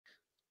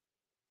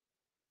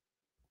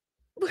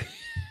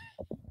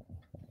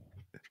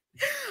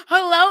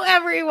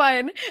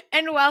everyone,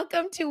 and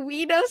welcome to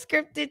We Know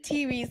Scripted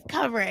TV's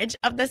coverage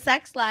of the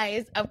sex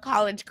lives of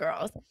college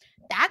girls.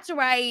 That's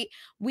right.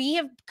 We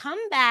have come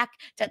back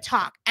to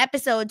talk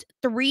episodes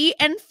 3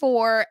 and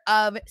 4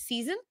 of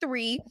season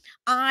 3.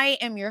 I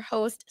am your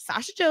host,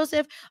 Sasha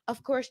Joseph,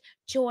 of course,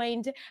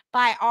 joined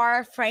by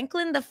our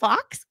Franklin the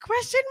Fox, ?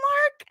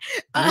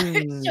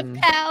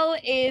 Chappell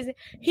is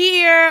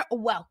here.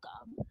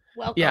 Welcome.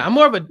 Yeah, I'm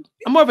more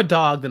of a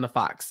dog than a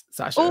fox,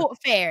 Sasha. Oh,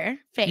 fair.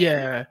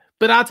 Yeah,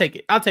 but I'll take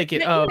it.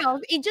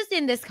 Just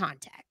in this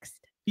context.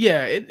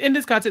 Yeah, in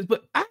this context,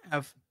 but I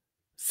have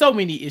so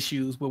many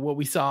issues with what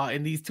we saw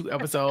in these 2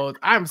 episodes.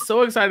 I'm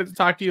so excited to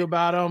talk to you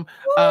about them.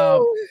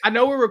 I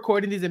know we're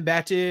recording these in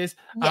batches,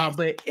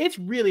 but it's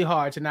really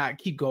hard to not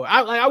keep going.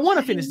 I want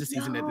to finish the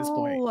season at this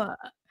point.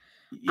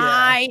 Yeah.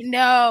 I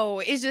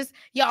know. It's just,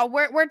 y'all,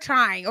 we're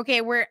trying.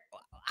 Okay,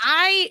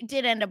 I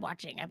did end up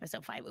watching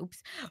episode 5.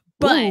 Oops.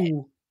 But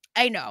ooh.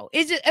 I know.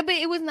 It's just, but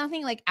it was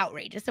nothing like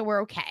outrageous, so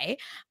we're okay.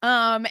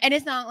 And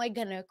it's not like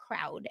gonna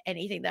crowd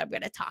anything that I'm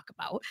gonna talk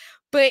about.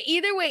 But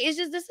either way, it's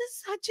just, this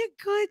is such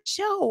a good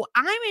show.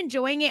 I'm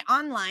enjoying it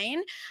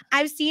online.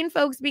 I've seen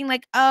folks being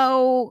like,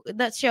 oh,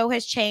 the show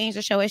has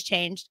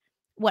changed,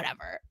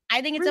 whatever.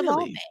 I think it's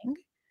evolving.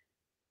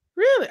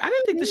 Really? I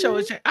didn't think the show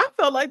was changed. I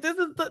felt like this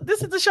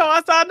is the show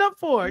I signed up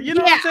for. You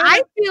know what I'm saying?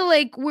 I feel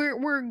like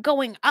we're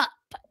going up,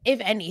 if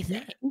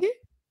anything.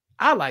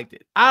 I liked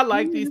it. I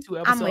like these 2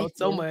 episodes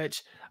so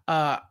much.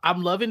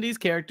 I'm loving these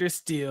characters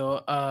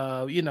still.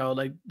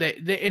 Like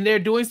they're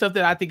doing stuff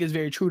that I think is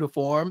very true to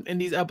form in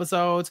these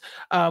episodes.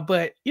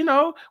 But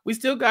we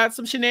still got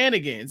some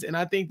shenanigans, and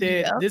I think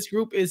that this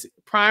group is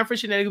prime for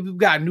shenanigans. We've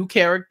got a new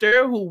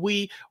character who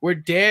we were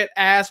dead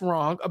ass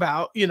wrong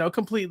about,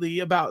 completely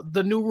about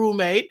the new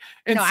roommate.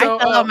 And so I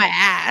fell on my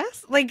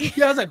ass. I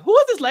was like, who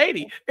is this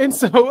lady? And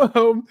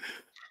so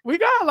we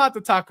got a lot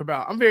to talk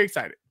about. I'm very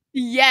excited.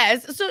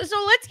 Yes. So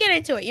let's get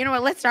into it. You know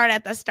what? Let's start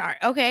at the start.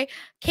 Okay.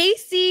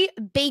 Casey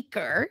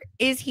Baker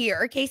is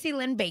here. Casey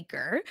Lynn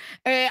Baker.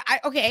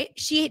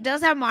 She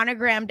does have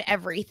monogrammed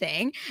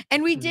everything.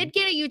 And we did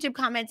get a YouTube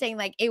comment saying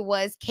like it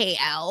was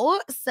KL.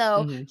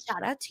 So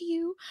shout out to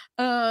you.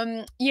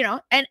 And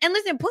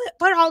listen,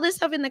 put all this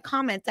stuff in the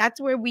comments.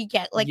 That's where we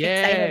get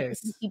excited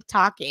to keep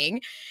talking.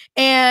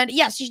 And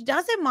yes, she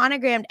does have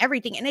monogrammed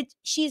everything. And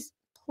she's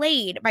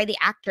played by the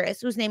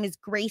actress whose name is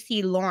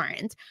Gracie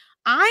Lawrence.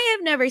 I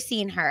have never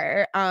seen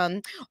her,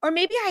 or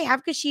maybe I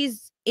have because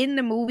she's in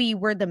the movie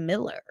We're the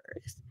Millers,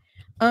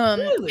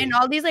 really? And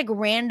all these like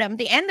random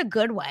things, and The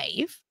Good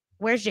Wife.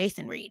 Where's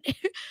Jason Reed?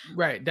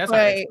 Right, that's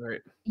right.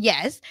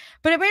 Yes,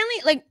 but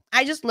apparently,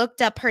 I just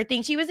looked up her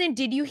thing. She was in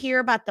Did You Hear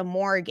About the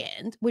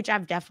Morgans, which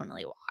I've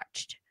definitely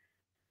watched.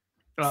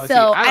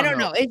 I don't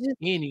know. It's just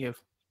any of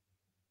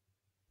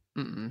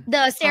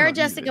the Sarah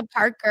Jessica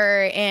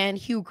Parker and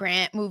Hugh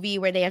Grant movie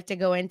where they have to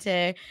go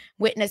into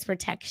witness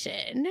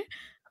protection.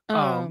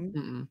 I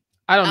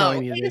don't know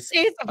any of this.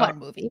 It's a fun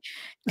movie.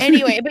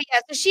 Anyway, but yeah,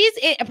 so she's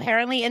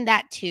apparently in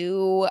that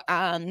too.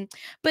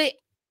 But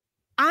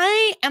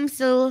I am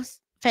still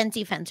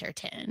Fenty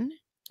Fencerton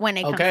when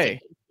it comes to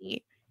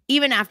Casey,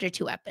 even after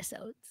 2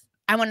 episodes.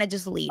 I want to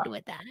just lead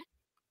with that.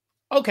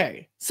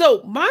 Okay,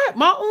 so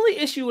my only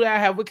issue that I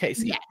have with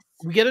Casey,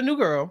 we get a new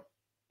girl,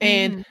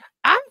 and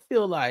I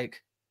feel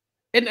like,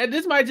 and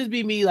this might just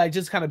be me,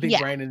 just kind of big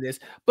brain in this,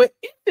 but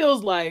it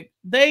feels like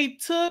they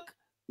took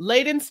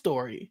Layden's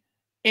story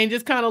and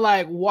just kind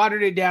of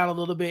watered it down a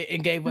little bit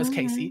and gave us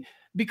Casey,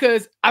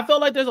 because I felt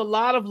like there's a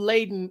lot of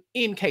Layden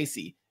in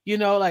Casey, the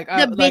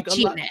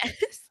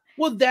bitchiness.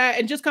 Well, that,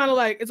 and just kind of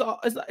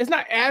it's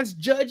not as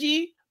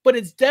judgy, but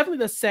it's definitely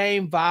the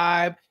same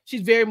vibe.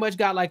 She's very much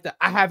got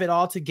I have it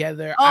all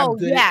together. I'm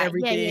good at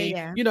everything.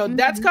 Yeah.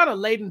 That's kind of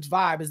Layden's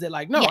vibe, is that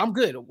no, I'm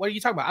good. What are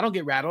you talking about? I don't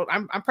get rattled.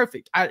 I'm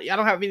perfect. I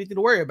don't have anything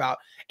to worry about.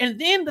 And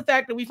then the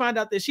fact that we find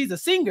out that she's a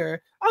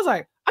singer, I was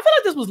like, I feel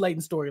like this was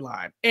Layden's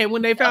storyline. And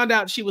when they found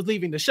out she was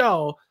leaving the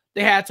show,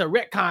 they had to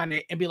retcon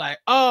it and be like,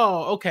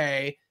 oh,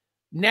 okay,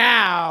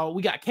 now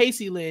we got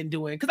Casey Lynn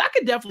doing, because I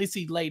could definitely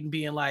see Layden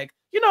being like,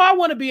 I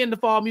want to be in the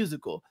fall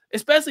musical,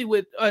 especially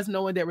with us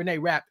knowing that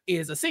RHAP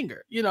is a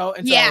singer, and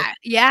so,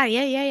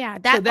 yeah.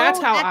 That's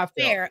how I felt.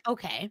 Fair.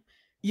 Okay.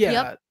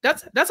 Yeah,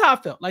 that's how I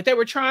felt. They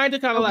were trying to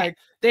kind of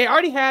they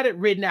already had it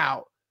written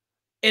out,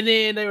 and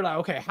then they were like,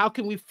 okay, how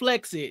can we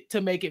flex it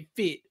to make it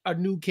fit a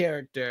new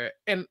character?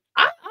 And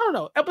I don't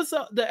know,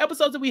 the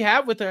episodes that we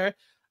have with her,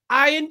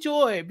 I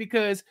enjoy,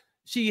 because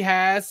she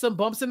has some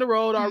bumps in the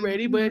road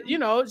already, but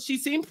she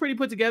seemed pretty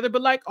put together.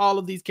 But like all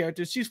of these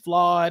characters, she's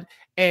flawed,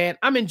 and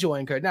I'm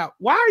enjoying her. Now,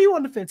 why are you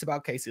on the fence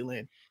about Casey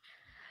Lynn?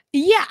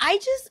 Yeah,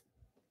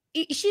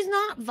 she's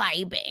not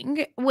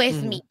vibing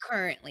with me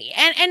currently,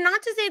 and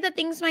not to say that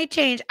things might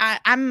change.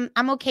 I'm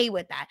okay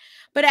with that,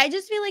 but I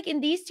just feel like in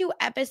these 2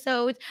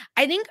 episodes,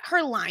 I think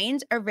her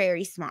lines are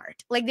very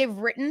smart. They've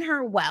written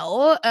her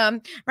well.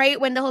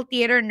 Right when the whole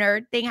theater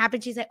nerd thing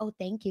happened, she's like, "Oh,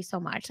 thank you so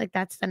much.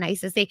 That's the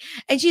nicest thing."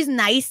 And she's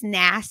nice,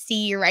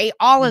 nasty, right?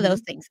 All of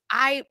those things.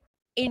 I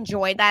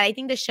enjoyed that. I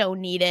think the show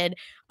needed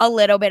a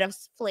little bit of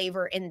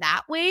flavor in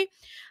that way,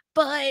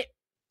 but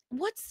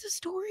what's the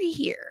story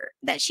here?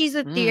 That she's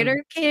a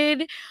theater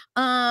kid,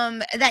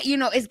 that, you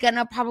know, is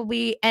gonna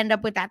probably end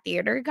up with that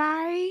theater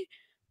guy.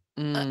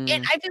 And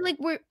I feel like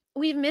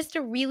we've missed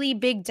a really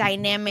big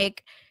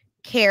dynamic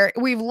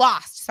we've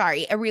lost,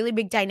 sorry, a really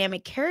big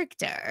dynamic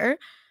character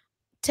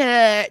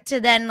to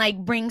then like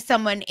bring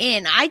someone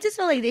in. I just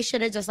feel like they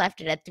should have just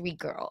left it at 3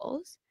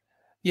 girls.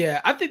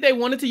 Yeah, I think they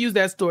wanted to use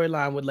that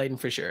storyline with Layden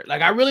for sure.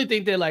 Like, I really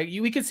think that like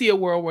we could see a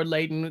world where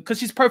Layden, because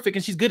she's perfect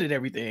and she's good at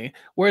everything.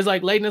 Whereas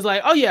like Layden is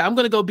like, oh yeah, I'm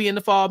gonna go be in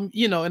the fall,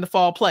 you know, in the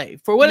fall play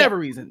for whatever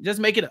reason, just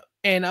make it up.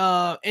 And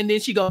then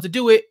she goes to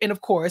do it, and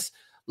of course,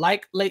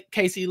 like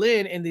Casey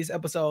Lynn in these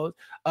episodes,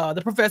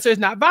 the professor is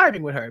not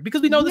vibing with her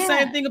because we know the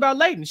same thing about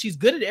Layden. She's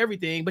good at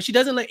everything, but she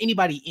doesn't let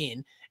anybody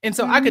in. And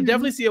so I could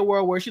definitely see a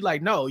world where she's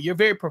like, no, you're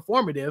very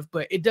performative,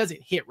 but it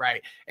doesn't hit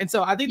right. And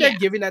so I think they're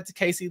giving that to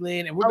Casey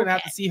Lynn, and we're going to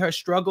have to see her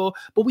struggle.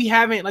 But we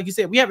haven't, like you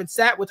said, we haven't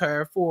sat with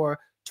her for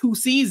 2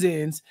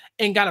 seasons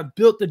and kind of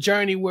built the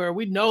journey where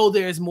we know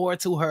there's more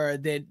to her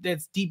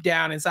that's deep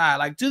down inside.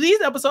 Like, to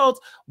these episodes,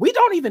 we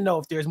don't even know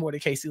if there's more to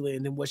Casey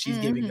Lynn than what she's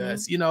giving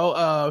us, you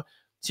know.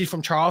 She's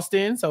from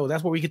Charleston, so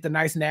that's where we get the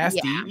nice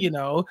nasty, you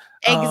know.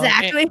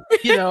 Exactly. And,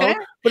 you know,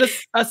 but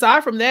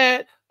aside from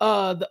that,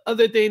 the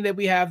other thing that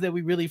we have that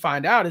we really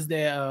find out is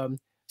that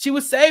she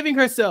was saving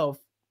herself.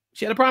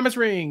 She had a promise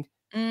ring,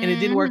 and it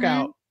didn't work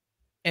out.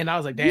 And I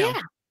was like, damn.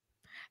 Yeah.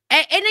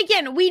 And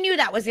again, we knew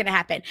that was going to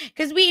happen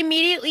because we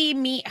immediately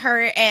meet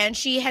her, and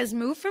she has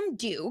moved from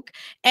Duke,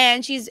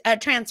 and she's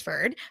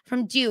transferred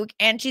from Duke,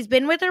 and she's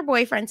been with her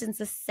boyfriend since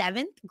the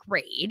 7th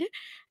grade.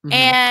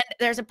 And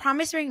there's a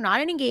promise ring, not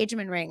an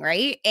engagement ring,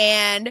 right?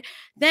 And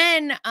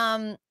then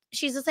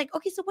she's just like,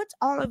 okay, so what's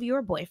all of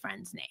your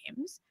boyfriends'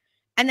 names?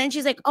 And then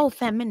she's like, oh,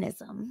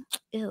 feminism.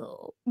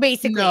 Ew.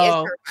 Basically,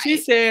 no, she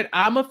said,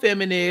 I'm a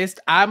feminist.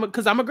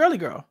 Because I'm a girly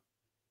girl.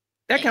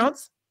 That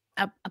counts.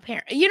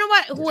 Apparently, you know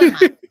what? Who am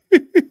I?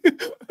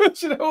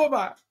 Who am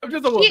I? I'm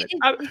just a woman.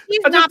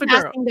 She's not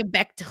passing the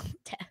Bechdel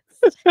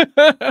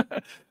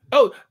test.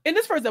 Oh, in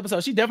this first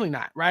episode, she's definitely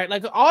not, right?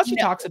 Like, all she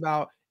talks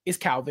about is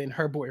Calvin,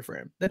 her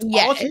boyfriend. That's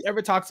all she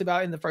ever talks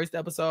about in the first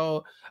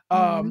episode.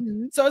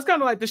 So it's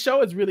kind of like the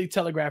show is really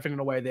telegraphing in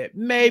a way that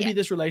maybe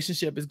this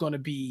relationship is going to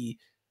be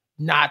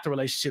not the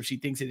relationship she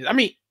thinks it is. I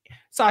mean,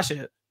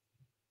 Sasha,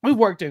 we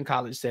worked in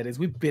college settings.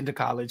 We've been to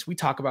college. We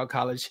talk about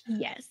college.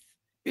 Yes.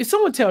 If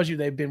someone tells you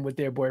they've been with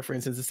their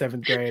boyfriend since the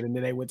 7th grade and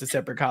then they went to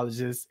separate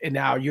colleges, and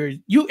now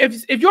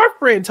if your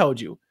friend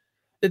told you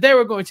that they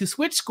were going to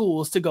switch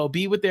schools to go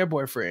be with their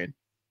boyfriend,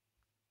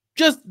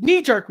 just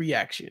knee-jerk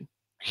reaction.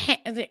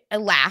 A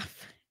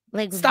laugh,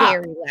 like, stop.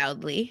 Very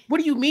loudly. What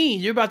do you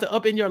mean? You're about to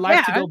up in your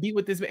life to go be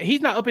with this man?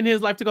 He's not up in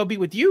his life to go be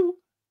with you.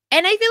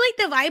 And I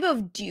feel like the vibe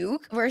of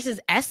Duke versus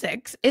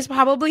Essex is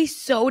probably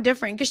so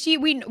different because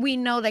we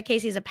know that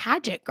Casey's a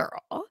pageant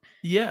girl.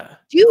 Yeah.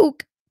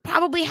 Duke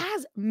probably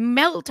has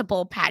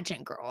multiple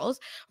pageant girls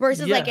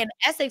versus like an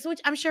Essex, which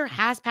I'm sure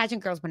has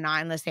pageant girls, but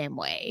not in the same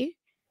way.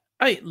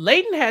 I mean,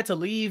 Layden had to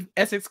leave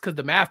Essex because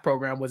the math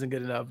program wasn't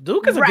good enough.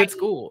 Duke is a good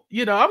school.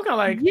 You know, I'm kind of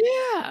like,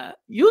 yeah,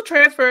 you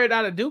transferred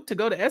out of Duke to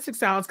go to Essex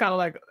sounds kind of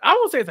like, I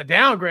won't say it's a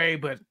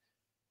downgrade, but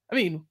I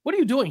mean, what are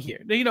you doing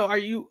here? You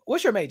know,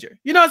 what's your major?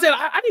 You know what I'm saying?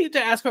 I need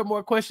to ask her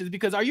more questions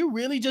because are you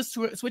really just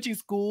switching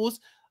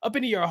schools up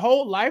into your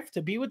whole life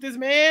to be with this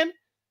man?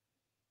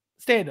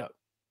 Stand up.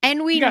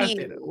 And we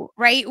knew,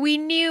 right? We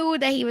knew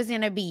that he was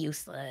going to be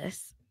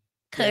useless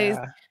because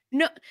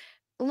no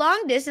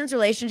long distance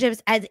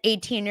relationships as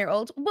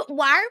 18-year-olds. But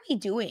why are we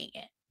doing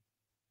it?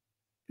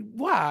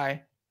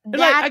 Why? That's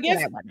like, I guess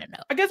what I want to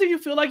know. I guess if you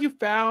feel like you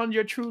found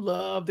your true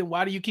love, then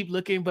why do you keep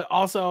looking? But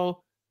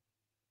also,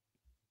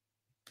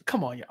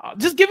 come on, y'all,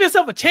 just give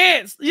yourself a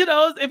chance. You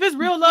know, if it's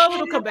real love,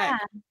 it'll come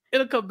back.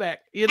 It'll come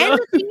back. You know, and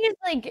the thing is,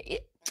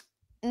 like,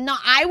 no,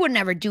 I would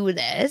never do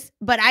this,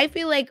 but I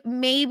feel like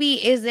maybe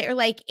is there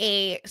like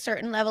a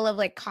certain level of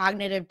like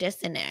cognitive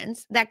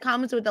dissonance that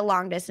comes with a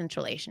long distance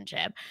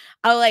relationship?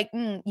 Oh, like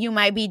you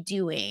might be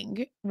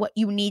doing what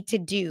you need to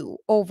do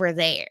over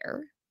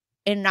there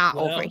and not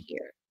over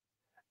here.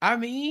 I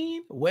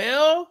mean,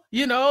 well,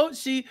 you know,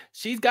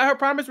 she's got her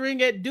promise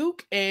ring at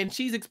Duke, and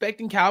she's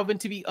expecting Calvin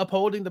to be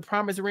upholding the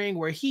promise ring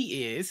where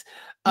he is.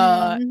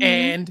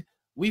 And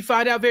we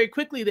find out very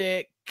quickly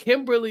that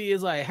Kimberly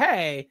is like,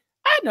 hey,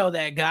 I know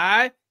that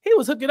guy. He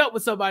was hooking up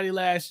with somebody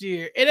last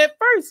year. And at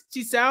first,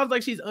 she sounds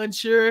like she's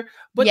unsure.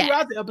 But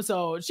throughout the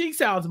episode, she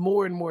sounds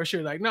more and more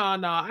sure. Like,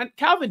 no,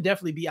 Calvin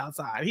definitely be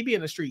outside. He be in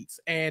the streets.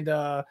 And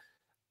I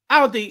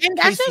don't think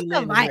that's just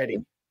the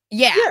vibe.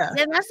 Yeah.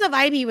 And that's the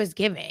vibe he was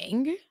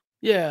giving.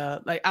 Yeah,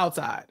 like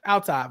outside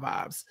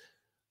vibes.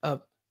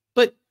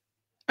 But,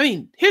 I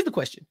mean, here's the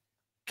question.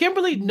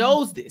 Kimberly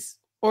knows this,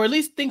 or at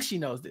least thinks she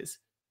knows this.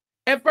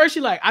 At first,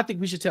 she's like, I think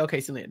we should tell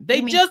Casey Lynn.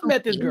 They just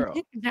met this girl.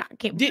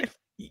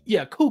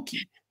 Kooky.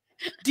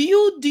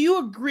 Do you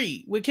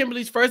agree with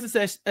Kimberly's first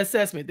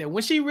assessment that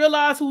when she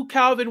realized who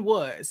Calvin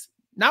was,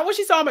 not when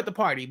she saw him at the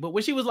party, but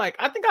when she was like,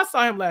 I think I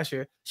saw him last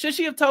year, should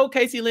she have told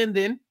Casey Lynn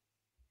then?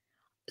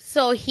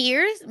 So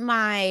here's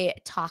my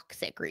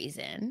toxic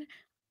reason.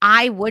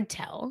 I would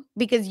tell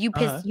because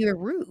you're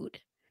rude.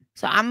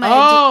 So I'm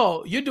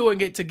you're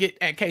doing it to get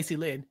at Casey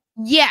Lynn.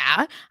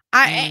 Yeah.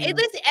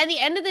 Listen, at the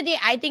end of the day,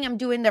 I think I'm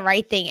doing the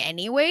right thing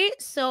anyway.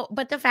 So,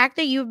 but the fact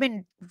that you've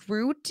been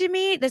rude to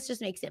me, this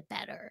just makes it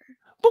better.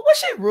 But was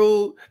she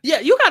rude? Yeah,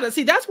 you gotta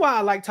see. That's why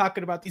I like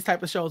talking about these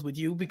type of shows with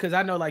you, because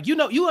I know, like,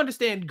 you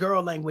understand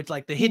girl language,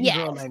 like the hidden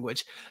girl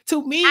language.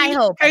 To me, I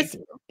hope I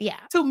do. Yeah.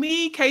 To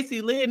me,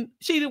 Casey Lynn,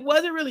 she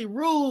wasn't really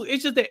rude.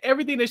 It's just that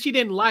everything that she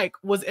didn't like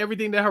was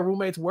everything that her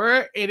roommates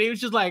were, and it was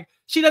just like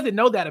she doesn't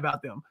know that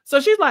about them. So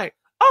she's like,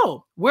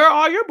 "Oh, where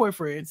are your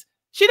boyfriends?"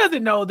 She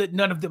doesn't know that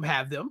none of them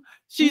have them.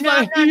 She's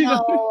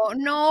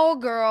no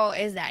girl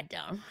is that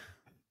dumb.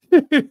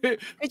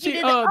 She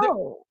did yeah.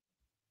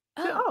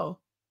 Oh.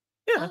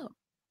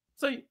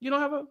 So you don't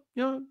have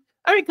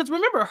I mean, because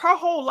remember, her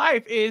whole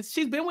life is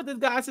she's been with this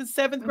guy since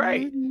 7th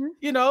grade.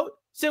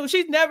 So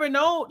she's never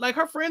known, like,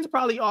 her friends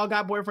probably all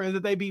got boyfriends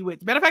that they be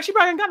with. Matter of fact, she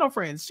probably ain't got no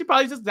friends. She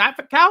probably just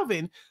got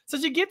Calvin. So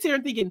she gets here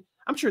and thinking,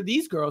 I'm sure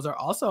these girls are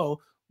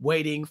also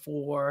waiting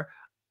for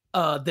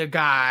their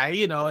guy,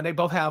 and they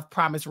both have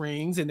promise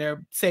rings and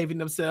they're saving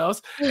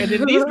themselves. And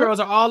then these girls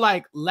are all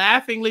like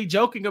laughingly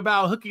joking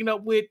about hooking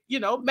up with,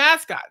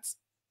 mascots.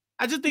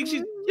 I just think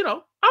she's, I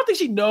don't think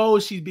she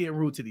knows she's being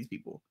rude to these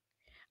people.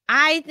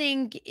 I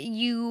think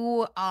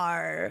you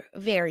are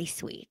very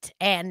sweet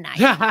and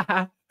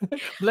nice.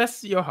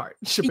 Bless your heart,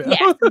 Chappell.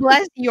 Yes,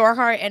 bless your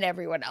heart and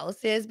everyone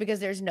else's, because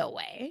there's no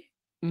way.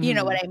 You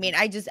know what I mean?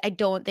 I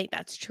don't think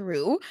that's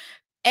true.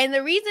 And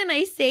the reason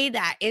I say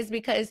that is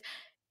because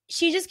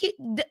she just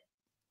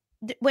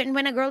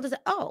when a girl does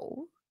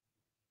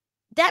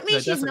that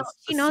means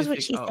she knows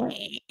what she's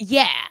saying.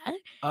 Yeah.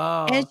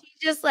 And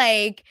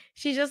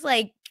she's just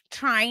like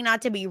trying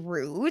not to be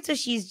rude. So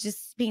she's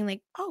just being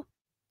like, oh,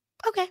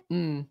 okay.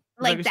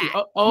 Like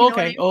that.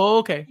 Okay.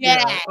 Okay.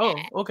 Yeah.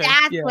 Okay.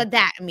 That's what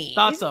that means.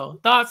 I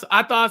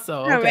thought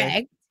so.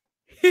 Correct.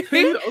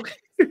 Okay.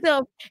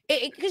 So,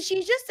 because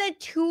she just said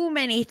too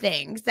many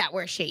things that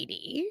were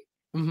shady.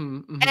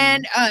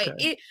 And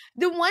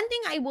the one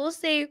thing I will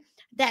say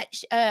that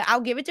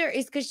I'll give it to her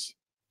is because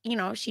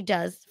she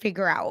does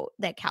figure out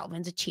that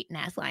Calvin's a cheating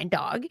ass lying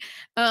dog.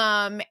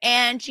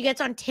 And she gets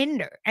on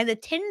Tinder, and the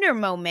Tinder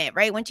moment,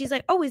 right, when she's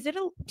like, oh, is it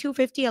a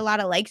 250 a lot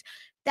of likes?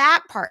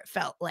 That part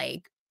felt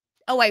like,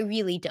 oh, I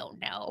really don't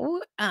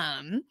know.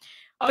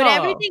 But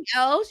everything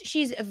else,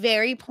 she's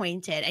very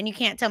pointed, and you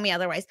can't tell me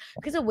otherwise,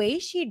 because the way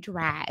she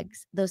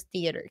drags those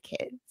theater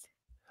kids.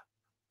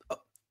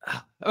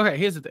 Okay,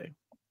 here's the thing.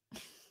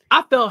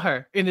 I felt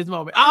her in this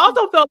moment. I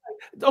also felt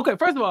like, okay,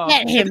 first of all,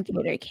 theater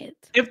kids.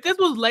 If this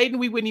was Layden,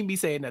 we wouldn't even be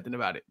saying nothing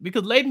about it,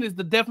 because Layden is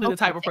definitely the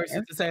type of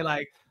person to say,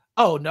 like,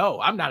 oh no,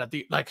 I'm not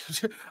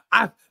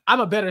I'm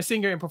a better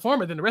singer and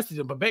performer than the rest of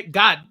them, but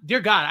dear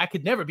God, I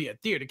could never be a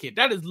theater kid.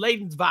 That is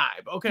Layden's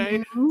vibe,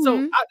 okay?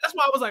 So that's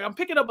why I was like, I'm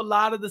picking up a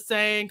lot of the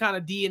same kind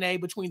of DNA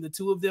between the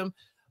two of them.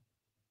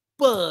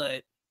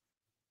 But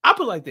I'll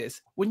put it like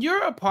this: when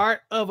you're a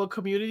part of a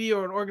community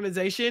or an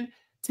organization,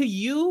 to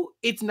you,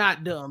 it's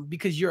not dumb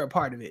because you're a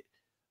part of it.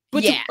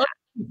 But to other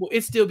people,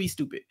 it still be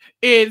stupid.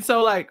 And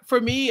so, like,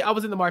 for me, I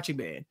was in the marching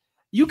band.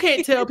 You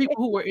can't tell people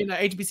who were in the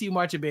HBCU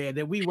marching band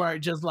that we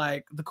weren't just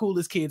like the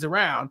coolest kids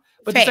around.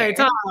 But at the same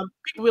time,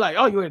 people be like,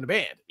 oh, you're in the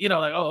band.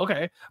 Like, oh,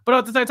 okay. But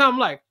at the same time, I'm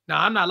like, no,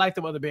 I'm not like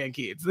them other band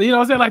kids. You know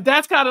what I'm saying? Like,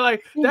 that's kind of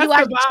like, that's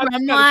the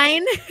vibe.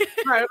 Line.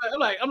 Right.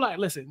 I'm like,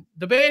 listen,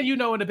 the band you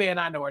know and the band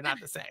I know are not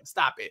the same.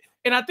 Stop it.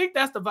 And I think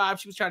that's the vibe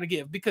she was trying to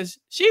give, because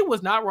she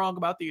was not wrong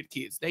about theater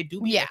kids. They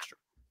do be extra.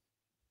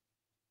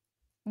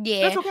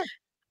 Yeah. That's okay.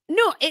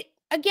 No,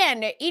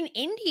 again, in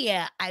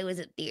India, I was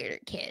a theater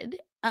kid.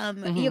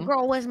 Your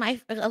girl was my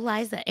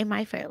Eliza in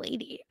My Fair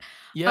Lady.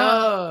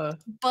 Yeah.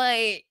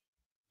 But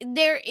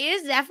there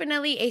is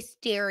definitely a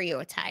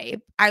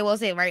stereotype, I will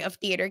say, right, of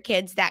theater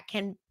kids that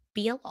can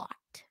be a lot.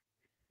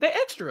 They're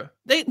extra.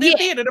 They're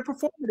theater, they're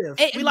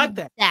performative. We like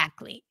that.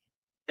 Exactly.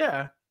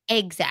 Yeah.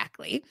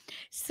 Exactly.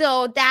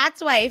 So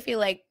that's why I feel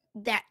like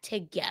that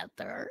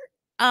together,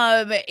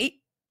 it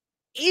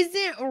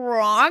isn't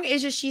wrong.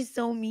 It's just she's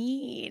so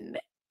mean.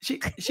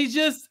 She's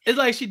just, it's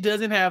like she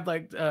doesn't have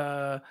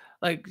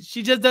like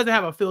she just doesn't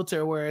have a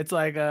filter where it's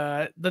like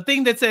the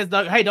thing that says,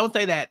 hey, don't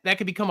say that. That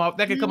could come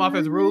off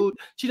as rude.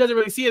 She doesn't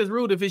really see it as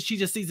rude if she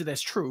just sees it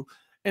as true.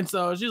 And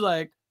so she's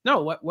like,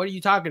 no, what are you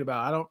talking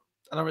about? I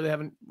don't really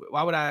have.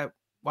 Why would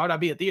I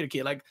be a theater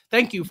kid? Like,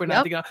 thank you for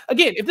not thinking.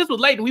 Again, if this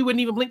was Layden, we wouldn't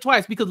even blink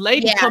twice, because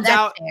Layden comes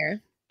out.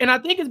 Fair. And I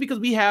think it's because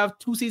we have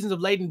 2 seasons of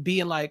Layden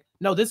being like,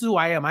 no, this is who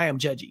I am. I am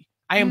judgy.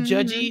 I am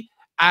judgy.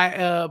 I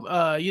am,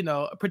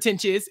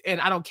 pretentious, and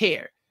I don't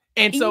care.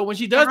 And so when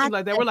she does things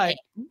like that, we're like,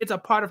 it's a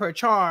part of her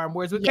charm.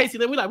 Whereas with Casey,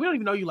 then we're like, we don't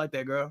even know you like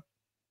that, girl.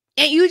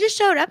 And you just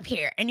showed up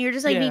here, and you're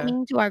just like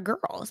mean to our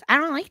girls. I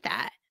don't like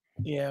that.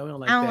 Yeah, we don't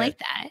like that. I don't like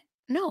that.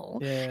 No.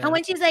 Yeah. And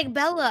when she's like,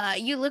 Bella,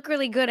 you look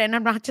really good, and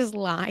I'm not just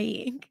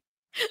lying.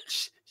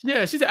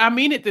 Yeah, she said, I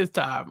mean it this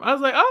time. I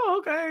was like,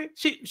 oh, okay.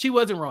 She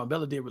wasn't wrong.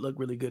 Bella did look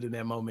really good in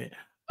that moment.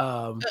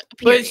 But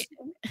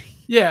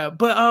they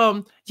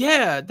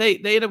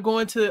end up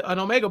going to an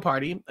Omega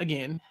party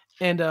again.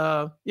 And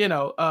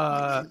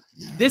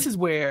this is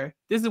where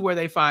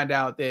they find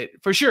out that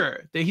for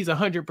sure that he's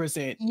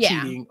 100%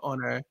 cheating on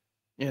her,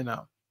 and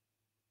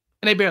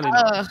they barely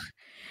know.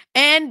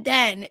 And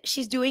then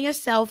she's doing a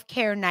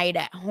self-care night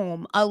at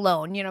home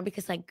alone,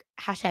 because like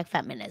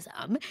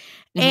 #feminism.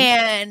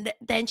 And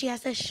then she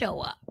has to show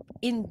up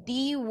in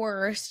the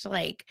worst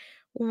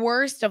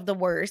of the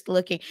worst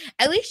looking.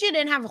 At least she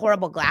didn't have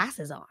horrible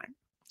glasses on.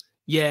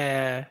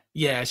 Yeah,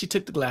 she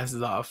took the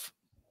glasses off.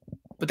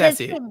 But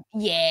that's it.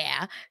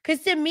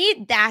 Because to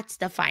me, that's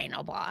the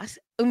final boss.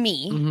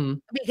 Me.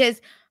 Because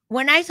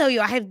when I saw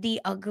you, I have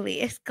the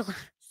ugliest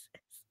glasses.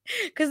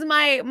 Because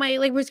my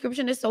like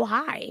prescription is so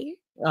high.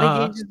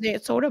 Like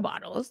it's soda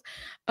bottles.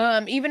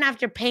 Even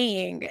after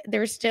paying,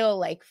 they're still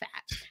like fat.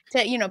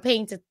 To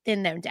paying to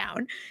thin them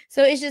down.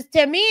 So it's just,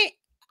 to me,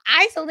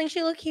 I still think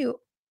she looked cute.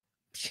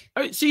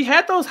 She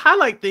had those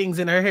highlight things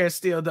in her hair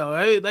still,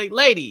 though. Like,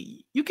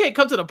 lady, you can't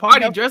come to the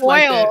party dressed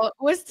like that.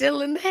 Was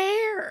still in the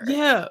hair.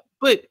 Yeah,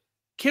 but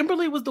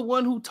Kimberly was the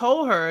one who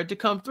told her to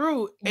come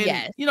through. And,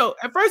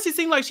 at first it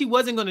seemed like she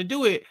wasn't going to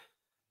do it.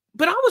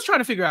 But I was trying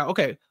to figure out,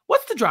 okay,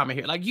 what's the drama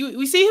here? Like,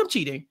 we see him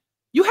cheating.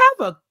 You have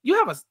a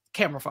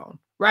camera phone,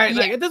 right?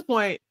 Like, at this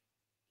point,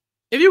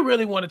 if you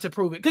really wanted to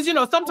prove it, because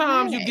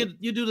sometimes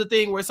you do the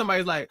thing where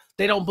somebody's like,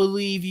 they don't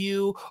believe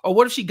you, or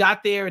what if she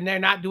got there and they're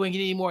not doing it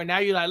anymore, and now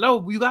you're like,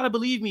 no, you gotta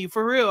believe me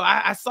for real.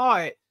 I saw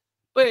it,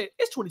 but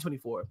it's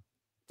 2024.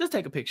 Just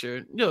take a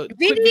picture,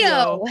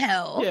 video.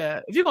 Hell, yeah.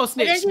 If you're gonna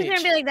snitch, then she's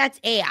gonna be like, that's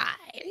AI.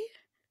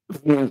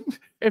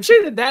 If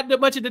she's that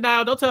much in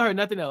denial, don't tell her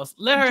nothing else.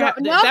 Let her.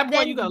 At that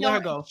point, you gotta let her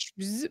go.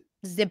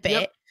 Zip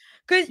it,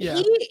 because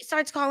he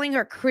starts calling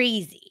her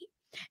crazy,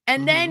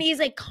 and then he's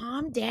like,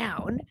 calm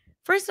down.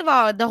 First of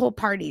all, the whole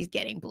party's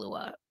getting blew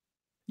up.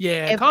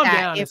 Yeah, calm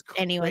down. If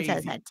anyone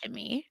says that to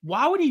me,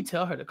 why would he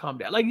tell her to calm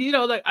down? Like,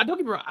 I don't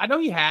get me wrong. I know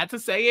he had to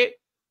say it,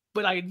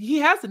 but like he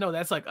has to know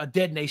that's like a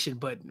dead nation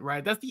button,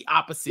 right? That's the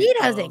opposite. He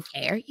doesn't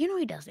care.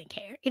 He doesn't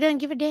care. He doesn't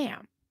give a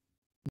damn.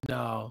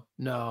 No,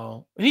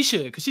 and he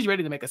should, because she's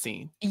ready to make a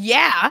scene.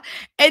 Yeah,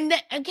 and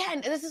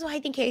again, this is why I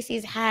think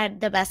Casey's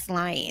had the best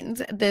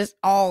lines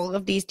all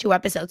of these 2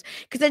 episodes.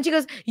 Because then she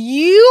goes,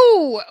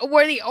 "You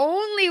were the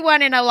only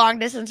one in a long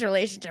distance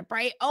relationship,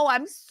 right? Oh,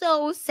 I'm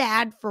so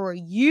sad for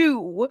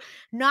you,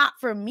 not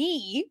for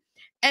me."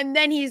 And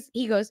then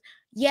he goes,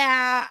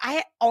 "Yeah,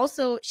 I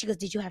also." She goes,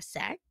 "Did you have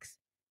sex?"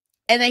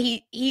 And then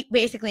he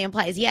basically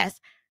implies yes,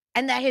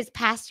 and that his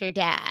pastor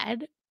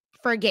dad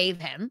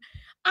forgave him.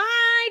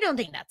 I don't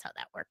think that's how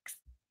that works.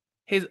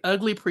 His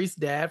ugly priest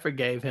dad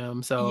forgave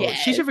him, so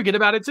she should forget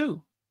about it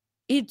too.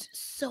 It's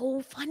so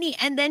funny.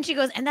 And then she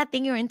goes, and that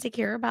thing you're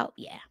insecure about?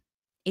 Yeah,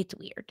 it's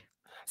weird.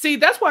 See,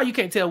 that's why you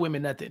can't tell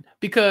women nothing.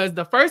 Because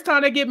the first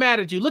time they get mad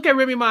at you, look at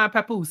Remy Ma and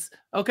Papoose,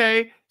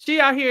 okay? She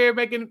out here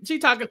she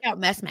talking about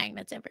mess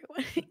magnets,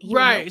 everyone.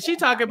 Right. She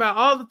talking about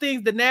all the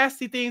things, the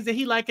nasty things that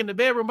he like in the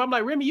bedroom. But I'm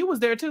like, Remy, you was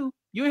there too.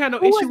 You ain't had no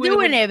issue with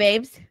doing it,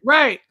 babes.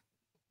 Right.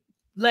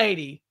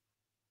 Lady,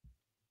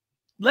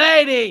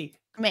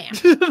 ma'am,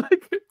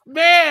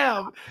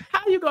 ma'am,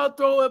 how you gonna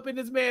throw up in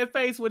this man's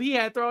face when he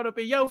had thrown up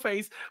in your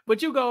face,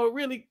 but you go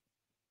really,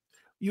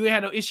 you ain't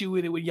had no issue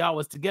with it when y'all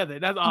was together.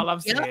 That's all I'm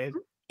saying.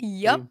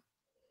 Yep.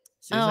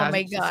 Oh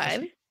my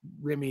God.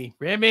 Remy.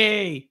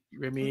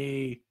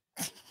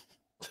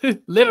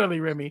 Literally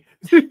Remy.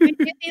 Did you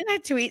see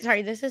that tweet?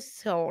 Sorry, this is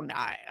so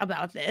not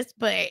about this,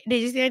 but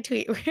did you see that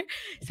tweet where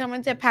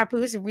someone said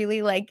Papoose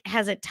really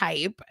has a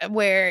type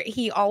where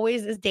he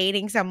always is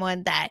dating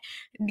someone that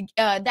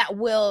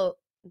will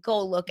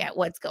go look at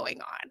what's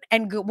going on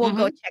and will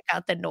go check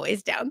out the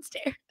noise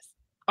downstairs.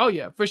 Oh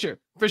yeah, for sure.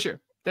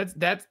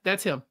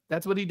 That's him.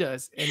 That's what he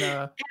does. And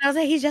I was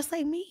like, he's just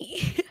like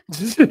me.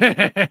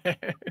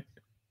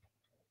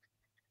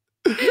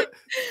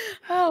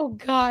 Oh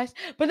gosh.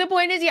 But the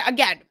point is,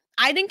 again,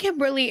 I think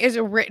Kimberly is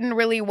written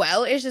really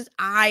well. It's just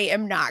I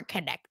am not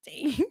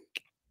connecting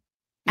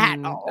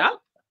at all.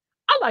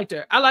 I liked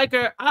her.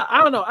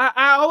 I don't know.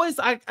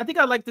 I think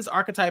I like this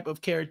archetype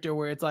of character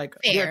where it's like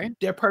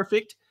they're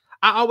perfect.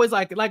 I always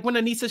like it. Like when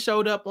Anissa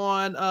showed up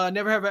on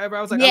Never Have I Ever,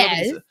 I was like, I love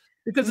Anissa.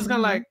 Because it's kind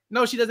of like,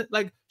 no, she doesn't,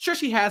 like, sure,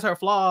 she has her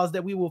flaws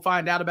that we will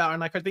find out about and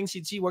like her things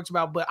she works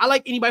about, but I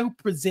like anybody who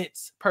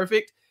presents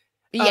perfect.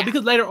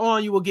 Because later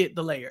on you will get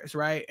the layers,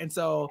 right? And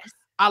so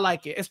I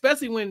like it,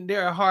 especially when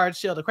they're a hard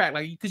shell to crack.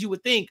 Like, because you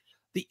would think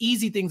the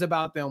easy things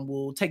about them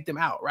will take them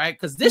out, right?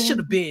 Because this should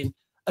have been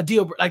a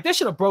deal. Like, this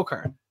should have broke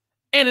her.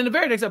 And in the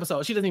very next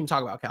episode, she doesn't even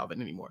talk about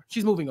Calvin anymore.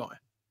 She's moving on.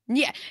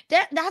 Yeah,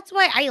 that's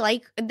why I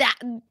like that.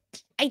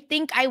 I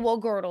think I will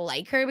grow to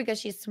like her because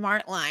she's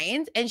smart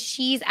lines and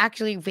she's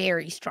actually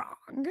very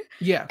strong.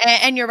 Yeah.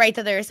 And you're right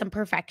that there is some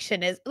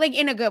perfectionism, like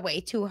in a good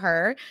way, to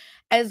her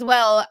as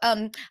well.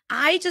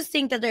 I just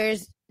think that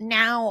there's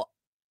now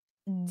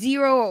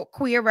zero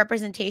queer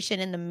representation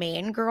in the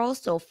main girl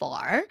so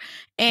far.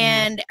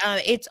 And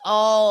it's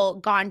all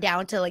gone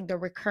down to like the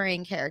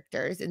recurring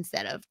characters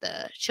instead of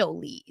the show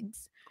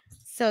leads.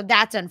 So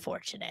that's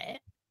unfortunate.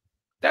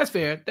 That's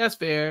fair. That's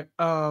fair.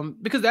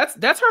 Because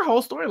that's her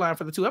whole storyline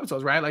for the 2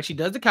 episodes, right? Like she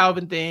does the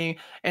Calvin thing,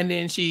 and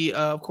then she,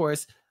 of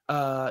course,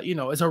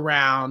 is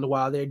around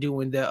while they're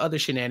doing the other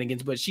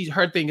shenanigans. But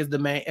her thing is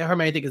her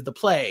main thing is the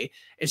play,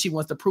 and she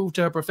wants to prove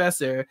to her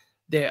professor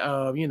that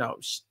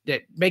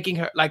that making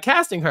her, like,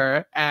 casting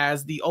her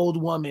as the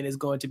old woman is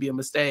going to be a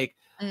mistake.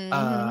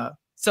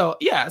 So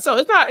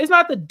it's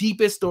not the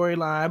deepest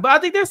storyline, but I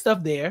think there's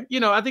stuff there.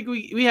 I think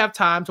we have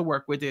time to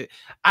work with it.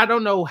 I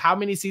don't know how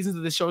many seasons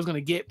of the show is going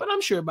to get, but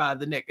I'm sure in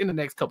the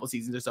next couple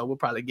seasons or so, we'll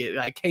probably get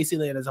like Casey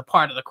Lynn as a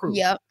part of the crew.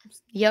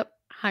 Yep.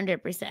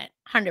 100%.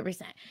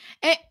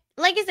 And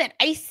like I said,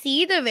 I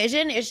see the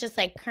vision. It's just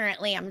like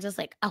currently I'm just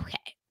like, okay.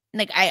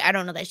 Like I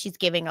don't know that she's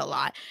giving a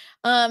lot.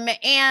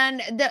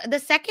 And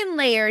the second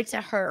layer to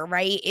her,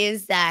 right,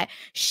 is that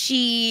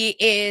she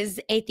is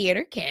a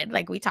theater kid,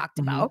 like we talked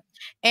about,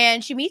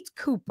 and she meets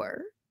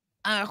Cooper,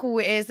 who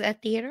is a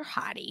theater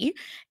hottie,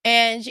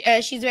 and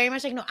she's very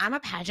much like, no, I'm a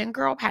pageant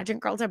girl.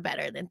 Pageant girls are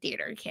better than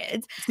theater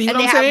kids. See what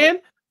I'm saying?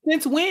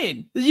 Since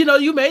when?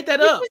 You made that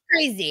up. It's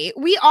crazy.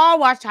 We all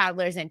watch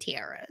Toddlers and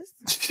Tiaras.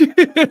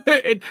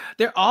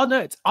 They're all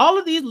nuts. All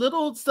of these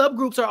little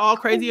subgroups are all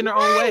crazy in their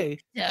own way.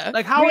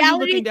 Like, how are you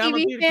looking down on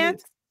theater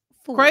kids?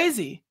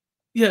 Crazy.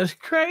 Yeah,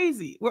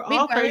 crazy. We're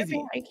all crazy.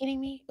 Are you kidding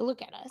me?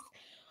 Look at us.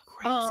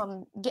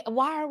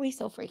 Why are we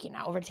so freaking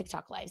out over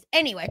TikTok lives?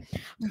 Anyway,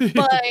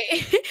 but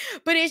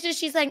it's just,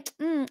 she's like,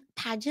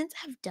 pageants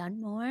have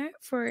done more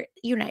for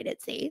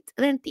United States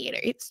than theater.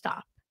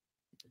 Stop.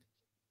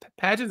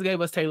 Pageants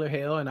gave us Taylor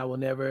Hale, and I will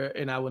never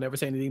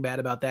say anything bad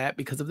about that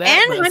because of that.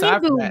 And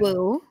Honey Boo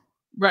Boo.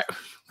 Right.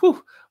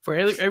 Whew. For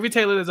every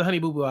Taylor, there's a Honey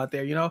Boo Boo out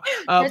there,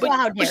 But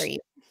how dare you?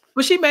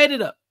 But she made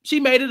it up.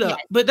 Yes.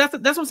 But that's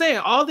what I'm saying.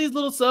 All these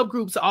little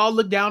subgroups all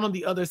look down on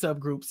the other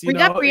subgroups. We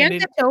got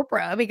Priyanka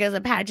Chopra because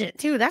of pageant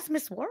too. That's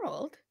Miss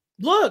World.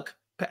 Look,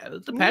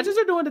 the pageants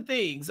are doing the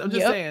things. I'm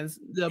just saying.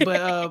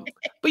 But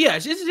yeah,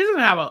 she doesn't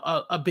have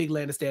a big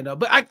land to stand up.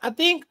 But I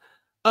think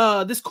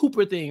this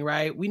Cooper thing,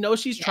 right? We know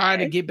she's trying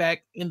to get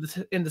back in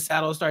the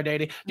saddle and start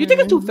dating. Do you think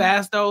it's too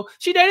fast though?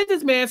 She dated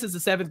this man since the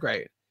 7th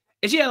grade,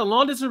 and she had a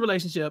long distance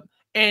relationship,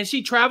 and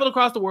she traveled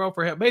across the world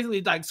for him,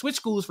 basically like switched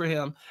schools for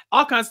him,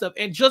 all kinds of stuff,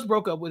 and just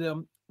broke up with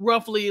him.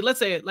 Roughly, let's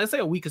say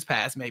a week has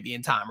passed, maybe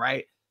in time,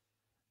 right?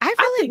 I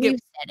feel like you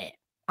said it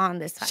on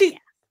this podcast.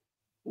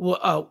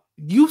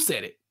 You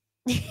said it.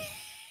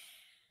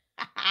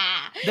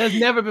 That's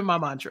never been my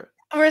mantra.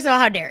 First of all,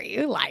 how dare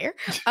you, liar?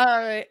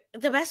 The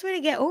best way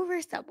to get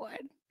over someone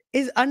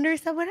is under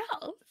someone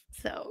else.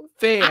 So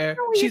fair. I don't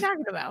know what you're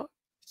talking about.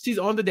 She's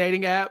on the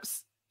dating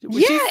apps.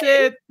 When she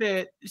said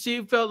that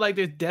she felt like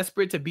they're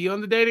desperate to be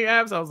on the dating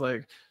apps, I was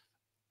like,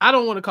 I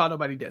don't want to call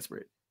nobody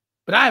desperate,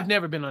 but I have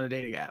never been on a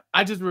dating app.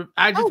 I just refuse.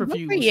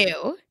 Good for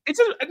you. It's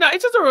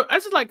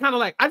just like kind of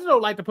like, I just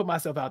don't like to put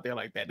myself out there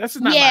like that. That's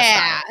just not my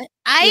style.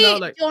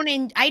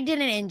 I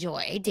didn't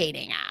enjoy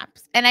dating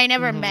apps, and I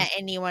never met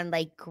anyone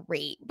like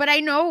great. But I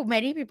know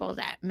many people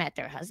that met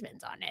their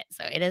husbands on it,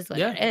 so it is what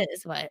it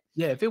is. But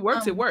if it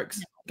works, it works.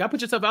 No. Gotta put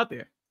yourself out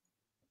there.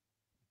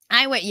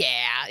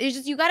 It's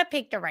just, you got to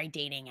pick the right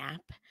dating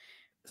app.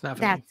 It's not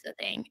for That's the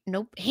thing.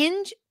 Nope.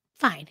 Hinge,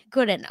 fine,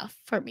 good enough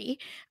for me.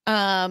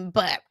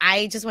 But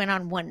I just went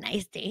on one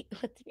nice date.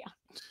 Let's be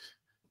honest.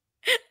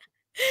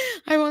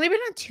 I've only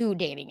been on 2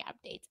 dating app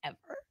dates ever.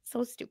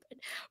 So stupid.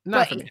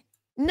 Not for me.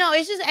 No,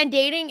 it's just, and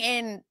dating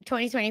in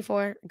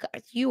 2024,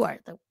 God, you are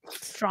the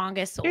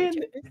strongest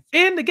soldier.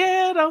 In the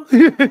ghetto.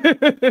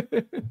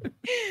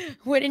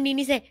 What did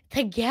Nene say?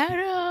 The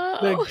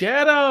ghetto. The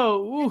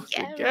ghetto. Ooh,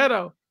 the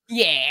ghetto.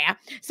 Yeah.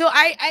 So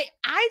I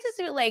just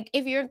feel like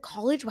if you're in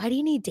college, why do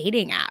you need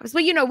dating apps?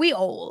 But we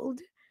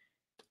old.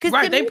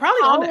 Right. They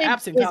probably on the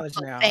apps in college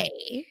now.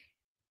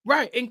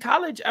 Right. In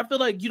college, I feel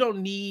like you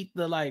don't need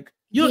the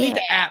need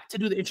the app to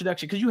do the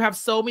introduction because you have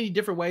so many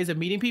different ways of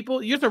meeting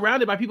people. You're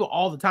surrounded by people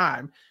all the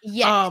time.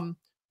 Yeah.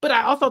 But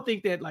I also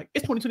think that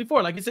it's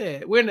 2024, like you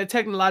said, we're in a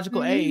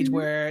technological age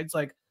where it's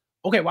like,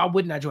 okay, why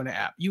wouldn't I join an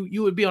app?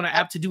 You would be on an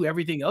app to do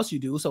everything else you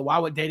do. So why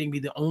would dating be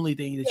the only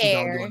thing that you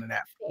don't do on an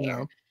app?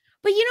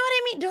 But you know what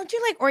I mean? Don't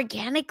you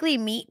organically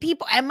meet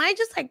people? Am I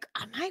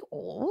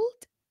old?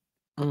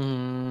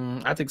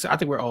 I think so. I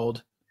think we're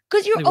old.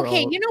 Because you know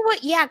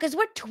what? Yeah, because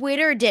what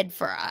Twitter did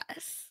for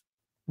us.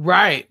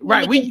 Right.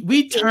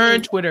 We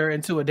turned Twitter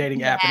into a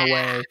dating app in a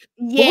way.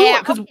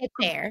 Yeah,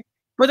 fair.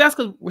 But that's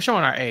because we're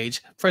showing our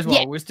age. First of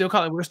all, we're still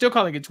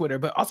calling it Twitter,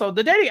 but also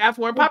the dating apps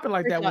weren't popping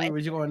like that when we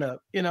were growing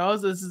up. It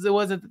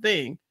wasn't the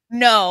thing.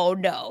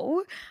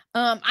 No.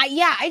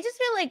 I just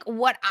feel like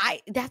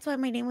that's why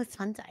my name was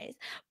Fun Size.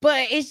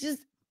 But it's just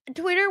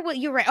Twitter,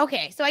 you're right.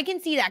 Okay, so I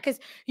can see that because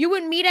you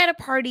would meet at a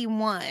party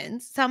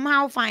once,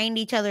 somehow find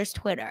each other's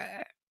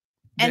Twitter.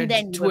 And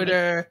then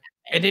Twitter,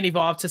 and then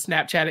evolve to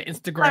Snapchat and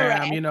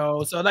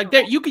Instagram, so like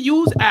that you could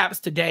use apps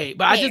to date,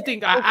 but I just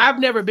think I've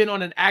never been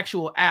on an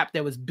actual app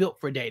that was built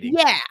for dating.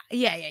 Yeah.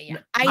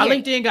 My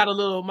LinkedIn got a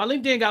little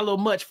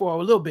much for a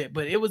little bit,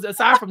 but it was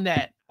aside from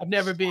that, I've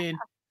never been.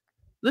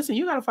 Listen,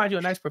 you got to find you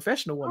a nice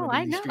professional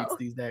woman in these streets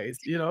these days,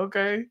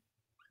 okay?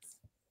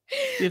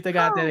 See if they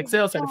got that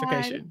Excel God.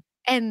 certification.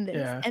 And this,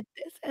 Yeah.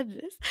 and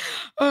this.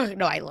 Oh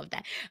no, I love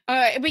that.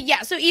 But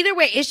yeah, so either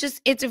way,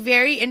 it's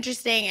very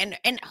interesting,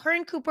 and her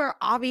and Cooper are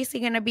obviously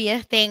gonna be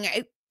a thing.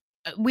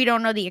 We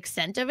don't know the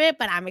extent of it,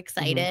 but I'm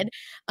excited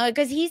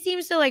because he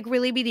seems to like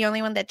really be the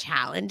only one that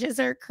challenges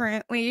her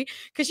currently.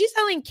 Because she's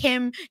telling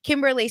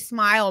Kimberly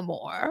smile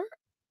more.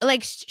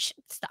 Like,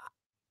 stop.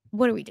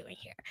 What are we doing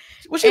here?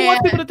 Well, she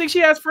wants people to think she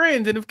has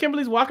friends, and if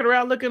Kimberly's walking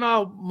around looking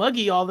all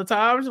muggy all the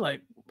time, she's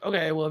like,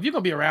 okay, well, if you're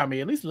gonna be around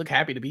me, at least look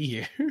happy to be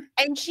here.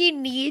 And she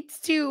needs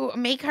to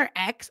make her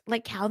ex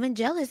like Calvin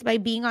jealous by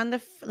being on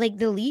the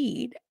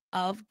lead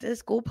of the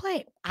school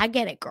play. I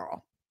get it,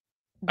 girl.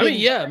 I mean,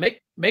 yeah,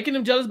 making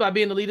them jealous by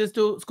being the lead of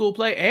school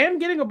play and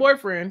getting a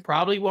boyfriend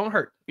probably won't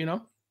hurt, you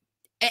know?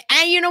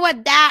 And you know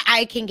what? That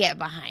I can get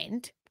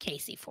behind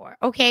Casey for,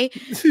 okay?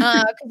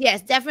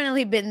 Yes,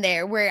 definitely been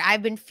there where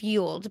I've been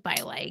fueled by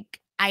like,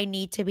 I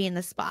need to be in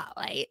the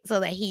spotlight so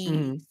that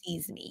he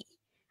sees me.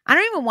 I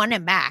don't even want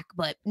him back,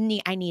 but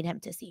I need him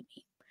to see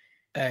me.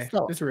 Hey,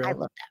 so it's real. I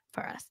love that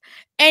for us.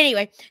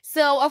 Anyway,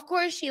 so of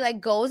course she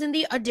like goes in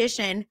the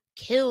audition,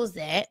 kills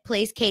it,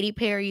 plays Katy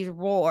Perry's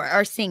Roar,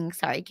 or sings,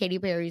 sorry, Katy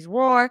Perry's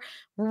Roar,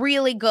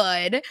 really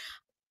good.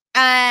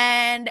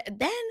 And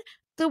then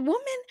the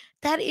woman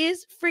that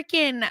is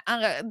freaking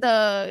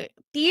the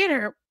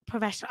theater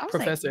professional, I was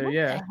Professor, like, what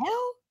yeah. the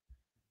hell?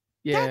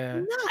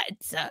 Yeah.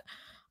 That's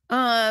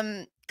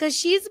nuts. Because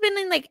she's been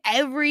in like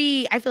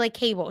every, I feel like,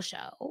 cable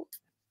show.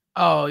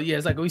 Oh, yeah,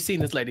 it's like we've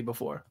seen this lady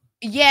before.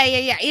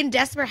 Yeah. In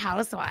Desperate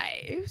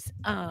Housewives.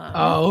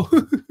 Oh.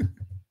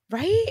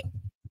 Right?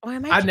 Or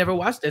am I I've never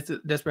watched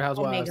Desperate Housewives.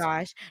 Oh my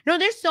gosh. No,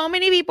 there's so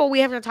many people we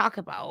have to talk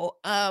about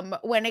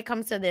when it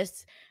comes to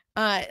this,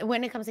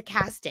 when it comes to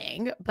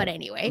casting. But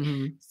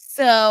anyway,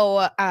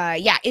 so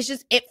yeah,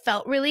 it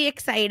felt really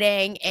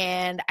exciting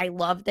and I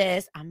love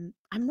this. I'm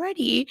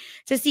ready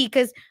to see,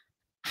 because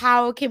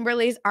how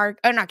Kimberly's arc,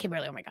 not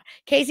Kimberly, oh my god,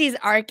 Casey's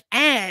arc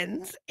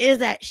ends is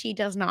that she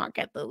does not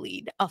get the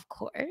lead, of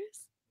course.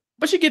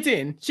 But she gets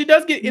in. She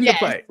does get into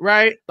play,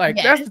 right? Like,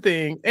 that's the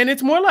thing. And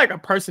it's more like a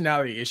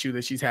personality issue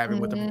that she's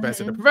having with the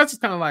professor. The professor's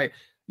kind of like,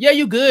 yeah,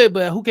 you good,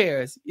 but who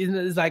cares?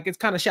 It's like, it's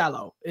kind of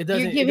shallow. It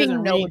doesn't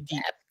read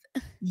deep.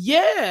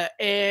 Yeah.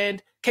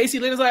 And Casey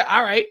Lynn is like,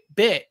 all right,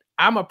 bet.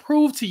 I'm gonna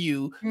prove to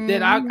you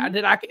that I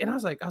and I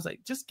was like,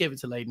 just give it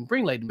to Layden.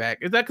 Bring Layden back.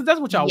 Is that because that's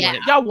what y'all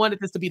wanted? Y'all wanted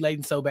this to be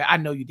Layden so bad. I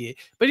know you did.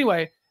 But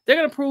anyway,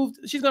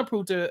 she's gonna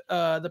prove to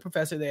the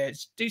professor that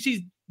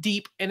she's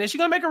deep, and then she's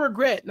gonna make her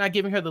regret not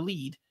giving her the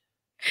lead.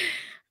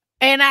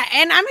 And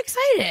I'm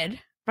excited,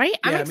 right?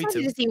 I'm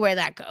excited to see where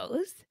that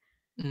goes.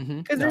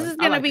 Because this is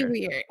gonna be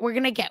weird. We're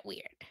gonna get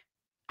weird.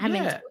 I'm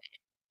into it.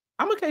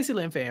 I'm a Casey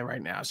Lynn fan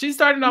right now. She's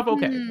starting off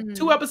okay.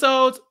 2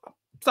 episodes,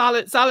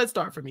 solid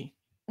start for me.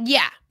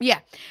 Yeah.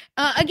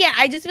 Again,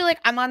 I just feel like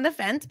I'm on the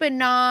fence, but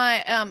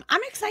not.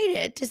 I'm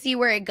excited to see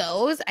where it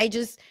goes.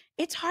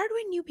 It's hard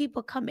when new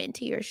people come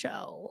into your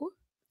show.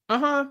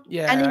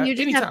 Yeah. And then you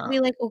just have to be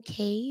like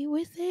okay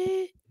with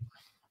it.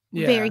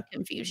 Yeah. Very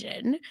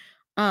confusion.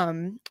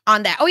 On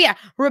that. Oh yeah,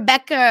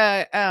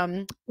 Rebecca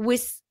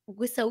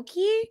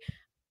Wisoki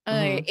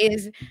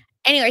is,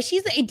 anyway,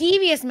 she's a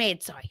Devious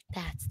Maid. Sorry,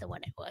 that's the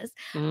one it was.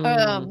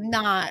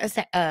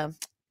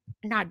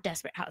 Not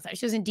Desperate Housewives.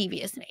 She was in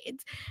Devious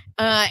Maids.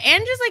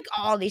 And just like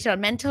all these shows,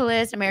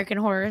 Mentalist, American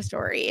Horror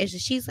Story. It's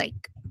just she's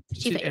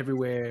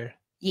everywhere.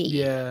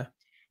 Yeah.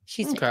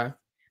 She's okay.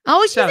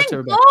 Oh, she's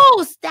in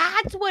Ghost.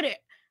 That's what it.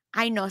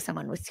 I know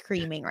someone was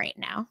screaming right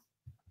now.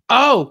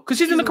 Oh, because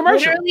she's in the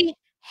commercial. Literally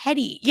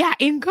Hetty. Yeah,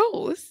 in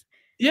Ghost.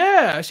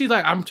 Yeah, she's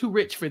like, I'm too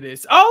rich for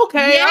this.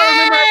 Okay, yes,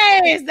 I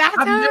remember. That's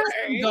I've her. never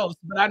seen Ghost,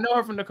 but I know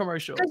her from the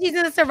commercial. Because she's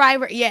in the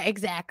Survivor. Yeah,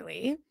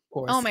 exactly. Of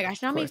course. Oh my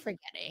gosh, not me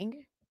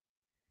forgetting.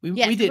 We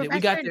did it. We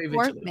got there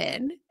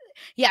eventually.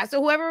 Yeah,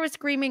 so whoever was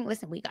screaming,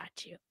 listen, we got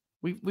you.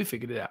 We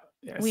figured it out.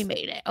 Yes. We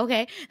made it.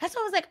 Okay. That's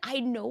why I was like, I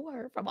know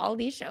her from all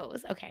these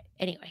shows. Okay.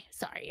 Anyway,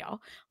 sorry, y'all.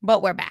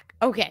 But we're back.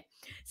 Okay.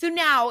 So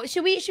now,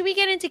 should we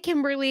get into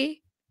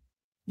Kimberly?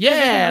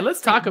 Yeah,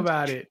 let's talk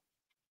about it.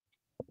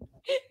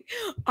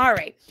 All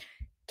right.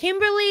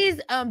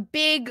 Kimberly's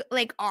big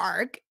like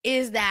arc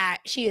is that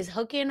she is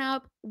hooking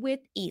up with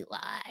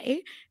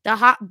Eli, the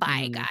hot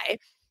bi guy.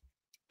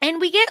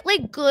 And we get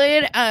like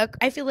good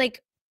I feel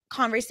like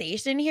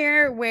conversation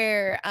here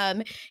where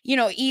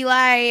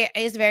Eli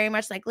is very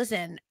much like,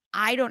 listen,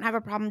 I don't have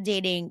a problem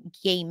dating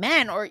gay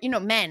men or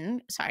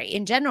men,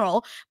 in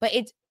general, but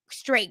it's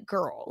straight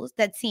girls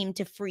that seem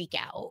to freak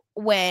out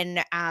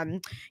when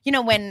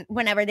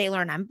whenever they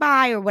learn I'm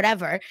bi or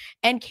whatever.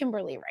 And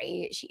Kimberly,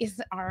 right, she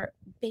is our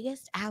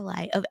biggest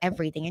ally of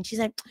everything, and she's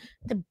like,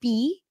 the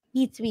B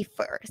needs to be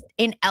first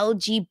in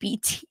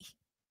LGBT.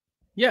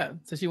 Yeah,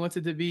 so she wants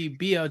it to be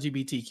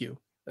BLGBTQ.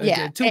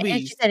 Yeah, 2 B's.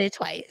 And she said it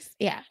twice.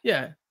 Yeah,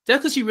 that's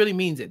because she really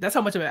means it. That's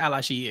how much of an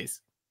ally she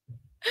is.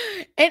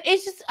 And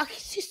it's just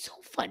she's so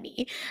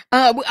funny,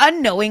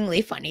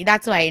 unknowingly funny.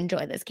 That's why I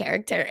enjoy this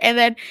character. And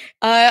then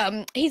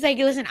he's like,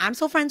 listen, I'm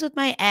so friends with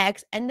my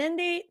ex, and then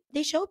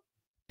they show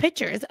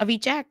pictures of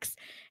each ex,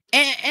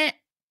 and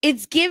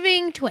it's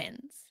giving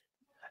twins.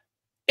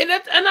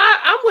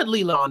 I'm with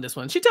Leela on this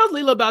one. She tells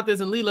Leela about this,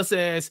 and Leela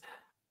says,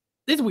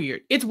 it's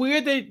weird. It's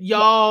weird that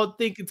y'all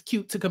think it's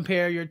cute to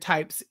compare your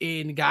types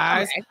in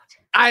guys. Correct.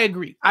 I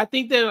agree. I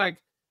think that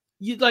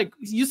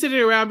you sitting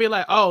around being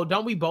like, oh,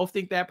 don't we both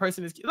think that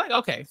person is cute? Like,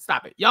 okay,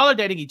 stop it. Y'all are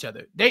dating each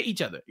other. Date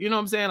each other. You know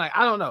what I'm saying? Like,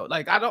 I don't know.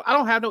 Like, I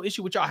don't have no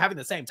issue with y'all having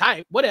the same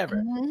type,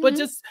 whatever. But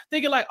just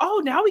thinking like,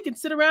 oh, now we can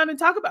sit around and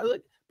talk about it.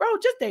 Like, bro,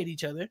 just date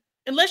each other.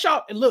 Unless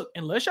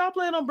y'all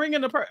plan on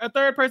bringing a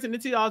third person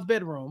into y'all's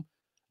bedroom,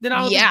 then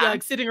I don't think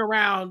like sitting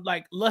around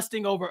like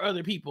lusting over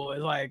other people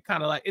is like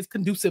kind of like it's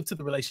conducive to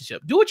the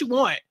relationship. Do what you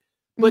want,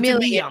 but to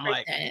me, I'm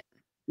like,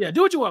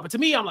 do what you want. But to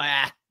me, I'm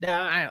like,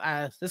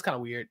 that's kind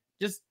of weird.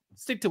 Just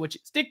stick to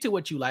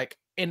what you like,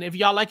 and if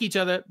y'all like each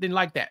other, then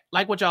like that,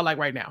 like what y'all like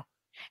right now.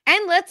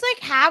 And let's like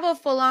have a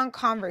full-on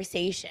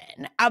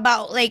conversation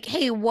about like,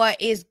 hey,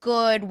 what is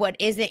good, what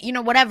isn't, you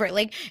know, whatever,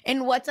 like,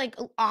 and what's like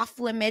off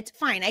limits.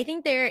 Fine. I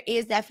think there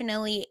is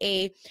definitely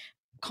a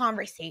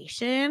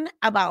conversation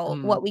about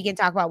what we can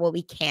talk about, what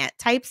we can't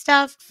type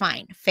stuff.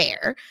 Fine,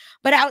 fair.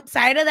 But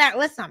outside of that,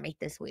 let's not make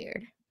this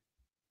weird.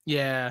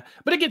 Yeah,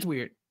 but it gets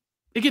weird.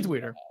 It gets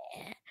weirder.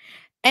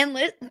 And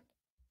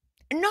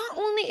not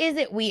only is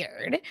it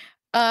weird,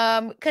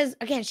 because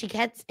again, she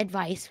gets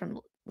advice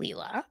from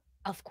Leela,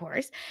 of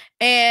course,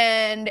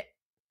 and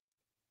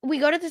we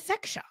go to the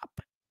sex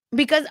shop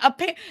because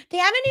they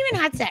haven't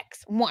even had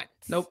sex once.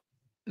 Nope,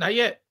 not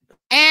yet.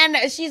 And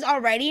she's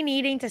already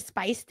needing to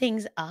spice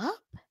things up.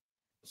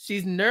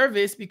 She's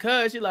nervous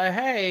because she's like,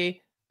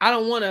 hey, I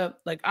don't want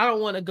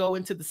to go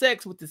into the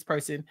sex with this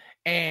person,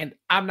 and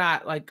I'm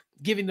not like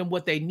giving them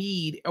what they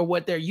need or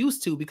what they're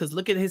used to, because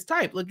look at his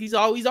type. Look, he's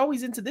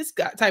always into this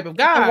type of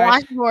guy.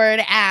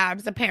 Washboard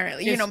abs,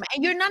 apparently. You know,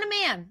 you're not a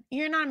man.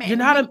 You're not a man.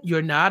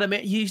 You're not a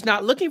man. He's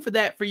not looking for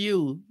that for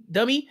you,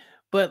 dummy.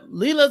 But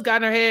Leela's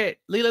got in her head.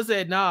 Leela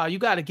said, nah, you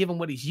got to give him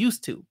what he's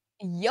used to.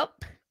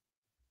 Yup.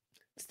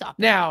 Stop.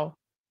 Now,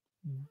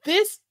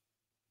 this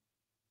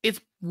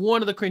is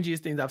one of the cringiest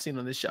things I've seen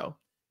on this show.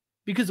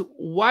 Because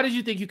why did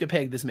you think you could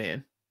peg this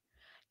man?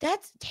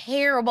 That's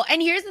terrible.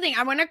 And here's the thing.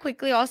 I want to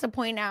quickly also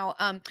point out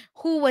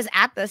who was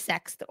at the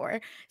sex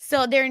store.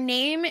 So their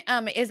name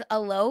is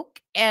Alok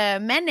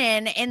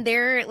Menon, and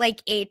they're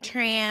like a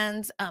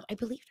trans, I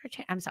believe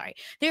I'm sorry.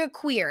 They're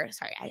queer.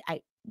 Sorry,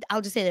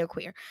 I'll just say they're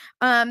queer.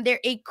 They're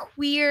a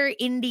queer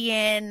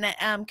Indian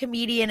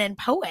comedian and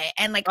poet.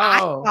 And like I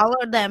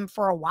followed them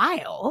for a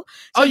while.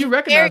 So you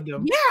recognize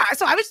them? Yeah.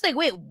 So I was just like,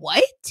 wait,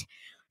 what?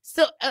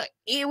 So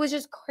it was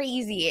just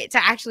crazy to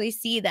actually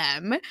see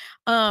them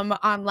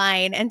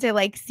online and to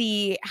like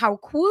see how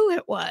cool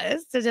it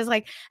was to just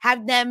like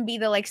have them be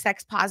the like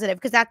sex positive,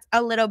 because that's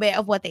a little bit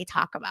of what they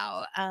talk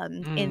about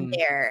in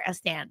their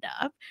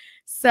stand-up.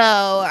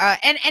 So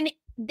and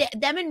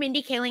them and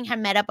Mindy Kaling have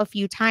met up a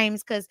few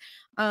times, because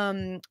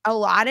a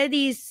lot of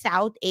these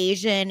South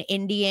Asian,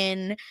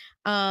 Indian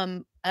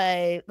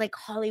like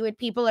Hollywood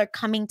people are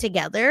coming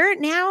together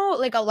now,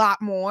 like a lot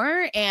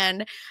more.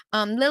 And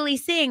Lily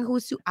Singh,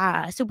 who's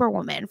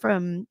Superwoman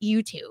from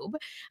YouTube,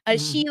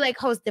 she like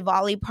hosts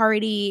Diwali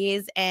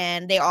parties,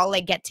 and they all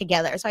like get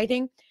together. So I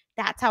think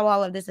that's how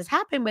all of this has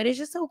happened. But it's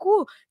just so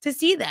cool to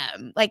see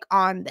them like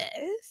on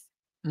this.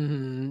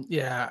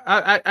 Yeah,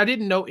 I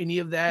didn't know any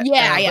of that.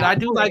 But I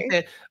do like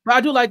that. But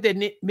I do like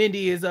that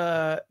Mindy is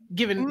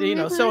giving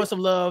showing some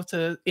love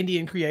to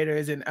Indian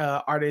creators and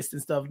artists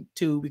and stuff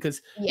too,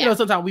 because you know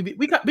sometimes we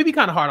be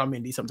kind of hard on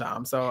Mindy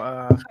sometimes. So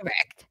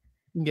correct.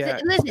 Yeah.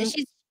 So,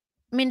 listen,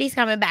 Mindy's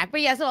coming back, but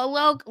yeah. So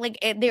Alok, like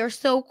they're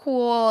so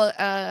cool,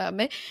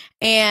 and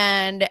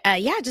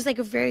just like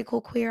a very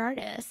cool queer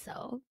artist.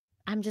 So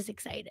I'm just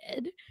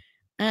excited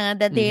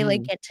that they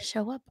like get to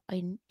show up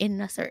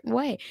in a certain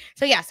way.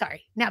 So yeah,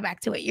 sorry. Now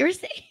back to what you were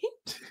saying.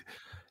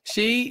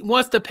 She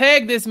wants to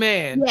peg this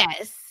man.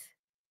 Yes.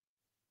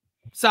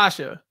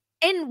 Sasha.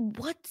 And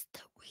what's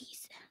the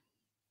reason?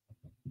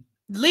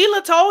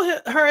 Leela told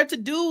her to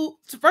do.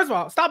 First of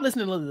all, stop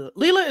listening to Leela.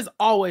 Leela is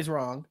always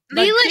wrong.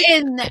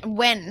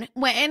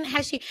 When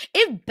has she?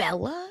 If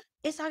Bella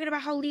is talking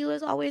about how Leela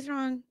is always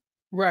wrong,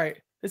 right?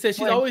 It says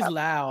she's always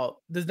loud.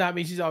 Does not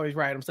mean she's always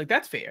right. I'm just like,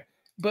 that's fair.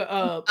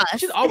 But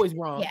she's always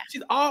wrong. Yeah.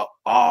 She's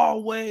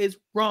always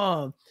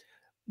wrong.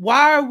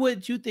 Why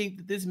would you think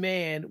that this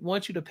man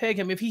wants you to peg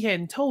him if he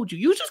hadn't told you?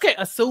 You just can't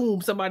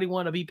assume somebody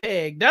want to be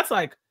pegged. That's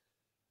like,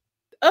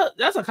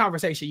 that's a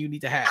conversation you need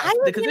to have. I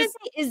was gonna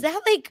say, is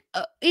that like,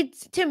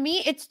 it's to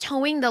me, it's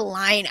towing the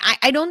line.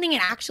 I don't think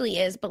it actually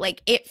is, but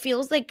like, it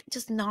feels like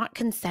just not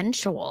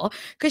consensual,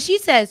 because she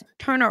says,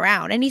 turn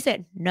around. And he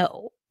said,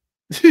 no.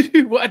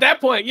 Well, at that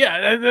point,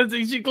 yeah,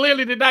 she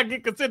clearly did not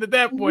get consent at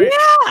that point.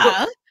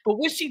 Yeah. But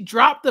when she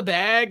dropped the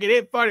bag and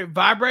it started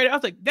vibrating, I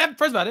was like,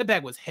 first of all, that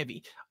bag was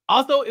heavy.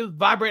 Also, it was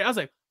vibrating. I was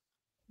like,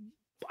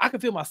 I can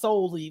feel my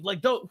soul leave. Like,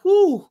 don't,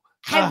 whoo.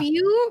 Have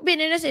you been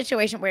in a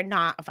situation where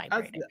not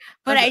vibrating?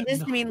 But I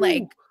just mean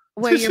like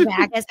where your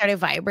bag has started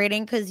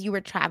vibrating because you were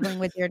traveling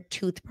with your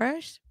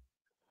toothbrush?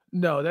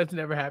 No, that's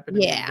never happened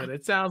to me, but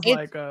it sounds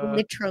like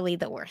literally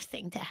the worst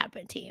thing to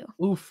happen to you.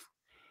 Oof.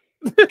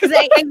 Because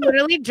I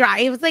literally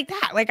it was like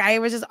that. Like I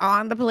was just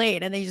on the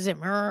plane and they just said,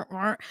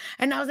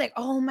 and I was like,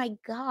 oh my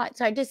God.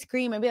 So I just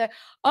scream and be like,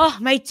 oh,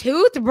 my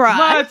toothbrush.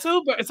 My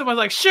toothbrush. And someone's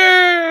like, sure.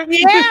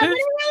 Yeah, but it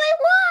really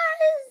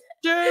was.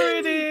 Sure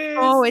it is.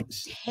 Oh,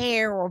 it's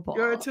terrible.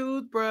 Your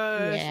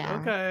toothbrush. Yeah.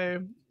 Okay.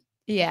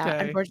 Yeah.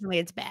 Okay. Unfortunately,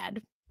 it's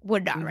bad.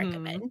 Would not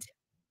recommend.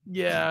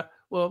 Yeah.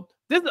 Well,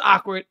 this is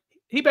awkward.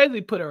 He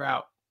basically put her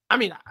out. I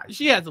mean,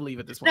 she has to leave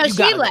at this point. No,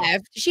 she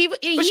left. He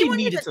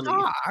wanted to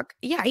talk.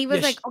 Yeah, he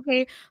was like,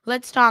 okay,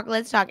 let's talk.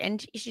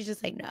 And she's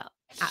just like, no.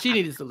 She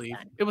needed to leave.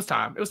 It was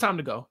time. It was time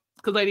to go.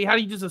 Because, lady, how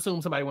do you just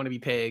assume somebody want to be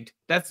pegged?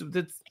 That's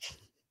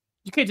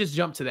you can't just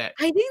jump to that.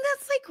 I think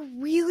that's like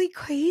really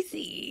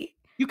crazy.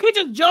 You can't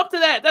just jump to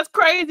that. That's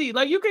crazy.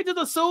 Like you can't just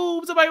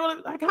assume somebody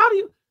want to. Like how do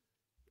you?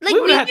 Like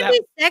we can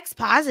be sex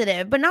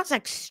positive, but not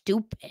sex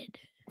stupid.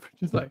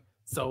 Just like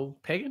so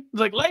pagan.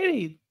 It's like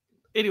lady.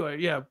 Anyway,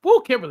 yeah.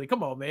 Woo, Kimberly,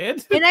 come on, man.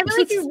 And I feel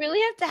like you really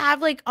have to have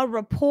like a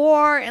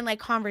rapport and like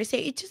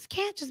conversation. It just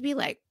can't just be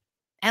like,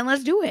 and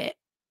let's do it.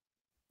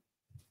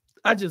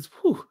 I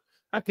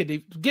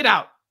could get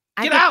out.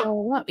 Get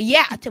out.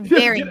 Yeah, to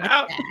very much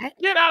out. That.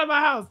 Get out of my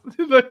house.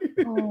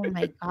 Oh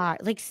my God.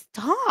 Like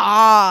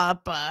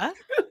stop.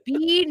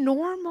 Be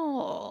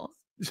normal.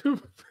 That's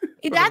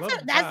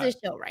the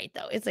show, right?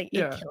 Though it's like it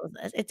kills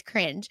us. It's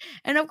cringe,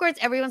 and of course,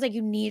 everyone's like,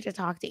 "You need to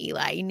talk to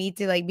Eli. You need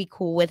to like be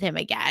cool with him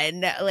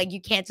again. Like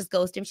you can't just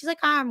ghost him." She's like,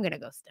 "I'm gonna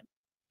ghost him."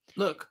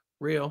 Look,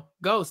 real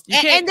ghost.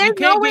 And there's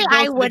no way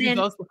I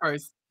wouldn't.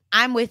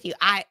 I'm with you.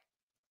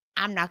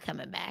 I'm not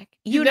coming back.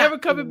 You're never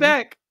coming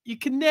back. You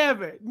can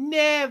never.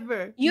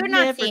 You're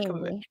not seeing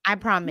me. I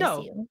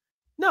promise you.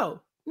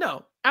 No,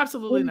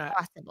 absolutely not.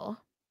 Impossible.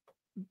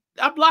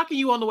 I'm blocking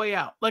you on the way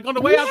out. Like on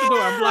the way out the door,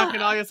 I'm blocking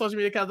all your social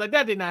media accounts. Like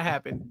that did not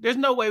happen. There's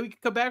no way we can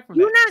come back from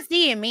that. You're not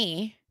seeing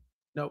me.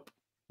 Nope.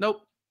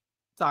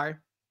 Sorry.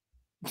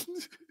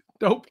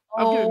 Nope.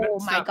 Oh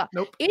my God.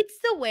 Nope. It's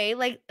the way,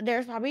 like,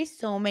 there's probably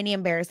so many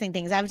embarrassing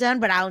things I've done,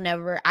 but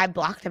I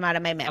blocked them out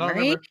of my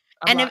memory.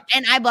 And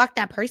I blocked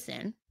that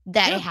person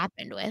that it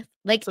happened with.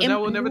 Like, so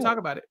now we'll never talk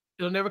about it.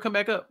 It'll never come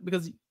back up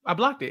because I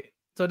blocked it.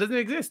 So it doesn't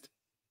exist.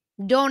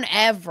 Don't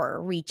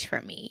ever reach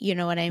for me. You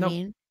know what I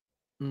mean?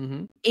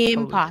 Mm-hmm.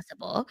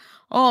 Impossible. Totally.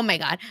 Oh my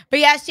God. But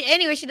yeah,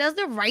 she does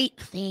the right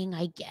thing,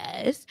 I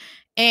guess.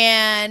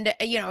 And,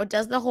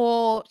 does the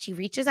whole, she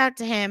reaches out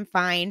to him,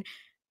 fine.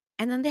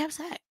 And then they have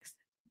sex.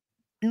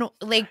 No,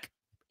 like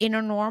in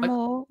a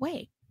normal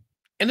way.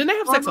 And then they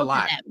have sex a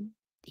lot.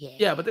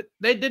 Yeah, but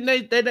they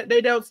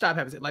don't stop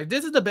having sex. Like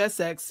this is the best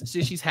sex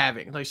she's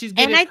having. Like she's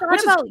getting. And I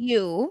thought about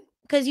you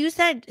because you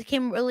said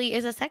Kimberly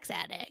is a sex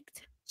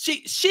addict.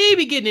 She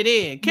be getting it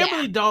in.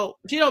 Kimberly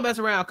she don't mess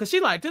around because she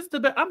like this is the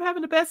best. I'm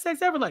having the best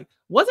sex ever. Like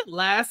wasn't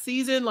last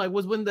season like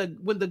was when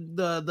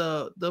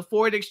the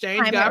foreign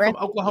exchange guy from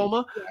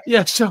Oklahoma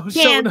showed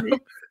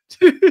up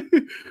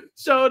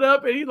showed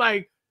up and he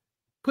like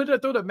put her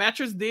through the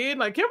mattress. Then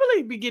like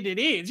Kimberly be getting it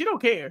in. She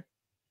don't care.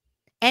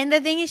 And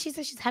the thing is, she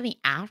said she's having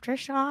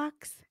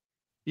aftershocks.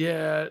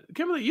 Yeah,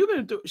 Kimberly,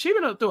 she's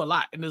been through a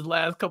lot in this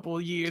last couple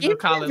of years of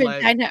college.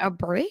 Like kind of a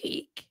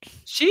break.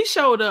 She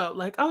showed up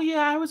like, oh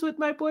yeah, I was with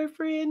my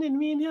boyfriend, and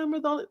me and him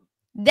were the only.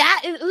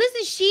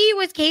 Listen, she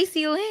was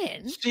Casey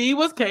Lynn. She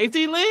was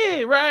Casey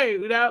Lynn, right?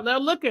 Now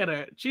look at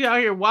her. She out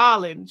here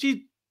wilding.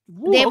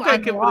 They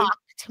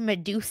unlocked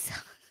Medusa.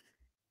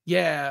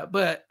 Yeah,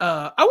 but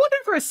I wonder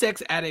if her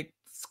sex addict,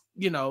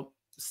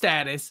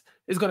 status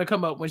is going to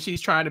come up when she's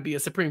trying to be a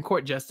Supreme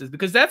Court justice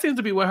because that seems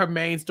to be what her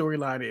main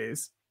storyline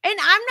is. And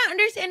I'm not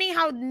understanding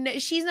how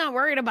she's not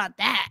worried about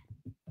that.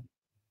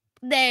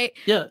 They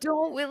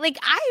don't like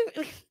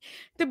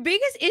the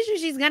biggest issue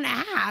she's gonna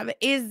have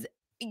is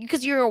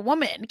because you're a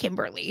woman,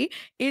 Kimberly,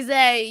 is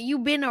that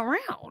you've been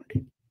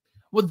around.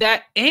 Well,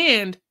 that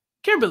and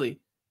Kimberly,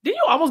 didn't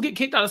you almost get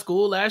kicked out of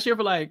school last year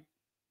for like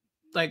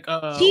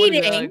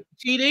cheating?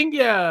 Cheating,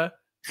 yeah.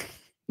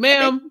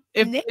 Ma'am,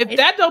 if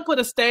that don't put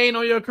a stain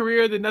on your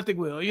career, then nothing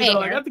will.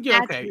 I think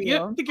you're okay.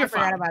 I think you're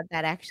fine. I forgot about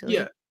that actually.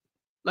 Yeah.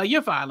 Like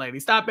you're fine, lady.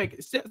 Stop making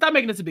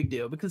this a big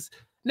deal because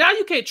now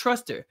you can't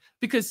trust her.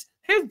 Because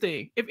here's the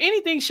thing: if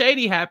anything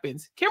shady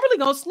happens, Kimberly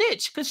gonna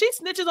snitch because she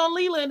snitches on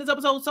Leela in this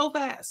episode so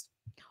fast.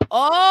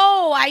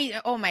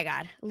 Oh my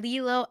God,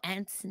 Lilo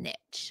and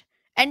snitch.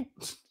 And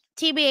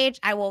TBH,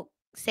 I will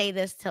say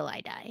this till I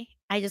die.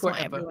 I just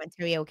want everyone to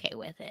be okay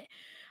with it.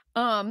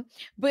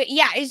 But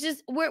yeah, it's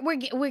just we're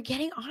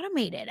getting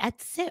automated at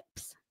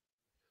SIPs.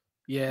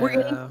 Yeah, we're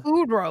getting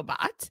food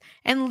robots,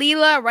 and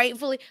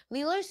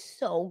Leela's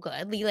so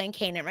good. Leela and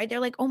Kanan, right?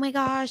 They're like, oh my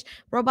gosh,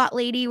 robot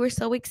lady, we're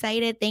so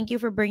excited. Thank you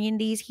for bringing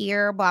these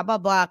here. Blah blah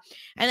blah.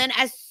 And then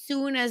as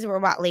soon as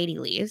robot lady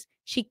leaves,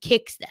 she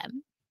kicks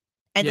them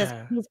and does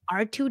this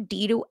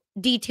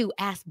R2D2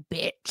 ass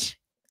bitch.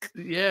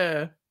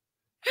 Yeah,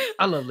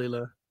 I love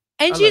Leela,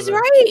 and she's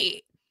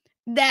right.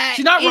 That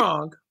she's not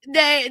wrong.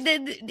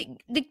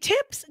 The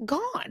tip's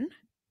gone.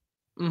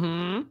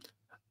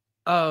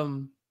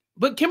 Mm-hmm.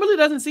 But Kimberly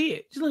doesn't see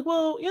it. She's like,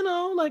 well, you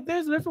know, like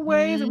there's different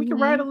ways and we can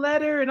write a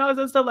letter and all this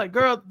other stuff. Like,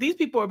 girl, these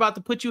people are about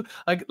to put you,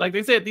 like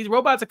they said, these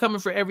robots are coming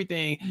for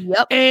everything.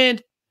 Yep.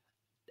 And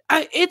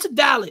it's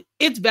valid.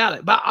 It's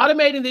valid. By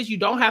automating this, you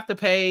don't have to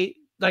pay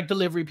like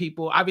delivery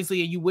people,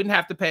 obviously, and you wouldn't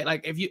have to pay.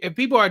 Like if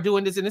people are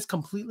doing this and it's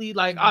completely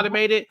like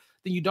automated,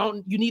 then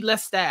you need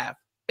less staff.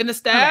 And the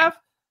staff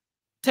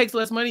takes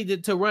less money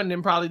to run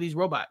than probably these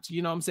robots.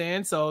 You know what I'm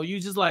saying? So you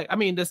just like, I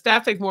mean, the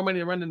staff takes more money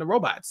to run than the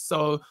robots.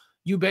 So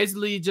you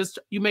basically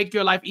you make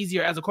your life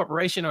easier as a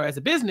corporation or as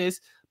a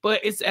business, but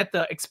it's at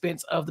the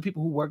expense of the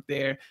people who work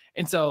there.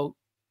 And so,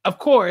 of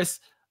course,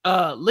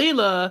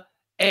 Leela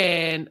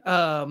and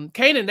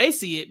Kanan, they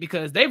see it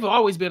because they've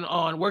always been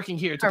on working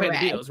here to pay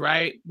the bills,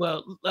 right?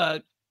 Well,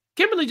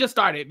 Kimberly just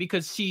started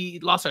because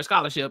she lost her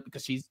scholarship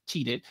because she's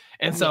cheated.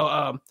 And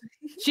so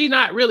she's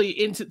not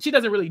really she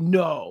doesn't really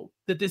know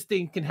that this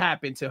thing can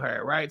happen to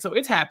her, right? So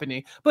it's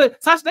happening.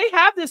 But Sasha, they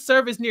have this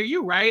service near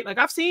you, right? Like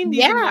I've seen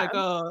these in like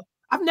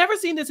I've never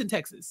seen this in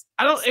Texas.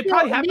 It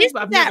probably happens,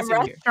 but I've never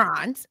seen it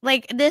here.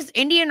 Like this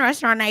Indian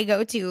restaurant I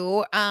go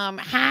to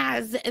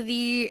has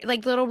the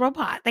like little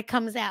robot that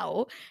comes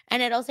out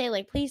and it'll say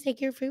like, please take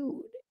your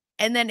food.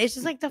 And then it's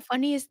just like the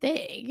funniest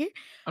thing.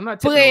 I'm not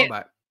tipping a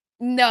robot.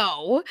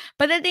 No,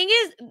 but the thing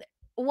is,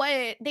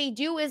 what they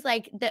do is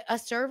like a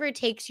server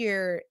takes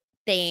your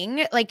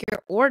thing, like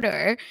your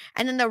order,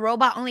 and then the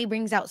robot only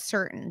brings out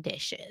certain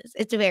dishes.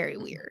 It's very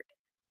weird.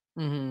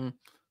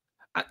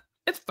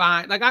 It's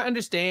fine. Like I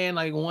understand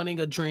like wanting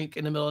a drink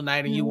in the middle of the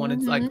night and you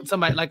wanted like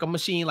somebody like a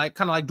machine, like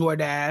kind of like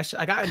DoorDash.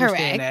 Like I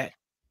understand that.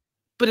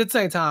 But at the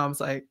same time, it's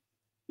like,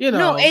 you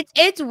know. No,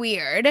 it's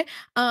weird.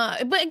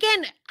 But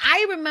again,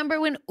 I remember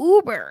when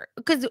Uber,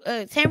 because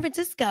San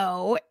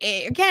Francisco,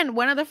 again,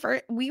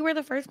 we were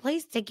the first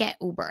place to get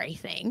Uber, I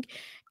think.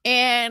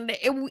 And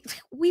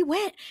we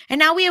went. And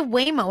now we have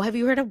Waymo. Have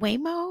you heard of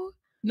Waymo?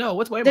 No,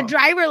 what's Waymo? The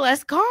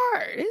driverless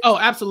cars. Oh,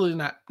 absolutely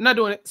not. I'm not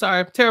doing it.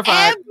 Sorry.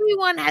 Terrified.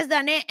 Everyone has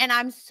done it, and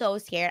I'm so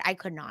scared. I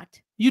could not.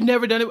 You've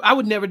never done it? I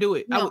would never do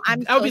it. No, I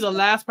would be the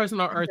last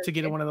person on earth to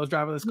get in one of those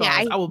driverless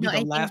cars. I will be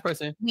the last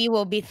person. We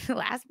will be the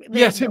last.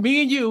 Yes,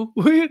 me and you.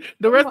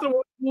 The rest of the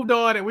world moved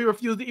on, and we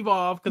refused to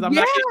evolve because I'm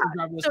not getting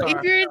a driverless car. So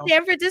if you're in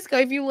San Francisco,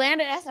 if you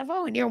land at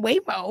SFO and you're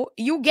Waymo,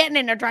 you getting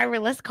in a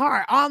driverless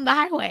car on the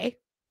highway.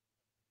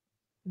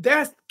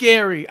 That's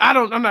scary.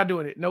 I'm not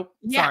doing it. Nope.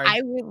 Yeah, sorry.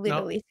 I would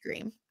literally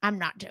scream. I'm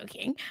not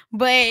joking.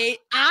 But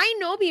I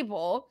know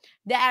people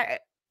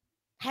that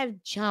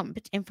have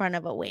jumped in front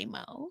of a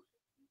Waymo.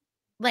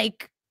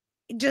 Like,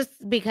 just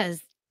because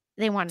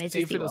they wanted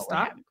to see what would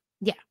happen.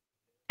 Yeah.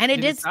 And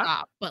it did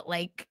stop. But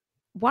like,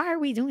 why are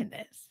we doing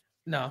this?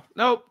 No.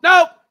 I'm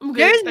good.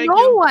 There's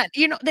no one.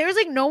 You know, there's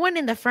like no one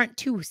in the front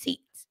two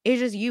seats.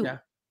 It's just you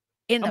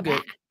in the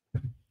back.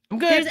 I'm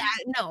good.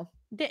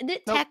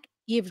 The tech,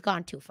 you've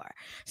gone too far.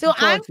 So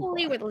I'm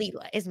fully with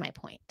Leela, is my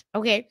point.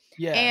 Okay.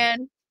 Yeah.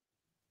 And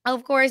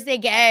of course they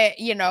get,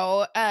 you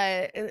know,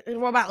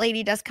 robot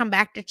lady does come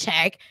back to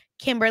check.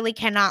 Kimberly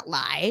cannot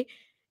lie.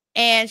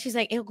 And she's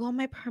like, it'll go on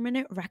my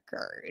permanent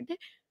record.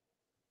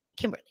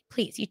 Kimberly,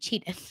 please, you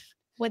cheated.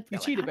 You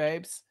cheated,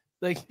 babes.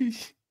 Like,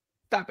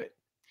 stop it.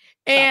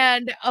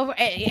 And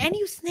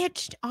you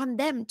snitched on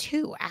them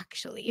too,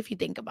 actually, if you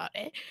think about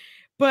it.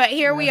 But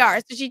here we are.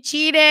 So she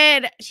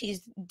cheated.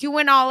 She's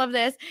doing all of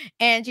this.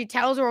 And she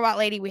tells the robot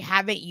lady, we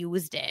haven't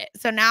used it.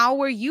 So now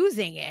we're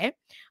using it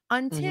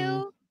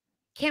until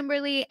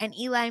Kimberly and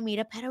Eli meet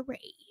up at a rave.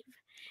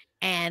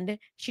 And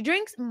she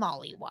drinks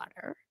Molly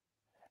water.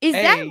 Is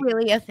that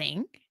really a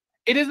thing?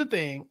 It is a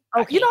thing.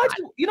 Okay,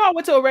 I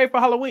went to a rave for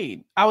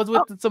Halloween. I was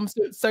with some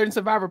certain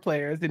Survivor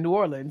players in New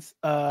Orleans.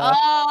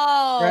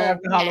 Right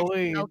after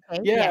Halloween.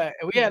 Okay,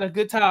 and we had a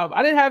good time.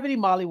 I didn't have any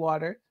Molly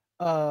water,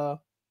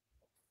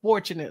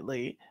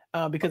 fortunately,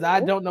 because I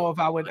don't know if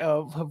I would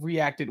have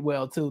reacted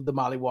well to the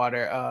Molly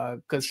water.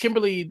 Because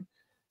Kimberly,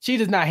 she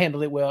does not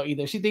handle it well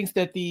either. She thinks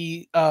that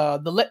the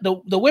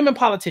women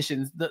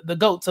politicians, the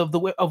goats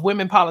of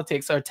women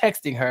politics, are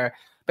texting her,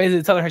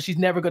 basically telling her she's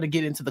never going to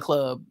get into the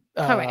club,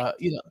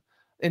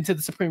 into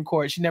the Supreme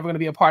Court. She's never going to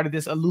be a part of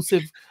this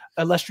elusive,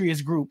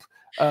 illustrious group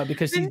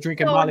because she's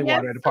drinking Molly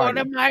water at the party.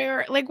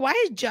 Sotomayor, like, why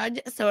is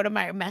Judge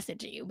Sotomayor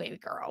messaging you, baby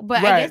girl?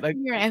 But I guess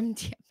you're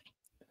MTM.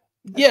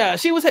 Yeah,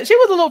 she was a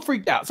little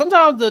freaked out.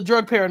 Sometimes the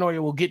drug paranoia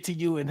will get to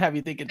you and have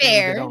you thinking things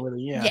that don't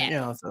really,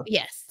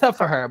 tough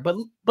for her. But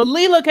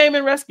Leela came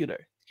and rescued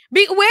her.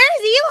 Where's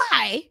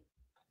Eli?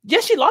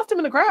 Yes, she lost him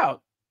in the crowd,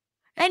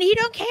 and he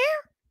don't care.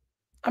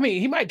 I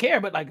mean, he might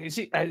care, but like, is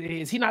he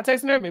not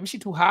texting her? Maybe she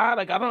too high.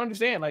 Like, I don't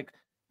understand. Like,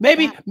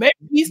 maybe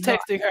he's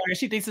texting her and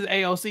she thinks it's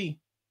AOC.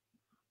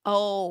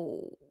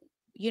 Oh,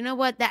 you know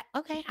what?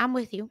 Okay, I'm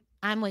with you.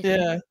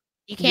 You.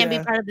 You can't be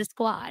part of the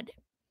squad,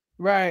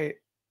 right?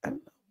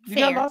 You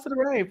got lost in the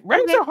rave.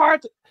 Raves are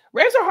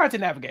hard to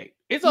navigate.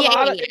 It's a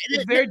lot of.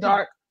 It's very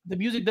dark. The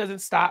music doesn't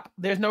stop.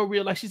 There's no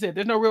real, like she said,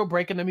 there's no real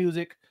break in the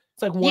music.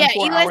 It's like 1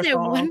 4-hour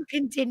song. One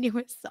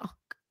continuous song.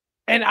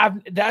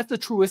 And that's the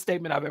truest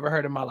statement I've ever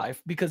heard in my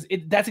life because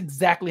that's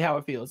exactly how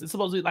it feels. It's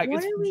supposed to be like,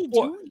 what are we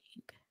doing?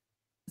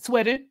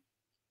 Sweating.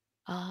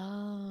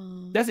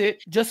 Oh, that's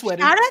it. Just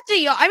sweating. Shout out to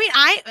y'all. I mean,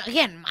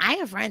 I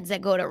have friends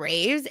that go to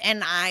raves,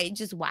 and I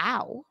just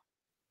wow.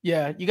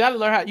 Yeah, you gotta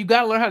learn how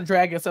to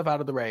drag yourself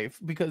out of the rave,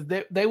 because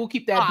they will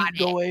keep that beat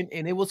going,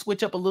 and it will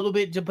switch up a little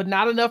bit, but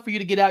not enough for you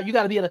to get out. You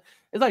gotta be able to,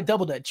 it's like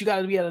double dutch. You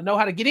gotta be able to know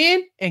how to get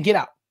in and get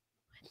out.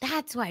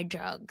 That's why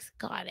drugs.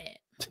 Got it.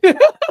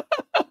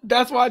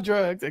 That's why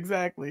drugs,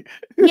 exactly.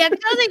 Yeah,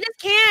 because I just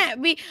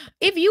can't be.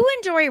 If you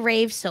enjoy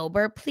rave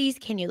sober, please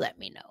can you let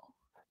me know?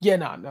 Yeah,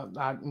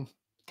 no,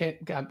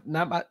 can't,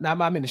 not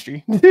my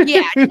ministry.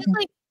 Yeah, just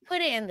like put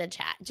it in the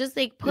chat. Just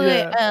like put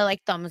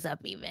like thumbs up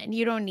even.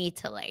 You don't need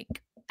to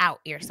like out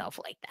yourself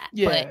like that.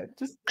 Yeah,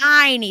 but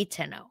I need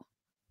to know.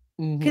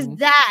 Because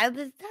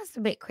that's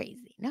a bit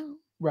crazy. No.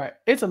 Right.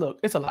 It's a lot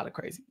of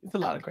crazy. It's a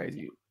lot of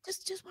crazy.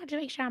 Just want to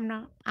make sure I'm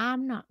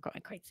not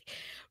going crazy.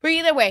 But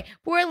either way,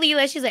 poor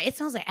Leela, she's like, it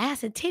smells like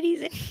ass and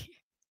titties in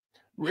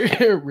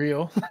here.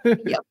 Real.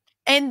 Yep.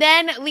 And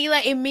then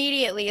Leela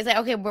immediately is like,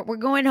 okay, we're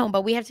going home,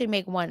 but we have to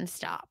make one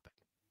stop.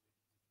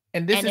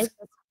 And this is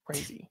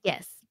crazy.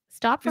 Yes.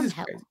 Stop from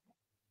hell.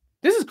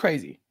 This is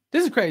crazy.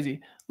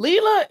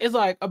 Leela is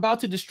like about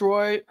to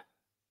destroy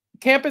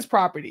campus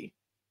property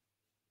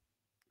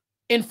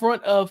in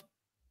front of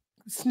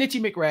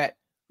Snitchy McRat,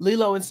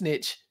 Lilo and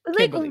Snitch.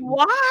 Like, Kimberly.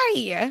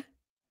 Why?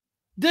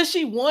 Does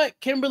she want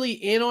Kimberly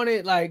in on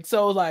it? Like,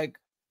 so like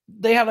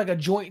they have like a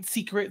joint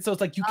secret. So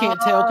it's like, you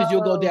can't tell because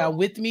you'll go down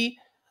with me.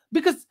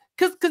 Because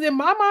in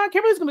my mind,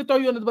 Kimberly's going to throw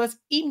you under the bus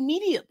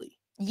immediately.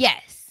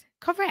 Yes,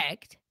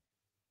 correct.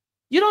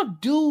 You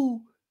don't do,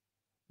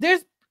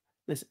 there's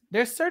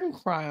certain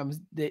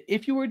crimes that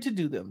if you were to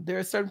do them, there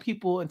are certain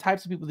people and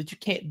types of people that you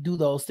can't do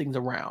those things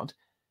around.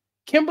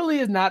 Kimberly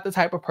is not the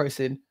type of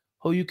person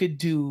who you could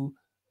do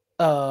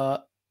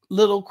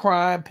little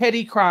crime,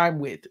 petty crime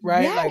with,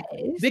 right? Yes. Like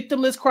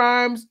victimless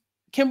crimes.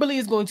 Kimberly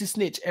is going to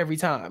snitch every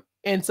time.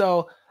 And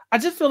so I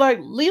just feel like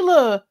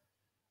Leela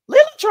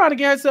trying to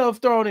get herself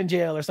thrown in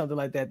jail or something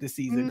like that this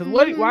season.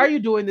 Because why are you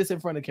doing this in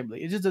front of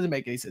Kimberly? It just doesn't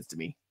make any sense to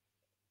me.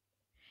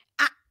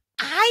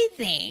 I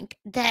think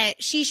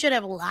that she should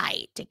have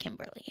lied to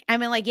Kimberly. I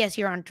mean, like, yes,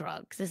 you're on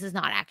drugs. This is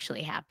not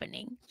actually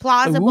happening.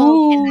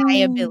 Plausible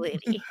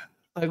deniability.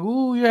 Like,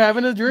 ooh, you're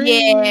having a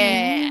dream.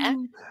 Yeah.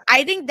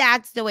 I think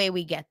that's the way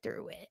we get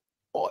through it.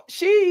 Or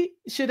she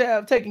should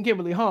have taken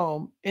Kimberly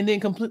home and then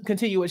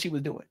continue what she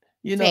was doing.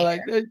 You know,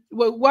 like,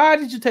 why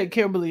did you take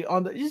Kimberly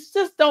on the, you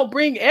just don't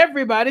bring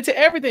everybody to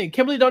everything.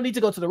 Kimberly don't need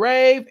to go to the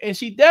rave, and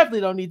she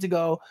definitely don't need to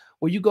go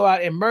where you go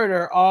out and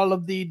murder all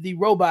of the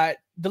robot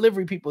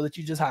delivery people that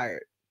you just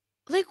hired.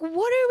 Like, what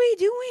are we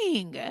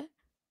doing?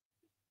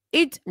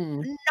 It's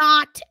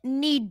not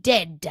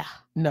needed.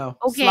 No.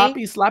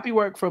 Okay. Sloppy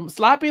work from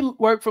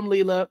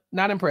Leela.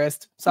 Not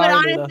impressed. Sorry, but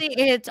honestly,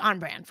 Leela. It's on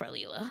brand for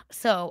Leela.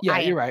 So yeah,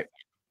 you're right.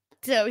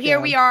 So here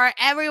we are.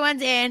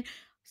 Everyone's in.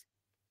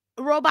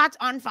 Robots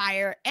on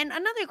fire. And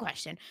another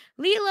question,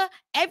 Leela,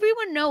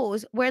 everyone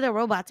knows where the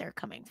robots are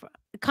coming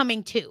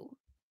to.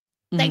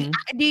 Like,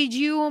 did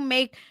you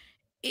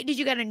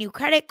get a new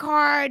credit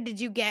card? Did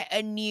you get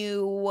a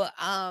new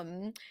a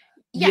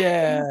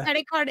new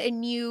credit card, a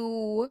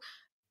new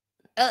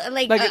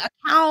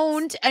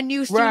account, a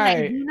new student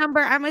ID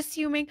number? I'm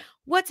assuming.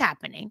 What's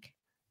happening?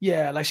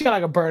 Yeah, like she got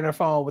like a burner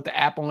phone with the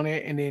app on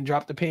it, and then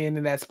drop the pin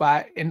in that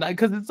spot, and like,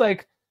 because it's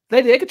like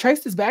they could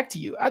trace this back to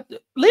you. But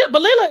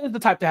Leela is the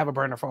type to have a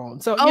burner phone,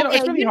 so you know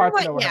it's really hard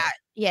to know.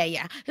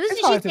 Yeah.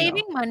 She's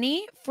saving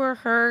money for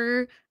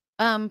her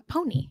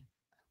pony.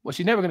 Well,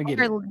 she's never gonna get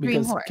it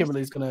because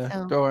Kimberly's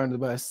gonna throw her under the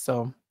bus.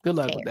 So good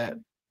luck with that.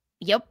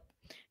 Yep.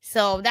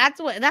 So that's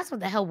what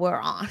the hell we're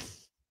on.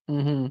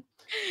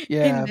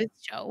 Yeah. In this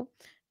show.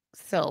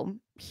 So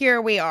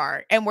here we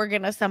are, and we're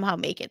gonna somehow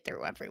make it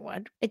through,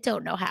 everyone. I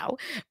don't know how,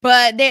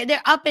 but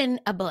they're up in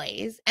a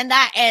blaze, and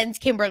that ends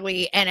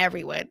Kimberly and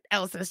everyone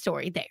else's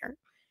story there.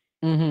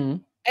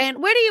 And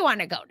where do you want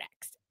to go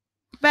next,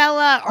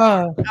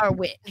 Bella or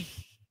Whitney?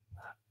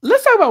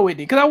 Let's talk about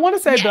Whitney, because I want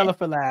to say Bella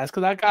for last,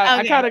 because I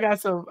kind of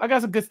got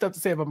some good stuff to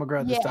say about my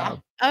girl this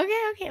time.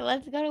 Okay,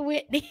 let's go to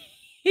Whitney.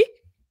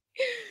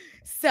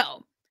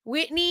 So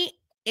Whitney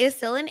is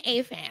still an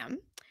A fam,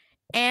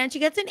 and she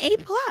gets an A+.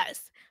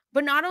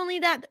 But not only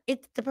that,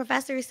 the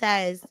professor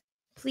says,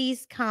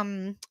 "Please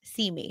come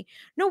see me."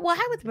 No, why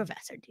would the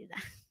professor do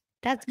that?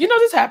 That's crazy. You know,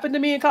 this happened to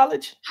me in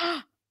college.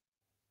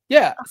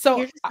 Yeah,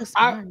 so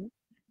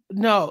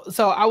no,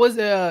 so I was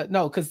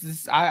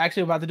because I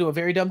actually about to do a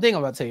very dumb thing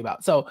I'm about to tell you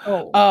about. So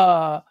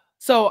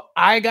so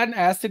I got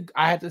asked to,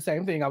 I had the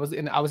same thing. I was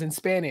in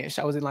Spanish.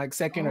 I was in like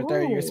second or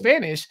third year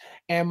Spanish,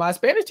 and my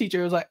Spanish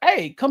teacher was like,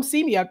 "Hey, come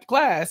see me after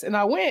class." And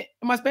I went,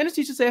 and my Spanish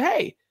teacher said,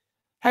 "Hey,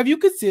 have you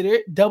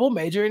considered double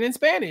majoring in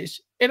Spanish?"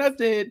 And I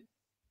said,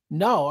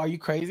 "No, are you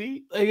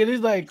crazy?" Like, it is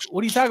like,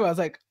 what are you talking about? I was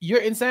like,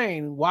 "You're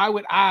insane. Why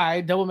would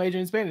I double major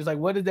in Spanish? Like,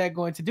 what is that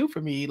going to do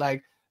for me?"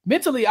 Like,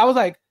 mentally, I was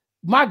like,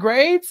 my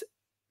grades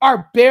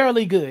are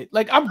barely good.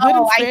 Like, I'm good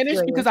in Spanish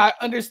because I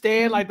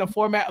understand like the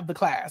format of the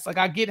class. Like,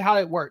 I get how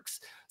it works.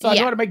 So I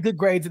know how to make good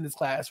grades in this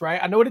class, right?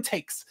 I know what it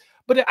takes.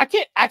 but I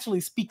can't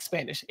actually speak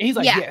Spanish. And he's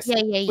like, yes,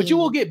 but you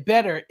will get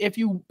better if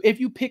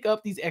you pick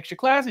up these extra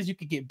classes. You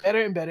could get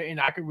better and better, and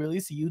I could really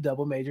see you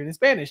double majoring in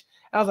Spanish.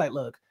 And I was like,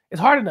 look,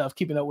 it's hard enough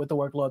keeping up with the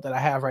workload that I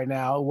have right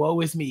now. Woe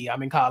is me.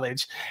 I'm in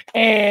college.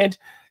 And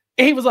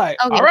he was like,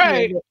 all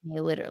right.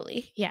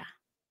 Literally. Yeah.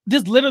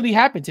 This literally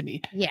happened to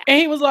me. Yeah. And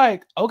he was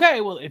like,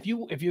 okay, well, if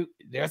you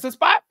there's a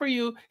spot for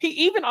you. He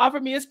even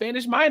offered me a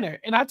Spanish minor,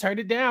 and I turned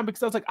it down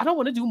because I was like, I don't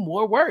want to do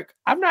more work.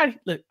 I'm not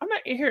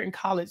here in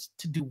college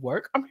to do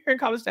work. I'm here in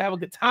college to have a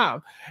good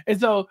time. And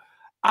so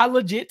I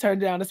legit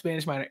turned down the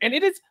Spanish minor. And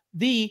it is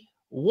the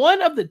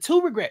one of the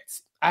 2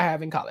 regrets I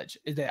have in college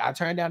is that I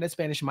turned down the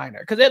Spanish minor,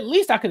 because at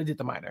least I could have did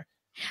the minor.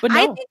 But no.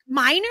 I think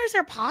minors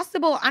are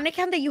possible on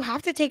account that you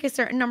have to take a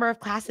certain number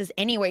of classes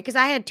anyway, because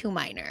I had 2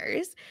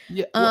 minors.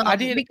 Yeah, well, I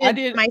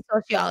did. My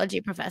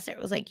sociology professor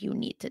was like, you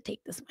need to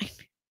take this minor.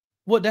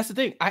 Well, that's the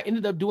thing. I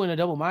ended up doing a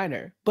double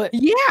minor, but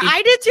yeah,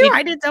 I did too.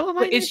 I did double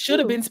minor. It should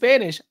have been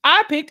Spanish.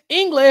 I picked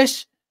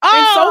English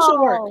and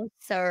social work,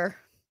 sir.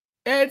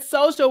 And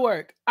social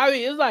work. I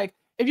mean, it's like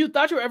if you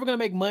thought you were ever gonna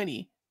make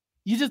money,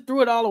 you just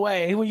threw it all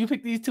away when you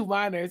picked these 2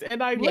 minors. And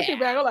like looking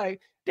back, I'm like,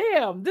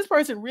 damn, this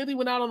person really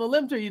went out on a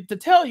limb to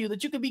tell you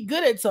that you could be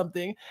good at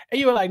something, and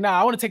you were like, nah,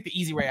 I want to take the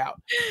easy way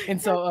out.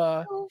 And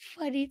so so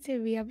funny to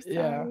me. I'm sorry.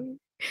 Yeah.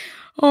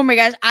 Oh my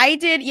gosh. I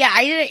did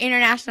an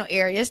international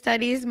area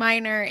studies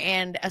minor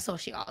and a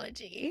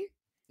sociology.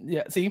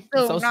 Yeah, see,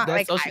 so not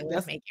like I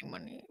was making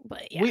money,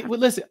 but yeah. We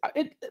listen.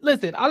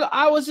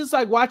 I was just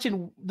like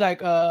watching,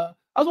 like I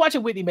was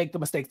watching Whitney make the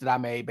mistakes that I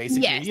made,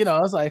 basically. Yes. You know,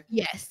 I was like,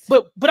 yes,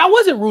 but I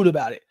wasn't rude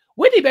about it.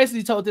 Whitney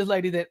basically told this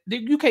lady that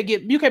you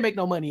can't make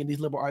no money in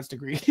these liberal arts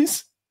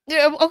degrees.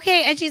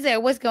 Okay, and she said,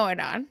 "What's going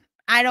on?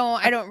 I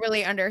don't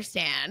really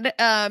understand.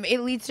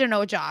 It leads to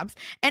no jobs,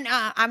 and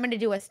I'm gonna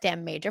do a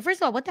STEM major.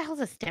 First of all, what the hell is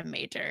a STEM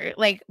major?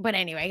 Like, but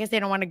anyway, I guess they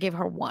don't want to give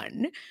her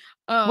one.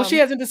 Well, she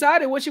hasn't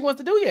decided what she wants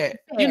to do yet.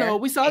 You know,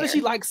 we saw that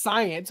she likes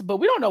science, but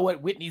we don't know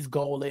what Whitney's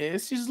goal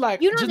is. She's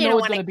like, you know, they don't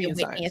want to give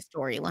Whitney a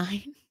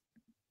storyline.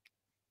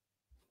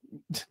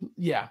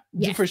 Yeah,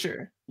 for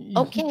sure.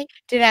 Okay,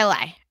 did I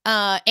lie?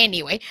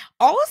 Anyway,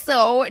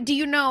 also, do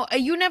you know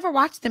you never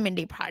watched the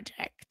Mindy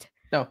Project?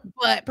 No,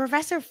 but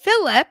Professor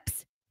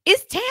Phillips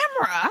is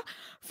Tamara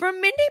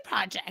from Mindy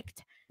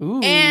Project. Ooh.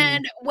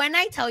 And when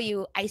I tell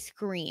you, I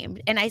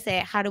screamed and I say,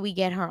 how do we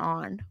get her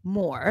on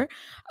more?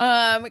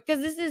 Because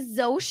this is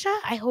Zosha.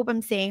 I hope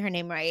I'm saying her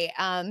name right.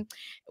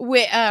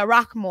 With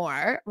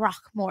Rockmore.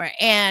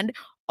 And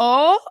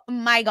oh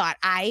my God,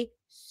 I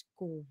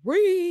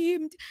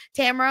screamed.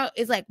 Tamara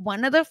is like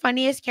one of the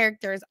funniest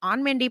characters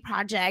on Mindy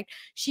Project.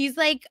 She's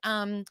like,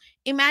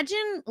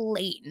 imagine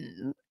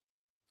Leighton.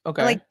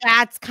 Okay. Like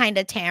that's kind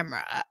of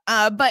Tamara.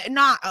 But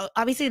not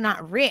obviously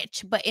not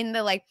rich, but in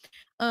the like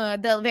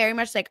the very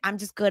much like, I'm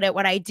just good at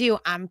what I do.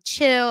 I'm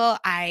chill.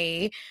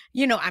 I'm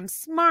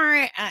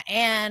smart,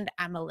 and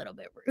I'm a little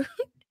bit rude.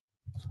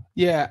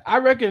 Yeah, I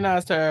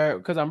recognized her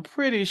because I'm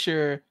pretty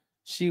sure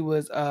she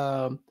was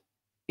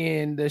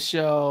in the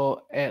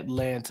show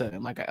Atlanta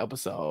in like an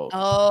episode.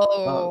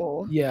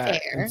 Oh, yeah.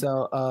 fair. And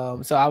so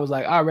I was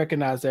like, I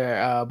recognize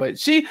her, but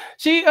she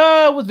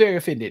was very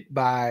offended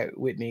by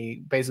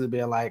Whitney basically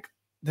being like,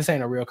 this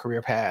ain't a real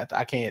career path.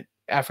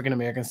 African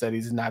American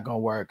studies is not gonna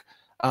work.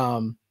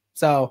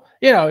 So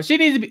she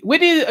needs to be.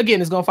 Whitney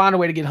again is gonna find a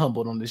way to get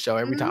humbled on this show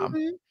every time.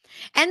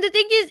 And the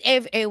thing is,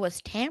 if it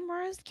was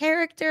Tamara's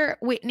character,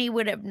 Whitney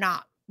would have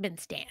not been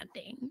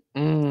standing.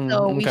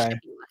 So we should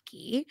be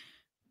lucky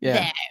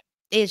that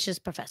it's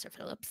just Professor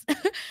Phillips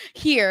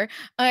here.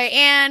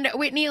 And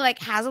Whitney like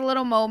has a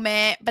little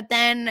moment, but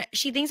then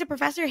she thinks the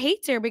professor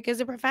hates her because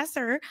the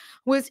professor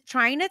was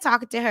trying to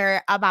talk to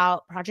her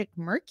about Project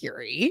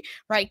Mercury,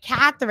 right?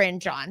 Katherine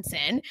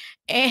Johnson.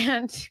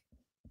 And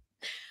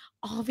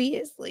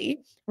obviously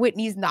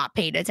Whitney's not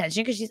paying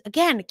attention because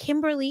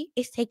Kimberly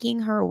is taking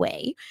her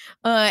away,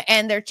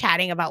 and they're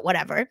chatting about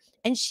whatever,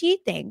 and she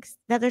thinks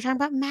that they're talking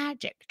about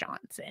Magic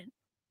Johnson.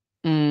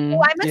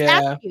 So I must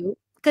ask you,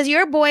 because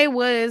your boy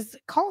was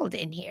called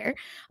in here,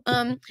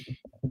 not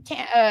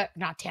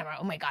Tamara,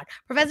 oh my God,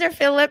 Professor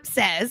Phillips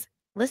says,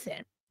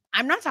 listen,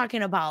 I'm not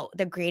talking about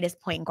the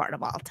greatest point guard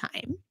of all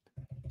time.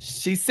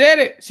 She said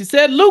it. She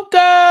said Luka.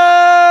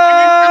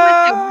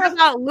 What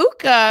about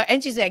Luka?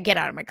 And she said, get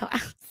out of my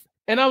class.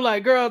 And I'm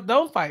like, girl,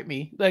 don't fight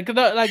me. Like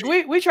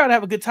we trying to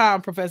have a good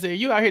time, Professor.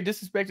 You out here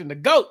disrespecting the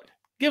GOAT.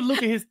 Give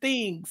Luka his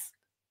things.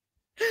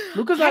 I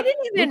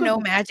didn't even know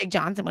Magic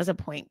Johnson was a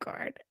point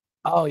guard.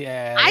 Oh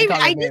yeah.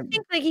 I just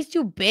think like he's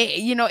too big,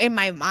 in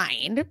my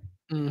mind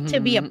to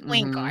be a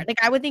point guard.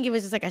 Like I would think it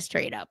was just like a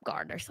straight up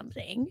guard or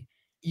something.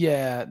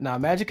 Yeah,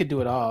 Magic could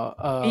do it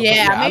all.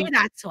 Maybe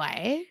that's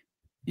why.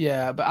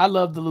 Yeah, but I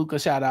love the Luka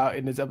shout out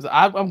in this episode.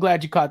 I'm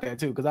glad you caught that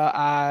too, because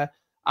I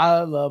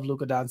love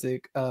Luka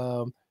Doncic.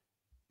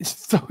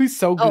 So he's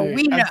so good. Oh,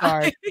 we know. I'm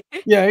sorry.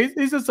 Yeah,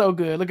 he's just so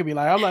good. Look at me,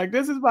 like I'm like,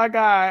 this is my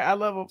guy. I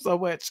love him so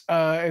much.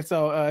 And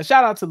so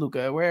shout out to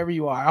Luka wherever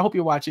you are. I hope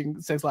you're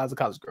watching Sex Lives of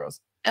College Girls.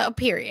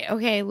 Period.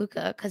 Okay,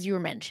 Luka, because you were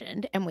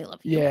mentioned, and we love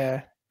you.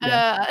 Yeah,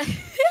 Uh,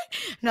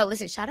 no,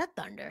 listen, shout out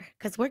Thunder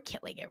because we're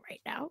killing it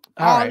right now.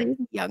 All these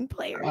young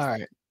players. All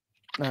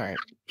right.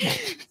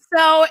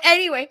 So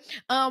anyway,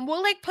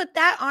 we'll like put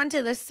that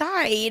onto the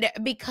side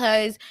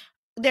because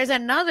there's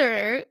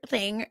another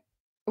thing.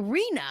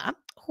 Rena,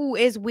 who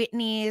is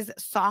Whitney's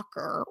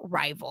soccer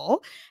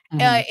rival,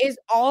 is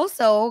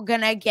also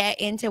gonna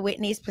get into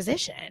Whitney's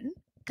position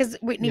because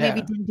Whitney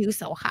maybe didn't do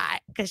so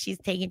hot because she's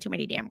taking too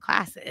many damn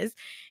classes,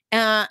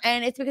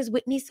 and it's because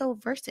Whitney's so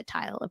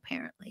versatile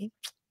apparently.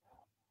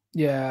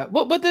 Yeah,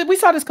 well, but we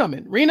saw this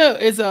coming. Rena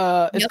is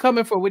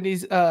coming for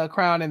Whitney's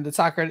crown in the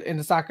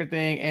soccer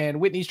thing, and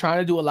Whitney's trying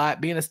to do a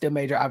lot. Being a STEM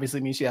major obviously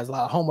means she has a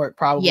lot of homework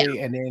probably,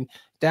 and then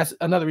that's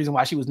another reason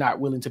why she was not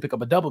willing to pick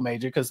up a double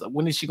major because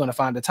when is she going to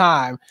find the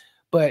time?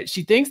 But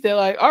she thinks they're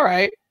like, all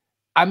right,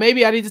 I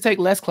need to take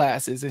less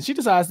classes, and she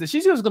decides that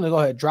she's just going to go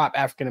ahead and drop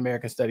African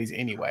American studies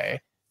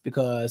anyway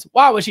because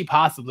why would she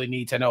possibly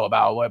need to know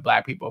about what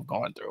Black people have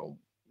gone through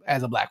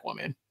as a Black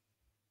woman?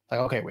 Like,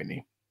 okay,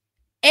 Whitney.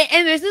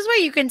 And this is where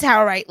you can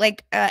tell, right?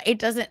 Like, it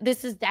doesn't.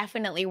 This is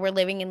definitely we're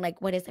living in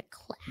like what is a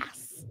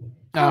class?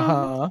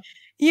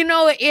 You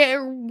know,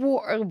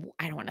 war.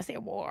 I don't want to say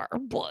war,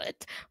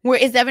 but where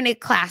it's definitely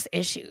class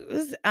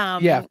issues.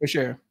 Yeah, for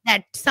sure.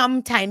 That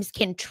sometimes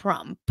can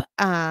trump.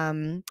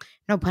 No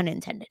pun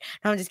intended.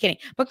 No, I'm just kidding.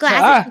 But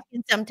class issues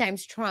can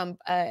sometimes trump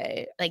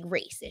like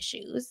race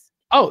issues.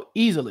 Oh,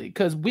 easily,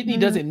 because Whitney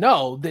doesn't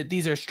know that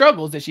these are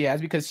struggles that she has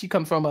because she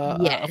comes from a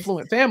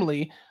affluent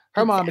family.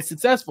 Her mom is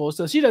successful,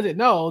 so she doesn't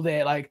know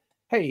that, like,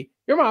 hey,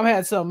 your mom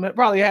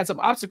probably had some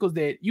obstacles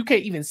that you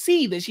can't even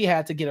see that she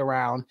had to get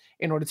around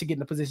in order to get in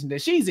the position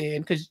that she's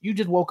in because you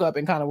just woke up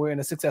and kind of were in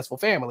a successful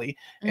family.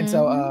 And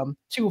so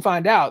she will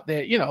find out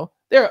that, you know,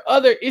 there are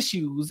other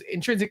issues,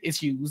 intrinsic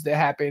issues that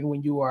happen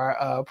when you are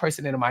a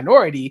person in a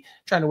minority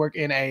trying to work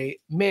in a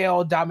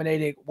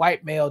male-dominated,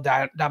 white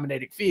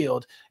male-dominated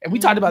field. And we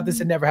talked about this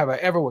in Never Have I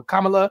Ever with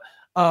Kamala.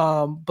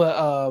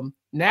 But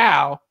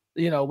now,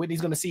 you know,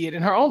 Whitney's going to see it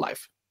in her own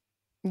life.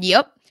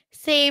 Yep.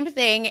 Same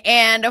thing.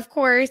 And of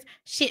course,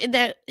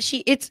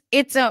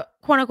 it's a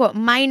quote unquote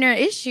minor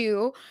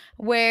issue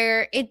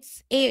where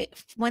it's a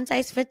one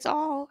size fits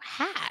all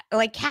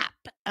cap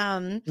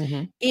in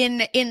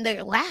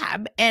the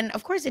lab. And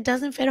of course it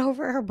doesn't fit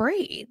over her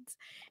braids.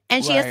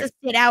 And she has to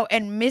sit out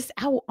and miss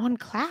out on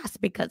class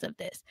because of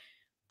this.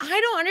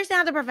 I don't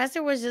understand. The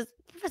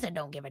professor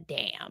don't give a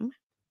damn.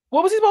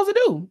 What was he supposed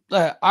to do?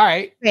 All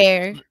right.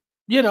 Fair.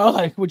 You know,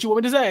 like what you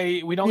want me to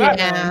say? We don't got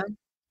none.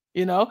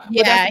 You know,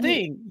 but that's the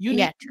thing. You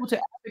need people to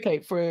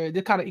advocate for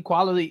this kind of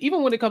equality,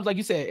 even when it comes, like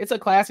you said, it's a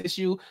class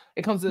issue.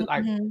 It comes to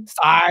like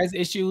size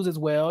issues as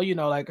well. You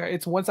know, like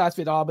it's one size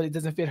fit all, but it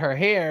doesn't fit her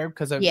hair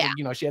because of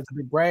you know, she has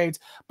big braids.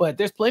 But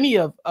there's plenty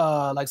of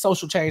like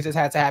social change that's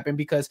had to happen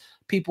because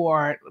people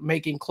aren't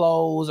making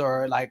clothes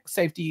or like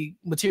safety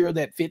material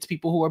that fits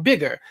people who are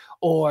bigger,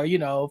 or you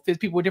know, fits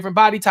people with different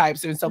body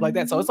types and stuff like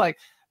that. So it's like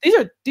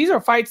these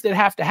are fights that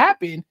have to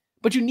happen.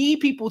 But you need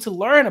people to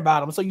learn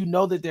about them so you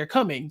know that they're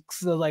coming.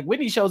 So like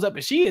Whitney shows up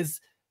and she's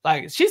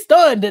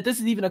stunned that this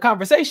is even a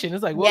conversation.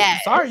 It's like, well,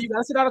 sorry, you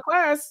gotta sit out of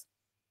class.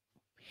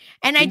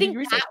 And I think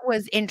that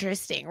was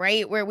interesting,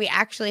 right? Where we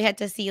actually had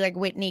to see like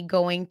Whitney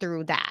going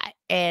through that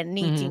and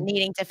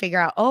needing to figure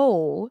out,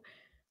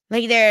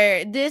 like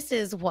this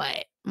is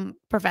what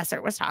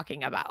Professor was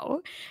talking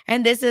about.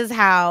 And this is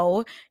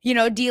how, you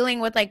know, dealing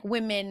with like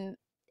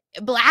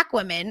Black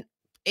women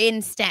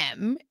in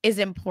STEM is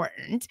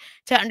important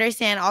to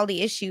understand all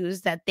the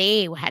issues that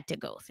they had to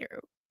go through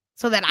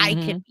so that I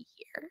can be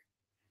here.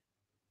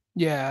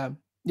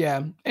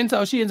 Yeah. And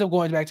so she ends up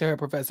going back to her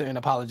professor and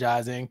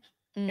apologizing.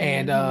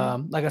 And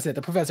like I said,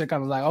 the professor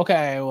kind of like,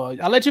 okay, well,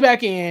 I'll let you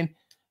back in,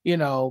 you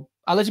know,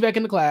 I'll let you back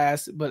in the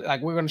class, but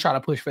like we're gonna try to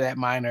push for that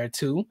minor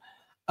too.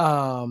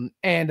 And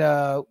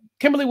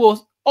Kimberly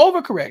will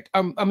overcorrect.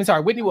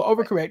 Whitney will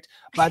overcorrect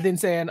by then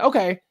saying,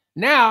 okay,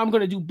 now I'm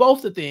going to do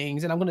both the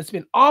things and I'm going to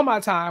spend all my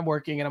time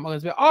working and I'm going to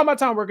spend all my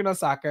time working on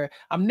soccer.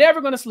 I'm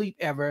never going to sleep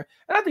ever.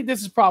 And I think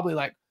this is probably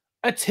like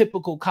a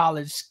typical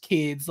college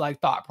kid's like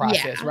thought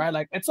process, right?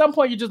 Like at some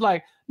point you're just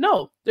like,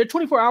 no, there are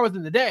 24 hours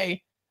in the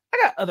day. I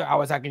got other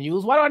hours I can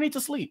use. Why do I need to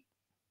sleep?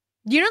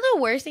 You know,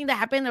 the worst thing that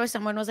happened, there was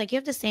someone was like, you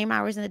have the same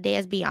hours in the day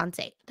as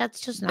Beyonce.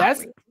 That's just not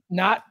real.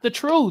 Not the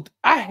truth.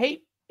 I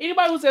hate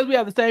anybody who says we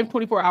have the same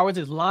 24 hours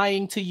is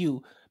lying to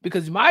you.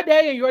 Because my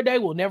day and your day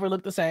will never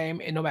look the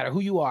same, and no matter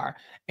who you are.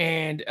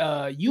 And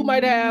you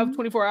might have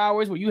 24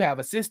 hours where you have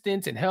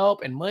assistance and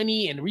help and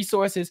money and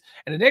resources,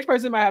 and the next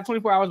person might have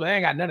 24 hours, but they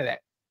ain't got none of that.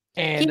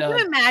 And can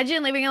you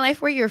imagine living a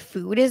life where your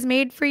food is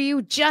made for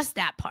you? Just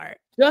that part.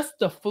 Just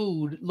the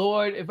food,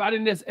 Lord. If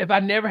I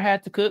never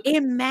had to cook,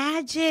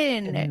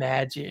 imagine.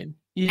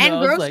 You know,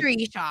 and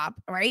grocery shop,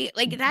 right?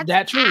 Like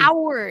that's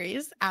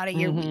hours out of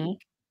your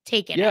week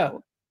taken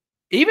out.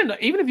 Even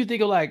if you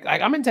think of like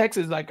I'm in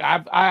Texas, like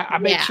I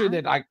make sure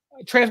that like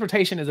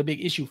transportation is a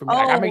big issue for me.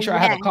 Like I make sure I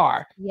have a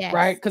car,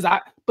 right?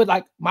 But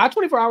like my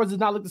 24 hours does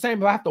not look the same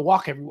if I have to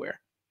walk everywhere.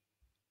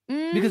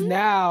 Because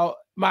now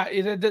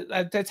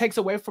that takes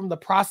away from the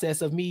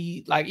process of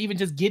me, like, even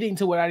just getting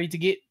to what I need to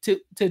get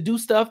to do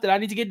stuff that I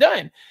need to get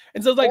done.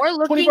 And so it's like or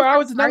looking 24 for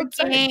hours is not the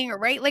same. parking,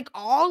 right? Like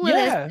all of this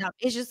Yeah. stuff.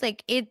 It's just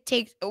like it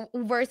takes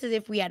versus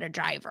if we had a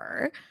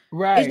driver.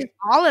 It's just Right.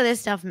 all of this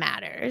stuff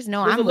matters.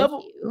 No, There's a I'm with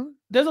level you.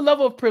 there's a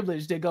level of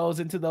privilege that goes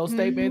into those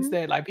statements Mhm.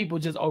 that, like, people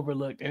just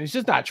overlooked, and it's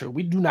just not true.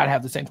 We do not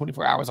have the same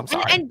 24 hours. I'm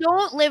sorry. And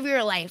don't live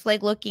your life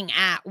like looking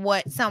at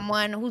what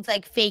someone who's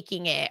like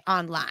faking it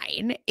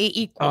online it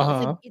equals. Like,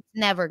 Uh-huh. it's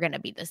never gonna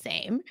be the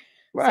same. So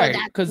Right.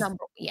 that's Because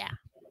number yeah.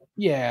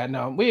 yeah,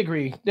 no, we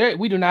agree.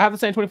 We do not have the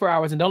same 24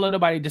 hours, and don't let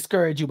nobody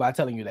discourage you by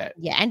telling you that.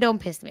 Yeah, and don't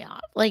piss me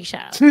off. Like,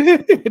 shut up.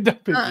 Don't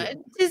piss me off.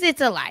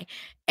 It's a lie.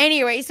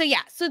 Anyway, so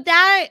yeah, so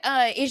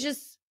that is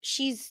just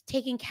she's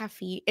taking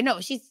caffeine. No,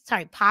 she's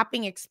sorry,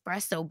 popping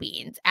espresso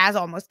beans as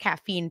almost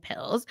caffeine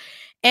pills.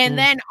 And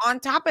then on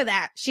top of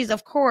that, she's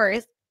of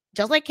course,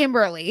 just like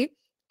Kimberly,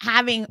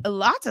 having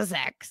lots of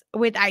sex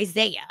with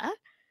Isaiah.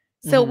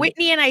 So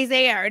Whitney and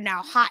Isaiah are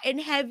now hot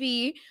and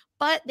heavy,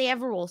 but they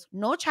have rules.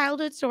 No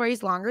childhood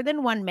stories longer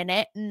than 1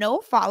 minute, no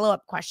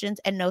follow-up questions,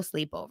 and no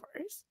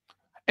sleepovers.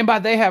 And by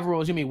they have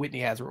rules, you mean Whitney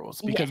has rules,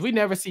 because Yes. we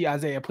never see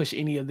Isaiah push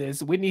any of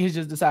this. Whitney has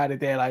just decided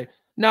that, like,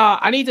 no,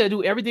 I need to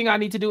do everything I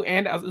need to do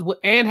and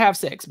have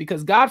sex,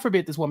 because God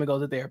forbid this woman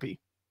goes to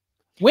therapy.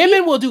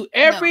 Women will do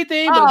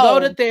everything but go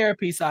to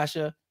therapy,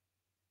 Sasha.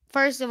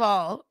 First of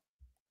all,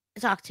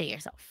 talk to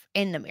yourself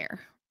in the mirror.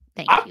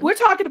 Thank you. We're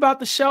talking about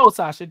the show,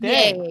 Sasha.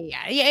 Dang.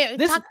 Yeah.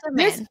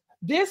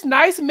 This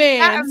nice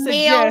man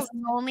suggests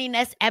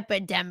loneliness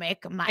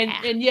epidemic.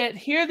 And yet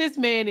here this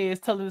man is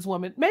telling this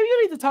woman, maybe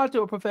you need to talk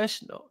to a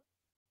professional.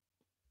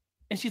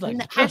 And she's like,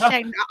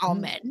 hashtag not all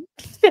men.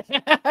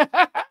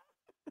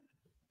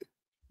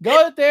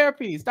 Go to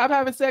therapy. Stop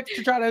having sex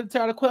to try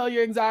to quell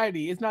your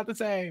anxiety. It's not the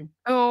same.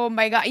 Oh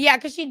my God. Yeah,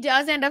 because she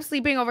does end up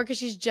sleeping over because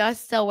she's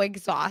just so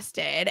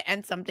exhausted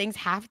and some things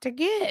have to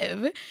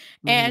give.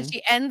 And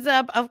she ends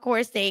up, of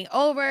course, staying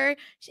over.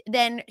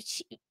 Then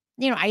she,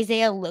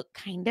 Isaiah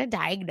kind of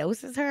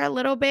diagnoses her a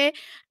little bit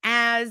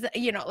as,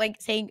 like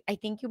saying, I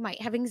think you might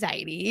have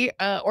anxiety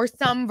or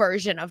some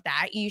version of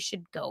that. You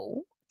should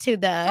go to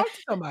talk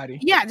to somebody.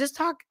 Yeah, just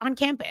talk on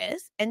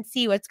campus and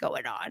see what's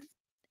going on.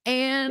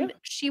 And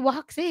she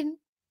walks in,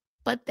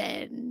 but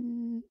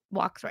then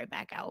walks right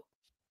back out.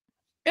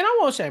 And I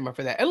won't shame her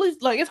for that. At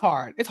least, like, it's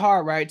hard. It's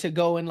hard, right? To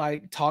go and,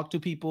 like, talk to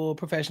people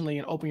professionally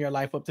and open your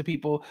life up to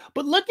people.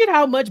 But look at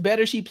how much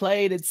better she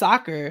played at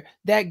soccer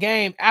that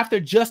game after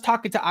just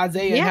talking to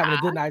Isaiah and having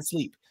a good night's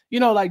sleep.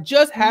 Like,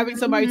 just having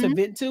somebody to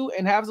vent to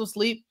and have some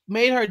sleep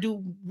made her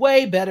do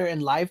way better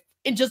in life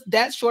in just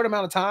that short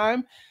amount of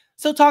time.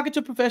 So talking to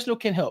a professional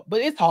can help,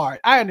 but it's hard.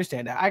 I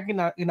understand that. I can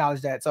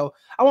acknowledge that. So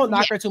I won't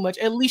knock her too much.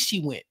 At least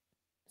she went.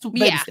 So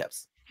baby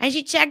steps. And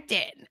she checked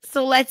in.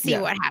 So let's see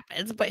what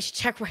happens. But she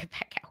checked right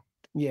back out.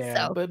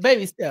 Yeah, so, but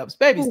baby steps.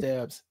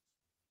 Steps.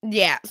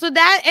 Yeah. So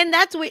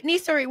that's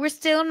Whitney's story. We're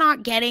still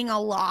not getting a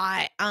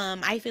lot.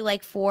 I feel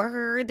like for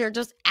her, they're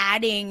just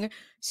adding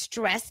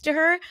stress to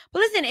her. But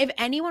listen, if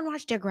anyone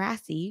watched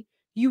Degrassi,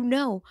 you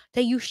know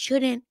that you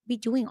shouldn't be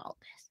doing all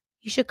this.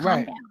 You should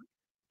calm down.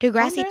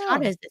 Degrassi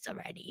taught us this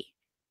already.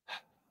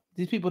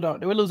 These people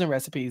they were losing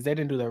recipes. They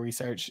didn't do their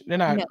research. They're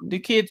not the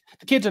kids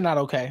are not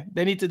okay.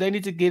 They need to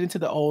get into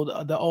the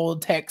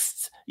old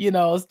texts,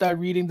 start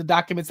reading the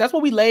documents. That's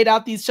what we laid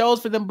out these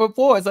shows for them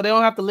before, so they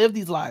don't have to live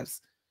these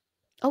lives.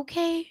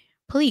 Okay,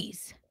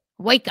 please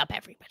wake up,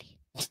 everybody.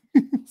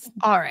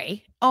 All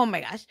right. Oh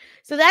my gosh.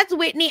 So that's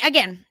Whitney.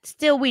 Again,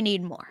 still we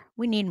need more.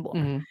 We need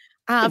more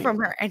from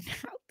her. And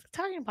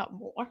talking about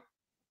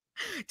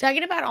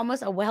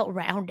almost a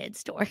well-rounded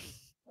story.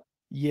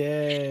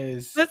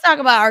 Yes. Let's talk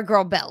about our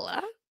girl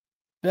Bella.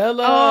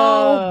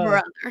 Oh,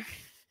 brother.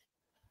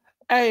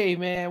 Hey,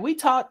 man, we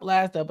talked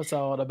last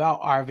episode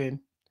about Arvin.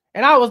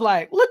 And I was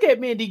like, look at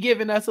Mindy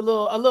giving us a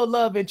little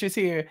love interest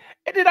here.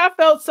 And then I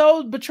felt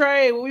so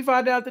betrayed when we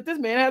found out that this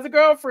man has a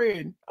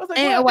girlfriend. I was like,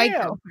 a white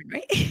girlfriend,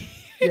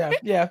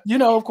 right? Yeah.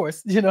 Of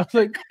course,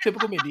 like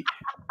typical Mindy.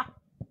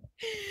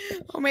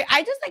 Oh my,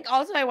 I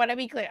want to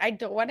be clear. I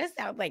don't want to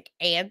sound like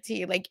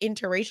anti, like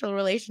interracial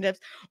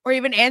relationships or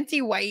even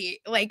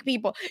anti-white, like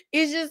people.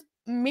 It's just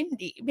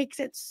Mindy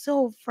makes it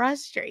so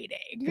frustrating.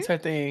 It's her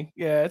thing.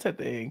 Yeah, it's her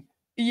thing.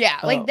 Yeah,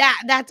 like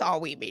that's all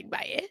we mean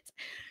by it.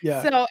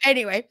 Yeah. So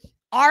anyway,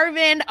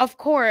 Arvin, of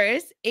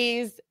course,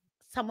 is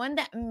someone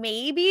that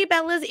maybe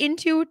Bella's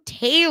into.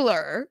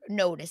 Taylor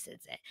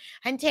notices it.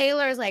 And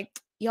Taylor's like,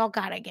 y'all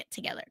gotta get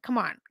together. Come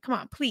on,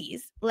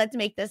 please. Let's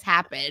make this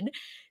happen.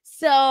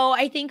 So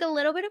I think a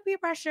little bit of peer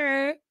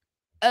pressure.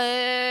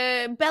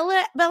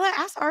 Bella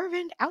asked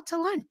Arvin out to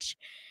lunch.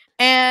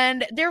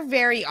 And they're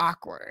very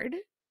awkward.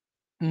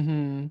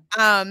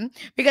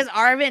 Because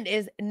Arvin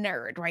is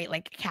nerd, right?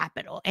 Like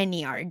capital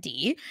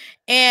N-E-R-D.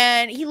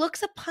 And he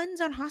looks up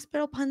puns on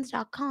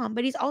hospitalpuns.com,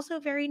 but he's also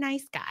a very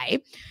nice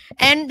guy.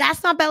 And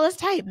that's not Bella's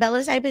type.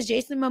 Bella's type is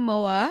Jason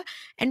Momoa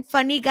and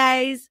funny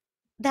guys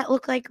that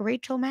look like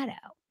Rachel Maddow.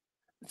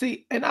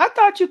 See, and I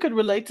thought you could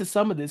relate to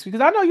some of this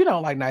because I know you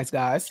don't like nice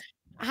guys.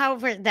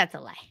 However, that's a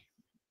lie.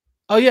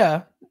 Oh,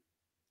 yeah.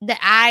 That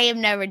I have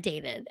never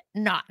dated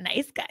not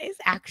nice guys,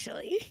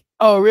 actually.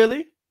 Oh,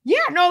 really?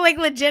 Yeah, no, like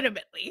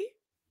legitimately.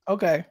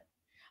 Okay.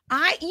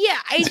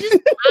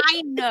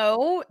 I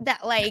know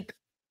that like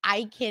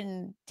I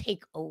can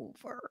take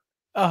over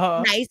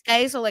nice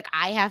guys, so like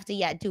I have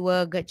to do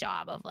a good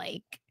job of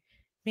like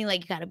being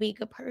like, you gotta be a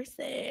good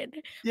person.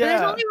 But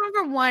there's only room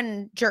for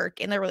one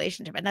jerk in the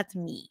relationship, and that's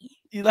me.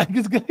 You like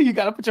it's good. You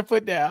gotta put your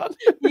foot down.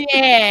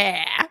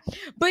 Yeah.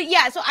 But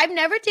yeah, so I've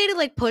never dated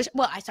like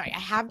I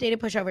have dated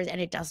pushovers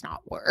and it does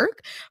not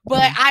work.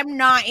 But I'm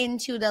not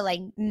into the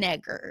like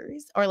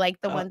neggers or like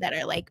the ones that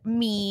are like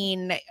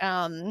mean.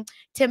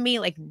 To me,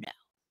 like no.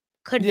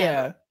 Could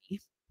never be.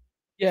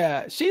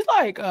 Yeah. She's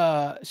like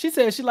she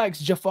says she likes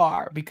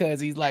Jafar because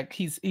he will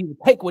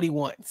take what he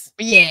wants.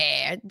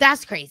 Yeah,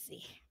 that's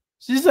crazy.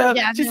 She sounds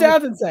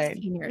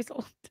insane. Years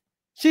old.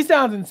 She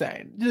sounds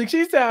insane.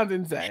 She sounds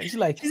insane. She's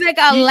like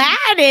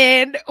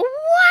Aladdin.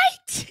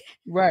 What?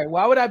 Right.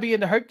 Why would I be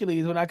into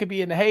Hercules when I could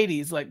be into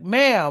Hades? Like,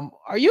 ma'am,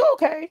 are you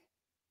okay?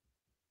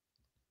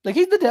 Like,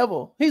 he's the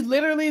devil. He's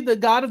literally the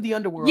god of the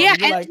underworld. Yeah,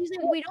 and she's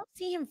like, we don't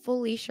see him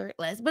fully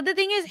shirtless. But the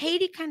thing is,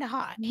 Hades kind of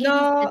hot.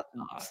 No,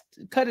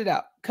 cut it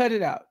out. Cut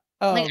it out.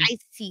 Like, I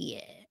see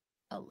it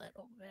a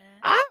little bit.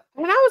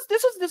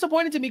 This was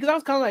disappointing to me because I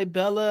was kind of like,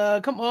 Bella,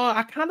 come on.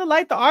 I kind of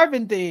like the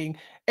Arvin thing.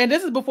 And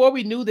this is before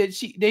we knew that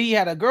he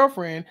had a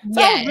girlfriend.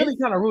 So I was really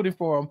kind of rooting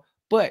for him.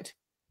 But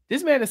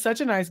this man is such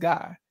a nice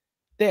guy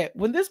that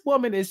when this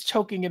woman is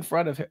choking in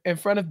front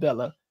of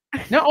Bella,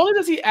 not only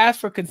does he ask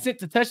for consent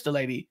to touch the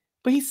lady,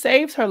 but he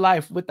saves her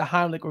life with the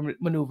Heimlich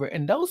maneuver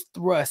and those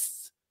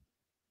thrusts.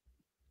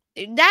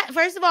 That,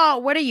 first of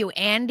all, what are you,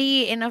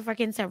 Andy, in a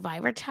fucking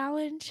Survivor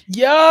challenge?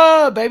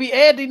 Yeah, baby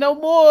Andy, no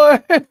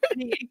more.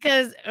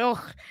 Because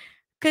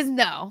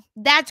no,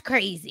 that's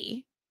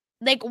crazy.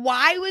 Like,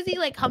 why was he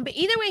like humping?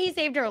 Either way, he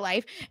saved her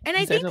life. And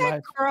I think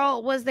that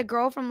girl was the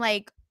girl from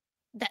like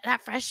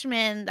that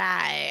freshman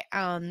that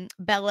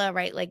Bella,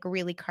 right, like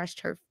really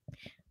crushed her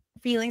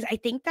feelings. I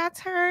think that's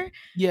her.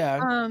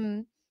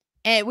 Yeah.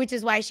 Which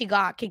is why she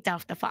got kicked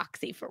off the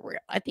Foxy for real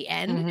at the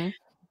end.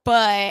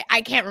 But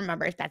I can't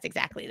remember if that's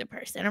exactly the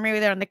person, or maybe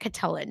they're on the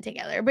Catalan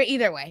together. But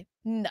either way,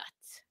 nuts.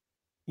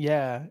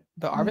 Yeah,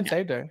 but Arvin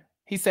saved her.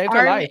 He saved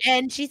her life.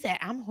 And she said,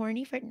 I'm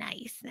horny for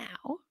nice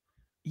now.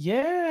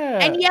 Yeah.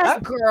 And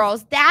yes,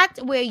 girls,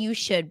 that's where you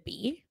should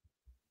be.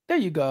 There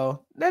you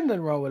go. There's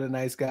nothing wrong with a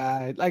nice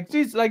guy. Like,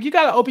 she's like, you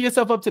gotta open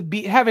yourself up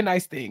to having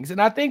nice things.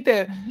 And I think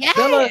that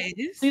Bella,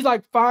 she's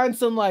like find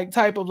some like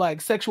type of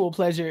like sexual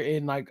pleasure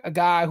in like a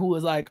guy who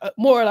is like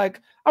more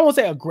like, I won't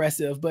say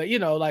aggressive, but you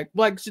know, like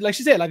she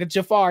said, like a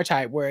Jafar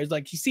type, where it's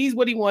like he sees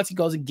what he wants, he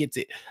goes and gets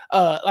it.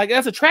 Like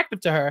that's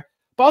attractive to her.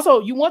 But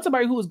also, you want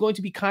somebody who is going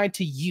to be kind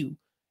to you.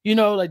 You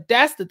know, like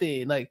that's the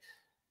thing. Like,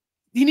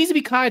 he needs to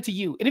be kind to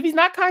you. And if he's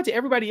not kind to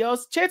everybody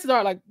else, chances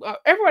are like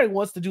everybody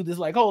wants to do this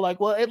like, oh, like,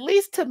 well, at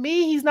least to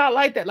me, he's not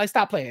like that. Like,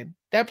 stop playing.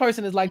 That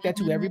person is like that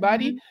to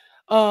everybody.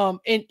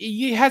 And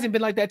he hasn't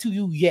been like that to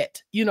you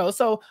yet, you know?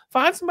 So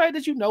find somebody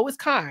that you know is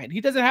kind.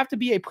 He doesn't have to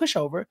be a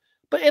pushover,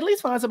 but at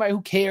least find somebody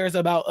who cares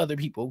about other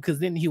people, because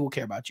then he will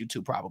care about you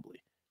too,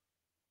 probably.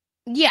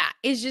 Yeah,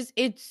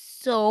 it's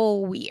so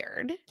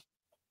weird.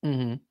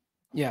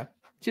 Yeah.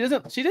 She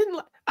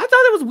didn't, I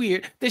thought it was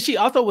weird that she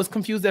also was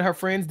confused that her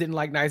friends didn't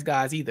like nice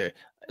guys either.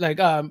 Like,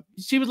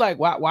 she was like,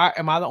 why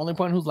am I the only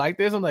one who's like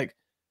this? I'm like,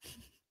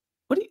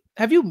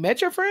 have you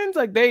met your friends?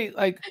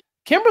 Like,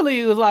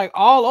 Kimberly was like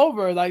all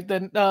over like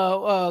the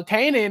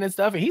Kanan and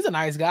stuff, and he's a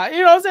nice guy. You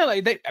know what I'm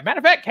saying? Like, matter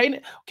of fact,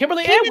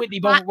 Kimberly and Whitney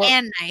both work.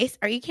 And nice.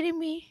 Are you kidding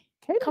me?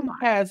 Kanan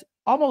has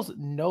almost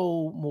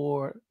no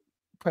more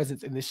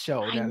presence in this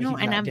show now that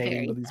he's not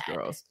dating with these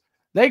girls.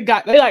 They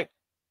like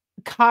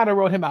kind of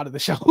wrote him out of the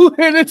show,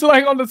 and it's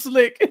like on the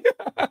slick.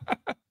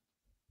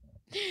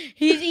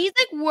 he's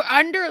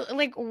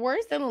like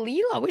worse than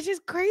Leela, which is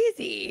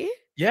crazy.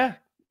 Yeah.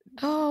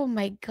 Oh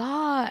my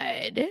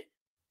god.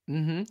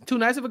 Too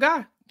nice of a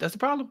guy. That's the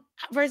problem.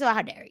 First of all,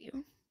 how dare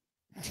you?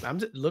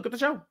 Look at the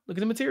show. Look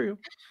at the material.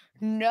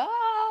 No.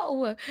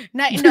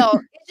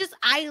 It's just,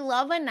 I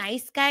love a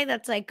nice guy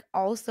that's like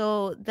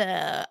also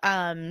the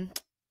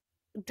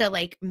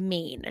like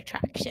main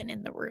attraction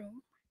in the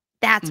room.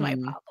 That's my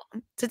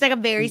problem. So it's like a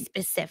very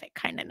specific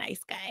kind of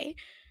nice guy,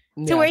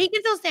 to where he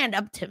can still stand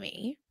up to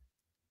me,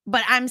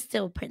 but I'm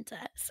still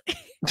princess.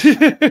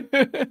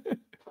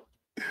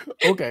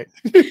 Okay.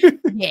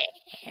 Yeah,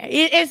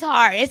 it's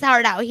hard. It's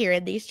hard out here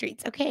in these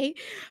streets. Okay,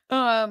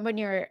 when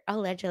you're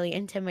allegedly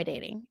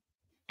intimidating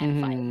at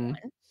 5'1".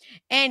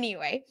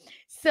 Anyway,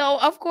 so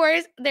of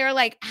course they're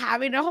like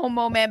having a whole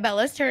moment.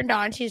 Bella's turned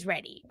on. She's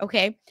ready.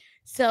 Okay,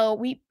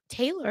 so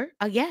Taylor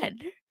again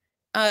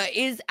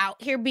is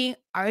out here being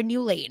our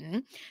new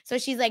Layton. So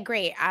she's like,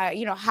 great,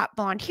 hot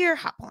blonde here,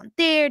 hot blonde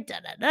there, da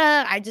da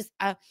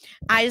da.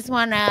 I just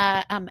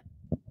wanna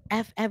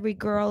F every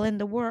girl in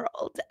the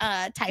world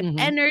type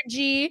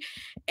energy.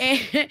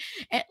 And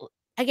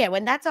again,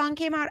 when that song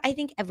came out, I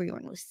think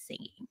everyone was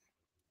singing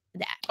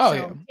that. Oh, so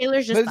yeah.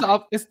 Taylor's just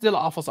it's still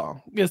an awful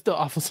song. It's still an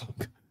awful song.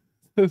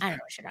 I don't know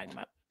what you're talking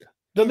about.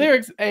 The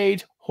lyrics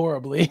age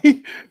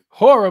horribly.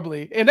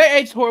 horribly, and they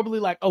aged horribly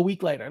like a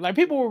week later. Like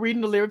people were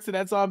reading the lyrics to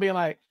that song, being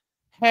like,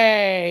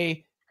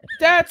 "Hey,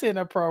 that's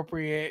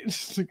inappropriate."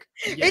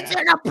 It's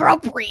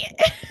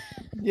inappropriate.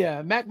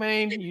 Yeah, Mac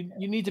Main,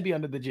 you need to be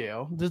under the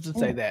jail. Just to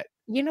say that.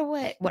 You know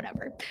what?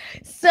 Whatever.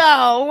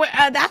 So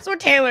that's what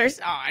Taylor's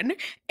on,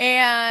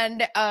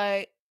 and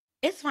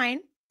it's fine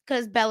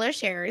because Bella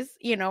shares,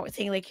 you know,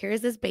 saying like,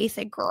 "Here's this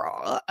basic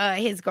girl."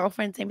 His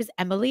girlfriend's name is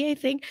Emily, I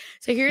think.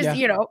 So here's,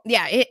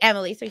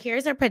 Emily. So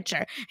here's her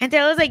picture, and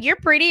Taylor's like, "You're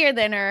prettier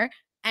than her."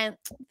 And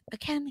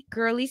again,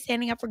 girlies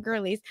standing up for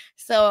girlies.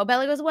 So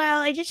Bella goes,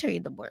 "Well, I just show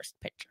you the worst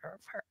picture of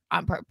her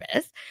on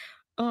purpose."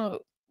 Oh,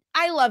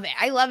 I love it.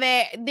 I love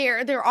it.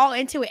 They're all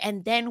into it,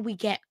 and then we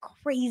get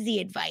crazy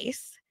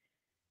advice.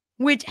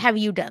 Which, have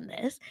you done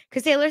this?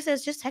 Because Taylor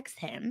says, just text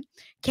him.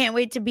 Can't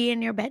wait to be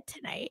in your bed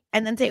tonight.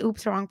 And then say,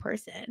 oops, wrong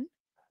person.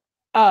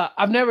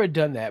 I've never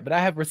done that, but I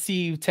have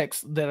received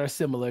texts that are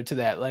similar to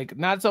that. Like,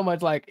 not so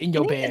much like in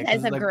your bed.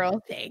 It's a like, girl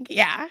thing.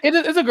 Yeah.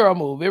 It's a girl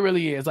move. It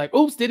really is. Like,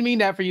 oops, didn't mean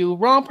that for you.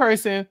 Wrong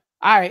person.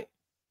 All right.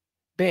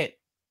 Bet.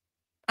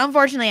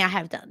 Unfortunately, I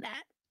have done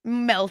that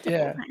multiple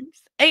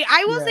times.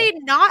 I will say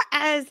not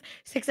as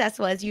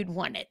successful as you'd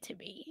want it to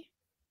be.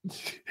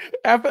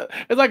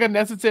 It's like a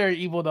necessary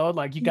evil though.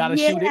 Like you gotta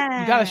shoot it.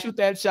 You gotta shoot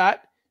that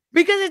shot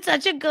because it's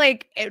such a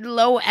like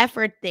low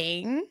effort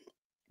thing.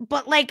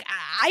 But like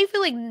I feel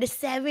like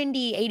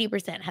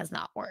 70-80% has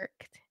not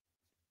worked.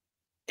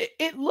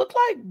 It looked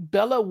like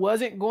Bella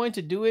wasn't going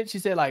to do it. She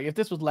said like if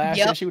this was last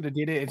year, she would have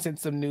did it and sent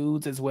some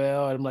nudes as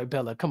well. And I'm like,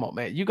 Bella, come on,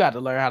 man, you got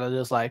to learn how to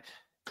just like.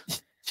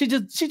 She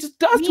just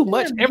does too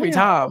much every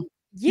time.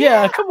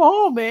 Yeah, come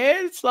on,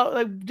 man. It's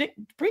like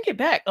bring it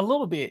back a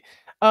little bit.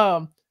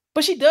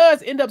 But she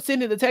does end up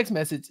sending the text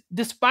message,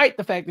 despite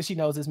the fact that she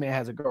knows this man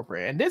has a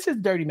girlfriend. And this is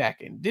dirty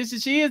macking.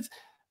 She is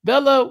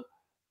Bella.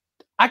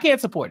 I can't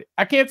support it.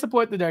 I can't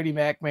support the dirty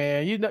Mac,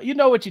 man. You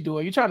know what you're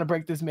doing. You're trying to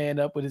break this man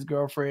up with his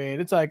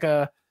girlfriend. It's like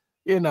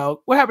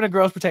what happened to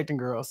girls protecting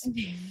girls?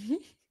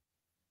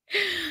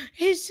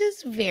 It's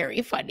just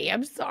very funny.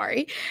 I'm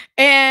sorry.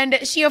 And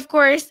she, of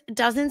course,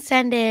 doesn't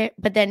send it,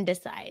 but then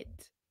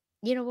decides,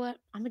 you know what?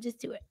 I'm gonna just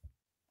do it.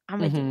 I'm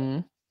gonna do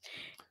it.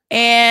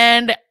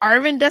 And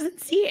Arvin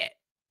doesn't see it,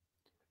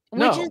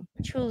 which is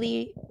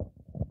truly,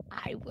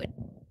 I would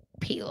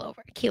keel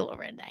over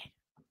and die.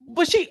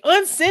 But she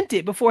unsent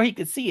it before he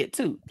could see it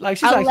too. Like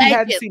she's like, he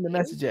hadn't seen the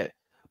message yet.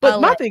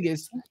 But my thing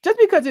is, just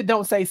because it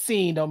don't say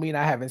seen, don't mean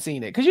I haven't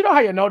seen it. Because you know how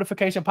your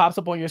notification pops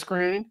up on your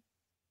screen?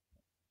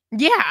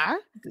 Yeah.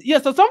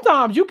 So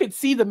sometimes you could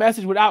see the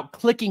message without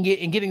clicking it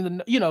and getting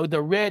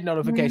the red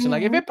notification.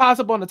 Like if it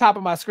pops up on the top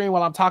of my screen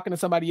while I'm talking to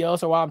somebody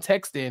else or while I'm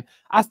texting,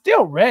 I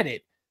still read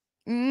it.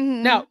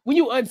 Now, when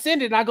you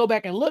unsend it and I go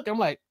back and look, I'm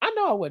like, I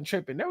know I wasn't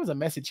tripping. There was a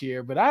message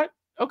here, but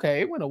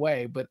it went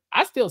away, but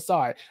I still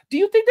saw it. Do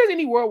you think there's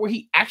any world where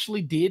he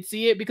actually did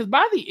see it? Because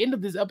by the end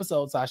of this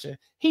episode, Sasha,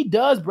 he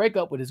does break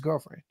up with his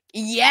girlfriend.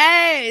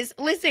 Yes.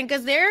 Listen,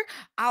 because they're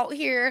out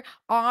here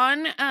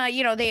on,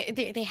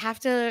 they have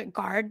to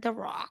guard the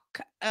rock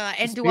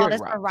and do all this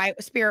for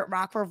Spirit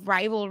Rock for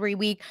Rivalry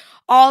Week.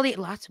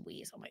 Lots of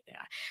weeks. Oh my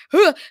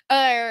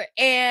God.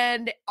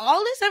 And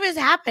all this stuff is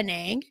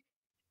happening.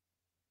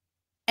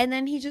 And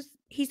then he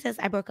says,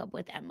 I broke up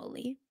with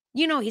Emily.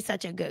 You know, he's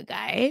such a good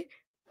guy.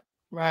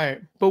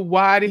 Right. But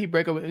why did he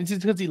break up with him? Is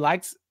it because he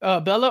likes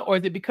Bella, or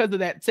is it because of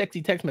that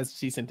sexy text message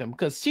she sent him?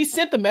 Because she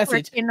sent the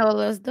message. Yeah,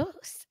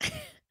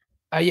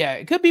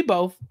 it could be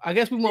both. I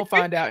guess we won't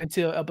find out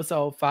until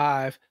episode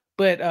 5.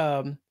 But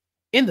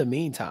in the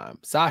meantime,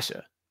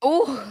 Sasha.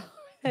 Oh,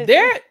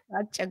 they're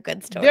such a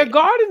good story. They're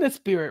guarding the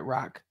Spirit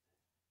Rock.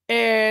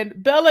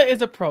 And Bella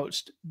is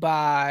approached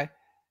by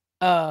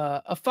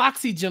a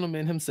foxy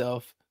gentleman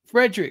himself,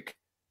 Frederick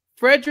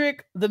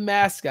the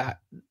mascot.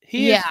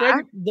 He is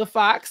Frederick the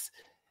fox.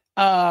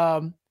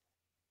 And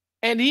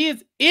he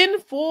is in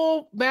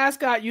full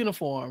mascot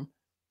uniform,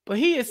 but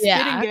he is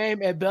spitting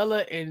game at Bella,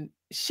 and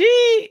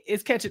she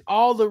is catching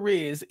all the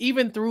riz,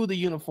 even through the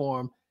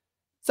uniform.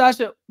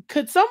 Sasha,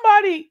 could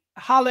somebody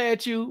holler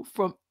at you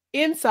from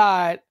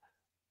inside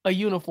a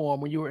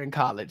uniform when you were in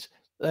college?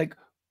 Like,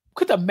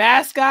 could the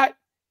mascot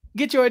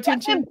get your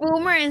attention?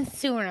 Boomer and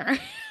Sooner.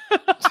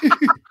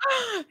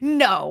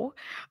 No.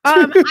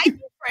 I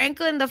think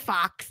Franklin the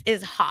Fox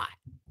is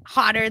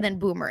hotter than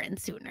Boomer and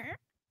Sooner.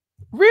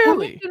 Really?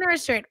 Boomer and Sooner are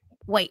straight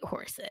white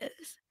horses.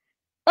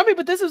 I mean,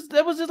 but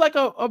that was just like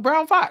a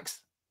brown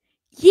fox.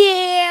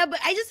 Yeah, but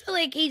I just feel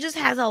like he just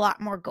has a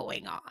lot more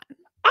going on.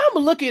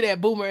 I'm looking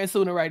at Boomer and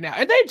Sooner right now,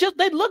 and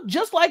they look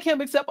just like him,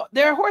 except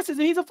they're horses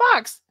and he's a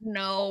fox.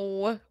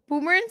 No,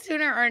 Boomer and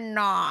Sooner are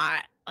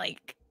not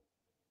like.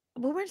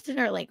 Boomer and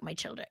Sooner are like my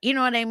children. You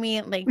know what I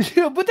mean? Like,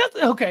 but that's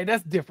okay.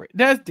 That's different.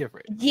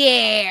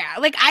 Yeah,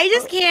 like I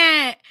just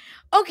can't.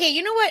 Okay,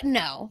 you know what?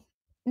 No,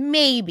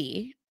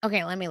 maybe.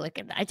 Okay, let me look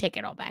at that. I take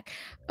it all back.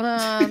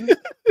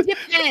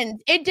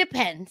 Depends. It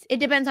depends. It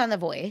depends on the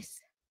voice.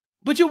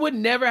 But you would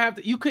never have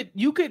to. You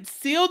could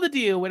seal the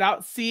deal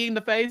without seeing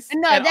the face.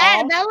 No,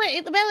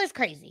 Bella's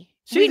crazy.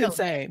 She's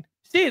insane.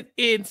 She is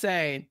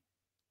insane.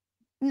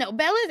 No,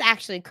 Bella's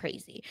actually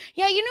crazy.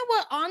 Yeah, you know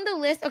what? On the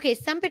list, okay,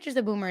 some pictures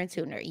of Boomer and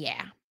Sooner.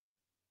 Yeah.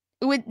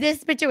 With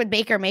this picture with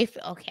Baker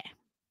Mayfield. Okay.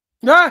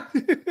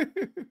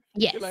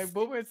 Yes. Like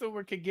Boomer and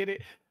Sooner can get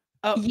it.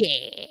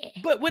 Yeah.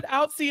 But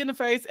without seeing the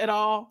face at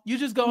all, you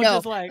just go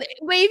just like.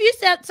 Wait, if you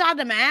saw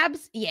the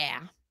abs,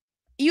 yeah.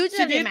 You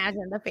just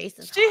imagine the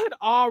faces. She had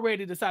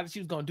already decided she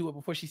was going to do it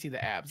before she see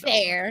the abs.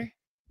 Fair.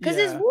 Because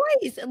his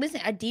voice,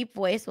 listen, a deep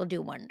voice will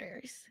do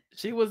wonders.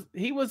 He was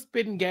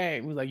spitting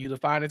game. He was like, "You the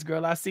finest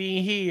girl I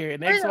seen here."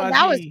 And XYZ.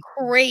 That was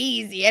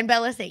crazy. And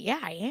Bella said, "Yeah,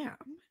 I am."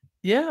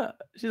 Yeah.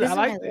 She's like, "I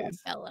like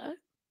this."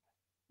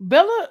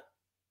 Bella,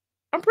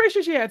 I'm pretty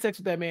sure she had sex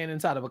with that man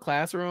inside of a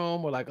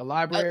classroom or like a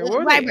library.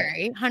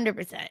 Library,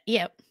 100%.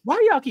 Yep. Why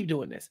do y'all keep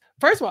doing this?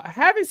 First of all,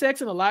 having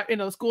sex in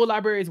a school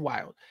library is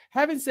wild.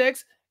 Having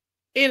sex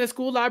in a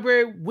school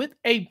library with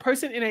a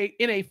person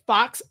in a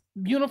Fox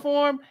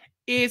uniform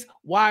is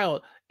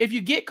wild. If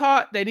you get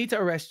caught, they need to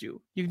arrest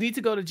you. You need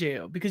to go to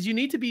jail because she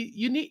needs to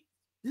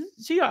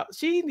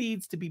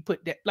be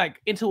put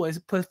like into a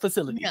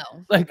facility. No.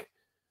 Like,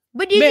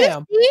 but did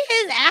you see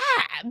his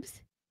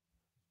abs?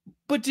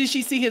 But did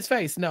she see his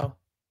face? No.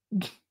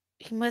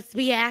 He must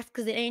be asked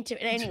because it ain't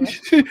anyway.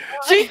 She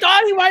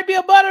thought he might be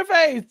a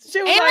butterface.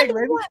 She was like,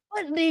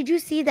 what did you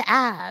see the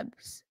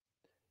abs?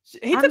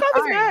 He took off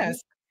his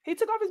mask. He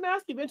took off his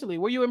mask eventually.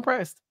 Were you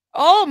impressed?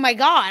 Oh my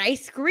God. I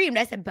screamed.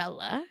 I said,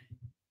 Bella,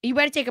 you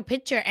better take a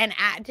picture and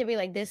add to be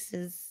like, this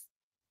is,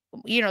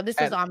 this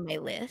was on my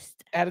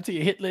list. Add it to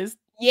your hit list.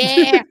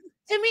 Yeah.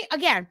 To me,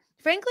 again,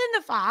 Franklin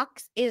the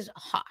Fox is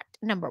hot,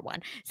 number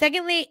one.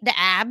 Secondly, the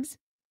abs,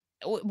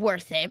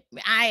 worth it.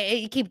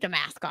 I keep the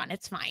mask on.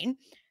 It's fine.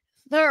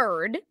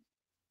 Third,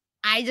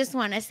 I just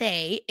want to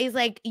say is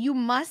like, you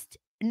must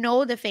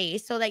know the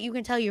face so that you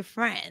can tell your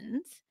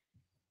friends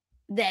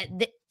that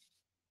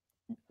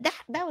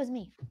was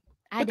me.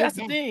 But that's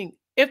the thing.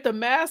 If the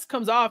mask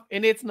comes off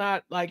and it's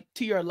not like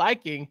to your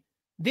liking,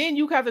 then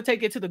you have to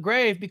take it to the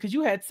grave because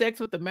you had sex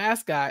with the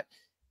mascot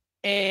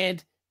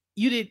and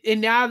you did.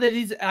 And now that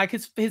he's like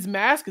his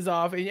mask is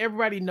off and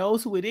everybody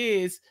knows who it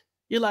is,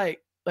 you're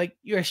like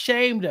you're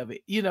ashamed of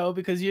it,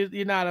 because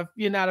you're not a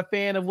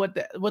fan of what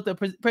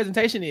the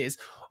presentation is.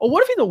 Or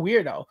what if he's a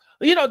weirdo?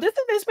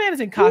 This man is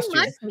in costume. He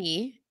must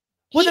be.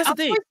 Well, that's the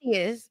thing. Of course he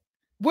is.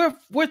 We're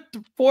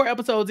 4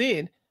 episodes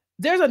in.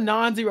 There's a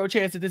non-zero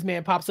chance that this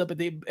man pops up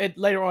at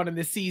later on in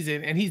this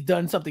season and he's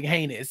done something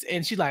heinous.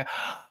 And she's like,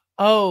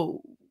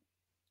 "Oh,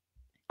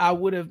 I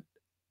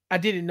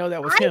didn't know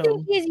that was him." I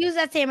think he's used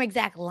that same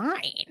exact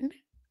line.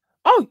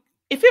 Oh,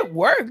 if it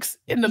works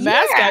in the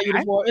mascot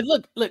uniform, and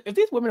look, if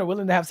these women are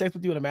willing to have sex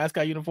with you in a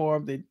mascot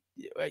uniform, then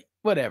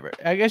whatever.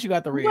 I guess you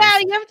got the reason.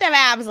 Well, you have to have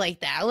abs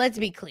like that. Let's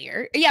be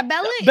clear. Yeah,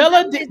 Bella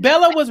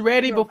was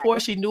ready before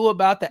she knew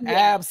about the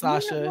abs,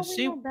 Sasha.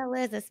 Bella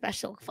is a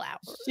special flower.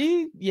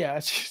 She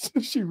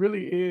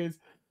really is.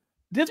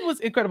 This was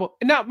incredible.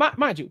 Now,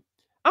 mind you,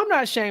 I'm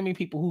not shaming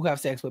people who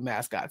have sex with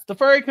mascots. The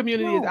furry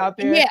community is out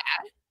there. Yeah.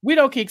 We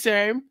don't kink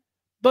shame.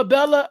 But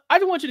Bella, I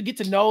just want you to get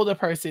to know the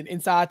person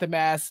inside the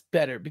mask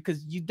better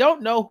because you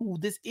don't know who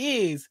this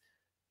is.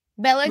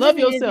 Bella just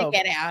needed to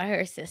get it out of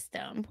her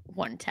system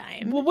one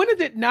time. Well, when is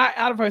it not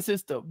out of her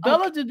system? Okay.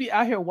 Bella just be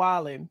out here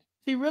wilding.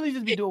 She really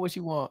just be doing what she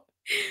wants.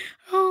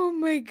 Oh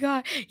my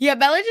God. Yeah,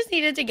 Bella just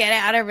needed to get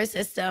it out of her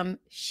system.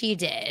 She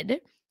did.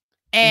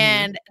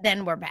 And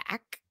then we're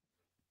back.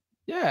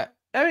 Yeah.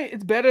 I mean,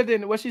 it's better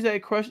than what she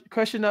said,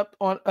 crushing on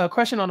a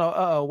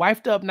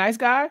wifed up nice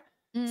guy.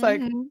 It's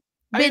like,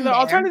 I mean, the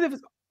alternative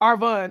is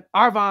Arvind.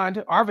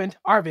 The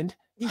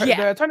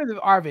alternative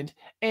is Arvind.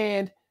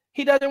 And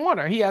he doesn't want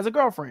her. He has a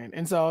girlfriend.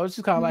 And so it's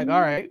just kind of like,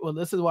 all right, well,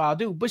 this is what I'll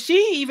do. But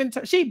she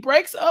she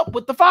breaks up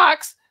with the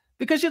Fox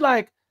because she's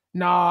like,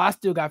 nah, I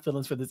still got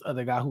feelings for this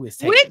other guy who is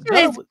taken.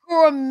 Which is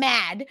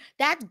mad.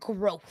 That's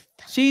growth.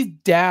 She's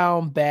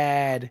down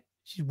bad.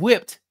 She's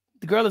whipped.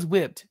 The girl is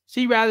whipped.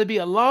 She'd rather be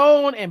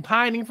alone and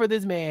pining for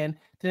this man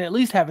than at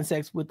least having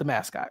sex with the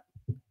mascot.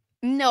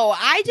 No,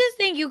 I just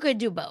think you could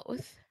do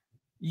both.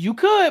 You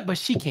could, but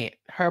she can't.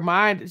 Her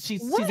mind,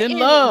 she's in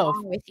love.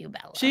 Wrong with you,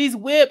 Bella? She's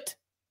whipped.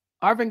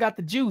 Arvin got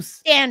the juice.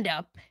 Stand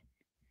up.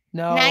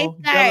 No, nice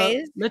guys.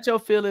 Bella, let your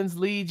feelings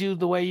lead you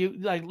the way you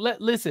like.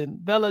 Listen,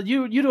 Bella,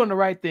 you're doing the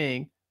right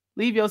thing.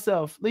 Leave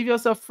yourself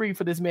free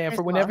for this man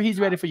for whenever he's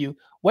ready for you.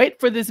 Wait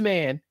for this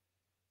man.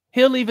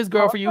 He'll leave his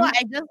girl for you.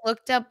 I just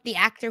looked up the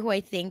actor who I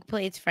think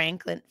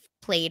Franklin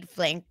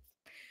the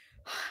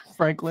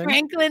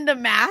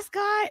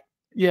mascot.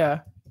 Yeah.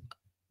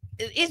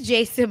 Is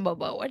Jason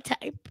Momoa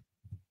type?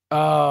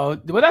 Oh,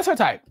 well, that's her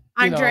type.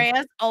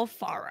 Andreas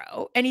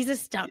Alfaro, and he's a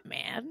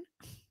stuntman.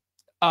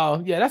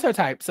 Oh, yeah, that's her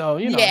type. So,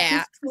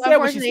 yeah. She said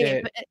what she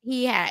said.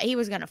 He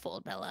was gonna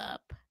fold Bella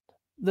up.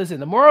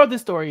 Listen, the moral of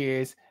this story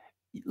is,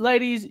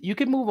 ladies, you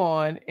can move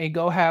on and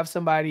go have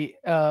somebody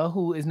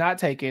who is not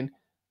taken,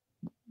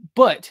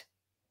 but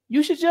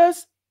you should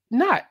just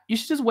not. You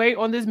should just wait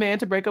on this man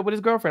to break up with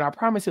his girlfriend. I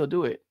promise he'll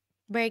do it.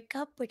 Break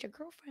up with your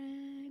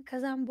girlfriend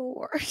because I'm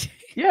bored.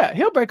 Yeah,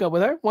 he'll break up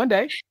with her one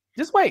day.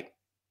 Just wait.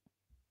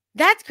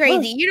 That's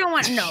crazy. You don't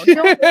want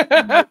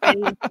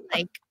don't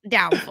like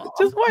downfall.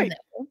 Just wait.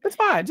 No. It's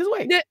fine. Just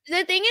wait.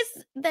 The thing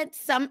is that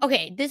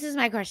this is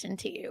my question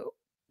to you,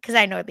 because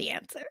I know the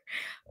answer.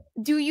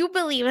 Do you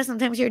believe that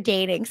sometimes you're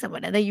dating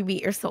someone and then you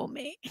meet your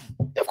soulmate?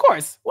 Of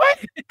course. What?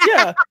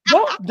 Yeah.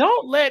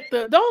 don't let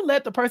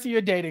the person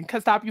you're dating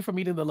stop you from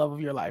meeting the love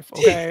of your life.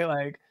 Okay.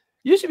 Like,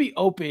 you should be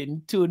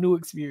open to new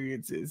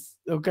experiences.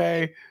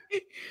 Okay.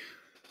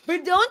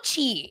 But don't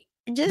cheat.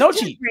 Don't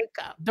cheat. Break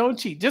up. Don't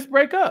cheat. Just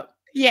break up.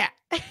 Yeah.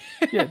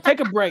 Yeah. Take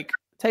a break.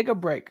 Take a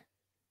break.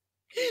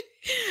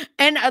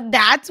 And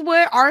that's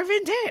what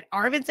Arvin did.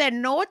 Arvin said,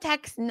 no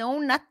text, no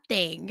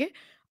nothing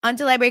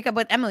until I break up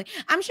with Emily.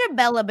 I'm sure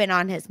Bella been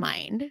on his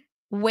mind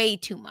way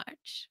too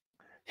much.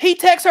 He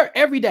texts her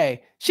every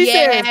day. She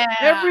says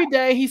every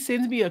day he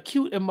sends me a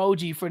cute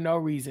emoji for no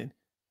reason.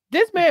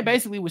 This man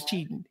basically was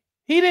cheating.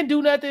 He didn't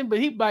do nothing, but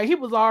he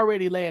was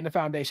already laying the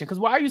foundation. Because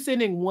why are you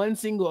sending one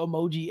single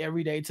emoji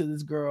every day to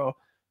this girl?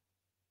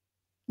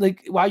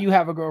 Like, while you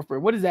have a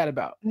girlfriend, what is that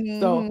about?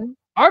 So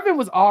Arvin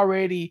was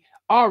already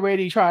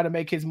trying to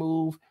make his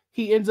move.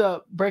 He ends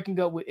up breaking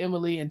up with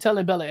Emily and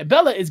telling Bella. And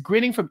Bella is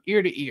grinning from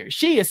ear to ear.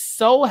 She is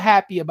so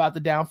happy about the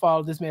downfall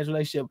of this man's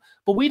relationship.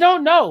 But we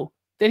don't know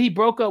that he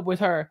broke up with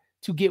her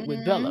to get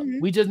with Bella.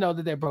 We just know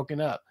that they're broken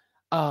up.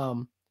 I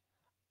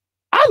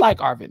like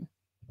Arvin.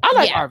 I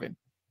like Arvin.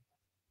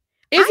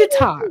 Is it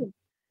time?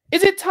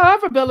 Is it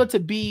time for Bella to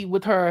be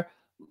with her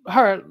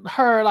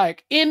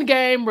like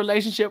in-game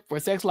relationship for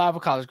Sex Live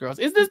with College Girls?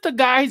 Is this the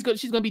guy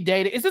she's gonna be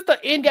dating? Is this the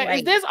in-game? Right.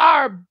 Is this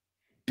our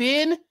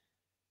Ben?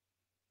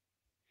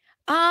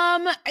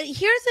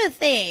 Here's the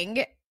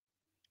thing.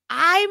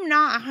 I'm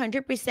not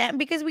 100%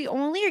 because we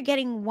only are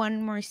getting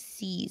one more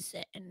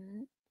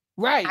season.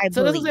 Right.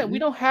 So that's what I'm saying. We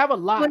don't have a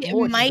lot more to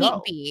go. It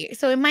might be.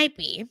 So it might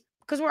be.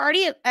 Because we're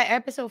already at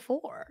episode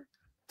 4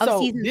 of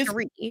season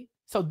 3.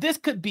 So this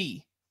could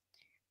be.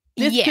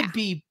 This could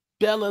be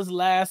Bella's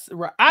last.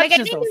 I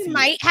think we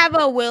might have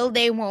a will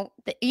they won't.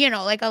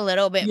 Like a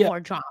little bit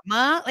more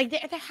drama. Like there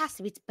has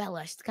to be. It's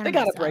Bella. They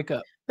gotta break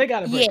up. They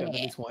gotta break up at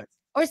least once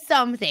or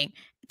something.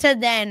 To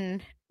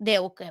then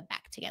they'll get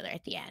back together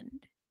at the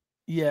end.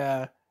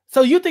 Yeah.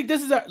 So you think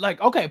this is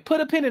okay? Put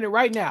a pin in it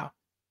right now.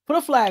 Put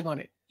a flag on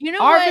it. You know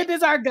Arvin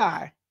is our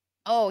guy.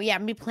 Oh yeah,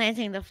 me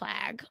planting the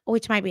flag,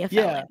 which might be a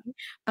felony.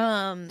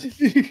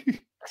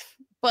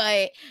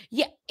 But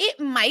yeah, it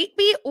might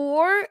be,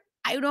 or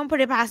I don't put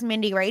it past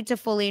Mindy, right, to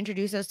fully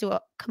introduce us to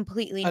a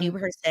completely new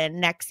person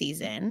next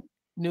season.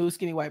 New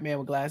skinny white man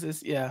with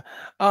glasses. Yeah.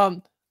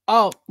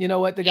 Oh, you know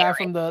what? The guy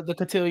from the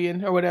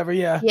cotillion or whatever.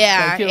 Yeah.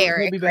 Yeah.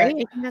 Eric, he'll be back. Right? I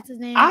think that's his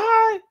name.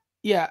 What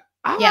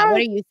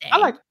do you think? I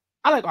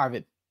like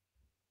Arvin.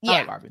 Yeah. I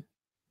like Arvin.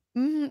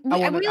 Mm-hmm. I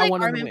like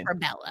Arvin for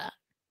Bella.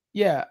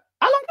 Yeah.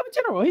 I like him in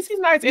general. He seems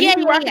nice. And he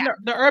be rocking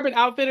the Urban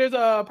Outfitters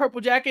purple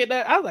jacket.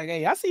 That I was like,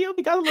 hey, I see him.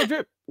 He got a little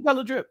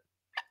drip.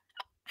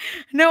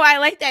 No, I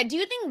like that. Do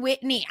you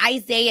think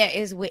Isaiah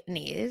is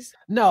Whitney's?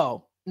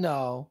 No.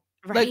 Right?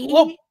 Like,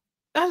 well,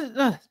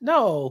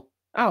 no.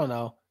 I don't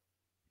know.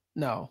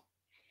 No.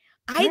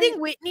 I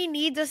think Whitney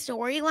needs a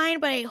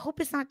storyline, but I hope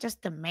it's not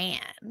just the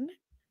man.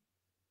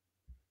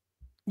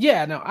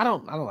 Yeah, no, I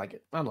don't like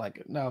it. I don't like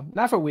it. No,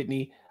 not for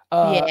Whitney.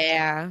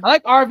 I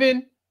like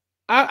Arvin.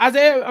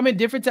 Isaiah, I'm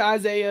indifferent to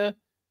Isaiah,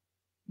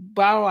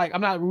 but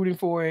I'm not rooting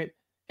for it.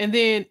 And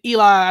then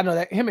Eli, I know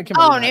that him and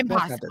Kimberly. Oh,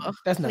 impossible.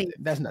 That's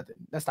nothing.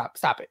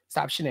 Stop it.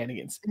 Stop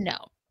shenanigans. No.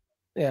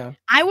 Yeah.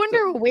 I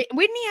wonder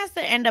Whitney has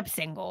to end up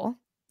single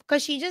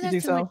because she just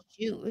has too much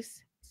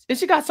juice. And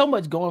she got so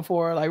much going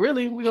for her. Like,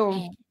 really? We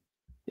gonna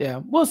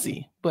we'll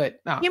see. But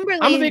Kimberly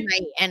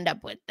might end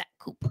up with that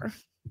Cooper.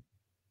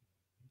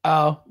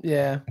 Oh,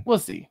 yeah. We'll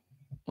see.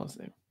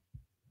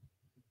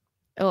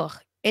 Ugh,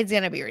 it's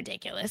gonna be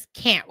ridiculous.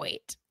 Can't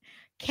wait.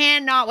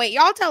 Cannot wait.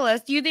 Y'all tell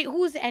us, do you think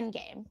who's the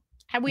endgame?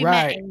 Have we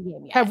met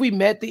endgame yet? Have we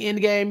met the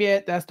endgame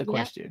yet? That's the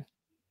question.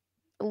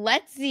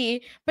 Let's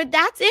see. But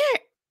that's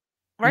it.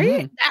 Right?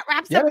 Mm-hmm. That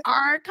wraps up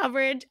our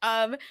coverage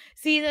of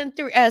season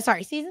 3,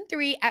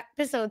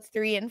 episodes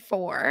 3 and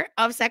 4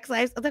 of Sex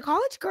Lives of the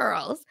College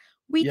Girls.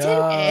 We did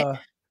it.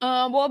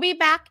 We'll be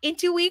back in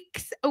 2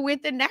 weeks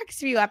with the next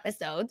few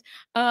episodes.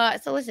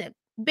 So listen,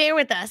 bear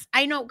with us.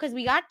 I know because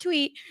we got a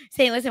tweet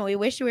saying, listen, we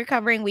wish we were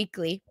covering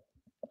weekly.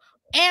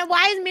 And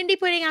why is Mindy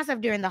putting out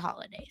stuff during the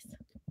holidays?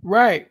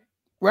 Right.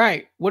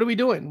 What are we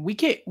doing? We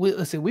can't.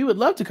 Listen, we would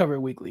love to cover it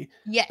weekly.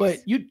 Yes. But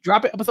you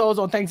drop episodes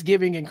on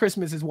Thanksgiving and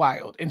Christmas is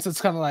wild. And so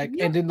it's kind of like,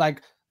 and then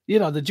like,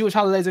 the Jewish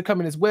holidays are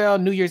coming as well.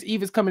 New Year's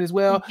Eve is coming as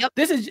well. Yep.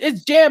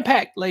 It's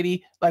jam-packed,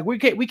 lady. Like we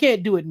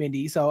can't do it,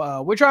 Mindy.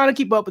 So we're trying to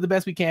keep up with the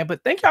best we can.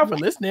 But thank y'all for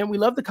listening. We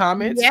love the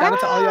comments. Shout out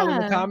to all y'all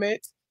in the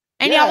comments.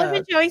 And y'all have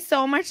been showing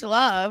so much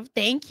love.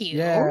 Thank you.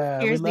 Yeah,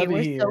 seriously,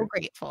 we're so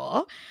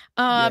grateful.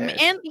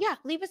 And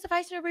leave us a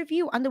 5-star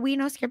review on the We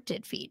Know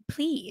Scripted feed,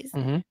 please.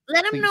 Mm-hmm.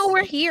 Let them know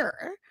we're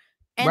here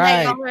and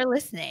that y'all are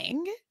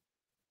listening.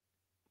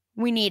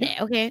 We need it.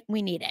 Okay,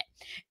 we need it.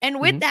 And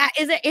with that,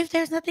 if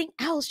there's nothing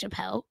else,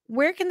 Chappell,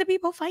 where can the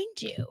people find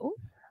you?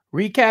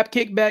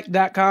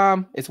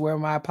 RHAPkickback.com. It's where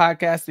my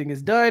podcasting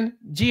is done.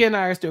 G and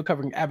I are still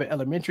covering Abbott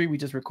Elementary. We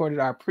just recorded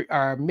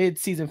our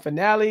mid-season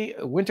finale,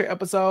 winter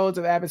episodes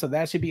of Abbott, so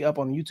that should be up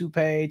on the YouTube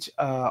page,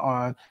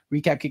 on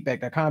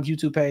RHAPkickback.com's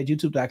YouTube page,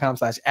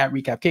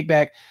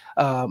 youtube.com/@RHAPkickback.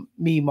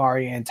 Me,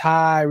 Mari, and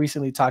Ty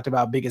recently talked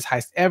about biggest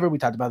heist ever. We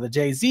talked about the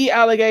Jay-Z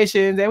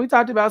allegations, and we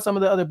talked about some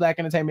of the other Black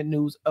entertainment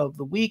news of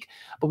the week.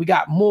 But we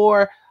got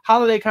more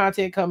holiday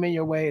content coming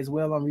your way as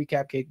well on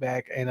Recap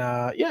Kickback. And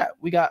yeah,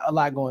 we got a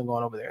lot going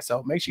on over there.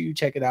 So make sure you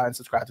check it out and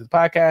subscribe to the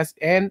podcast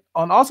and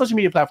on all social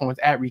media platforms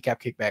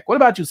 @Recap Kickback. What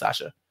about you,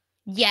 Sasha?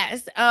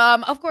 Yes.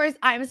 Of course,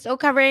 I'm still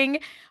covering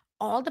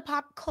all the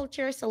pop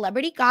culture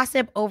celebrity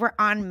gossip over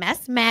on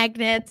Mess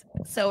Magnets.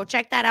 So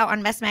check that out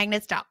on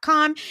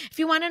messmagnets.com. If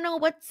you want to know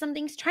what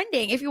something's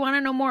trending, if you want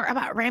to know more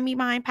about Remy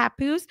Ma and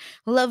Papoose,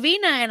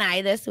 Lavina and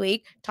I this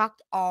week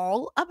talked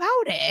all about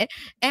it.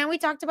 And we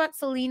talked about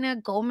Selena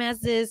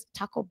Gomez's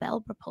Taco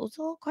Bell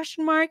proposal, ?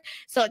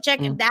 So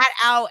check that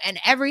out and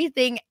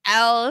everything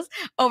else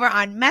over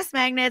on Mess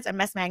Magnets and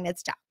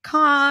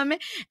messmagnets.com.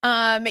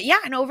 Yeah,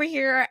 and over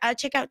here,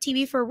 check out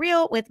TV for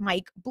Real with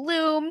Mike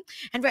Bloom.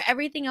 And for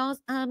everything else,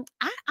 I'm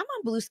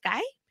on Blue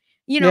Sky.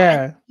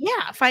 Yeah,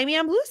 find me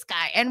on Blue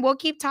Sky and we'll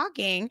keep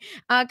talking.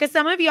 Because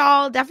some of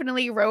y'all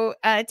definitely wrote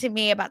to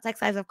me about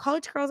Sex Lives of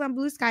College Girls on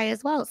Blue Sky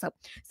as well. So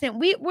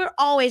we're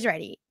always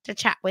ready to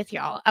chat with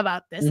y'all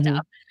about this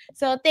stuff.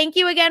 So thank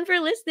you again for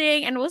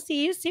listening and we'll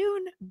see you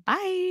soon.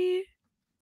 Bye.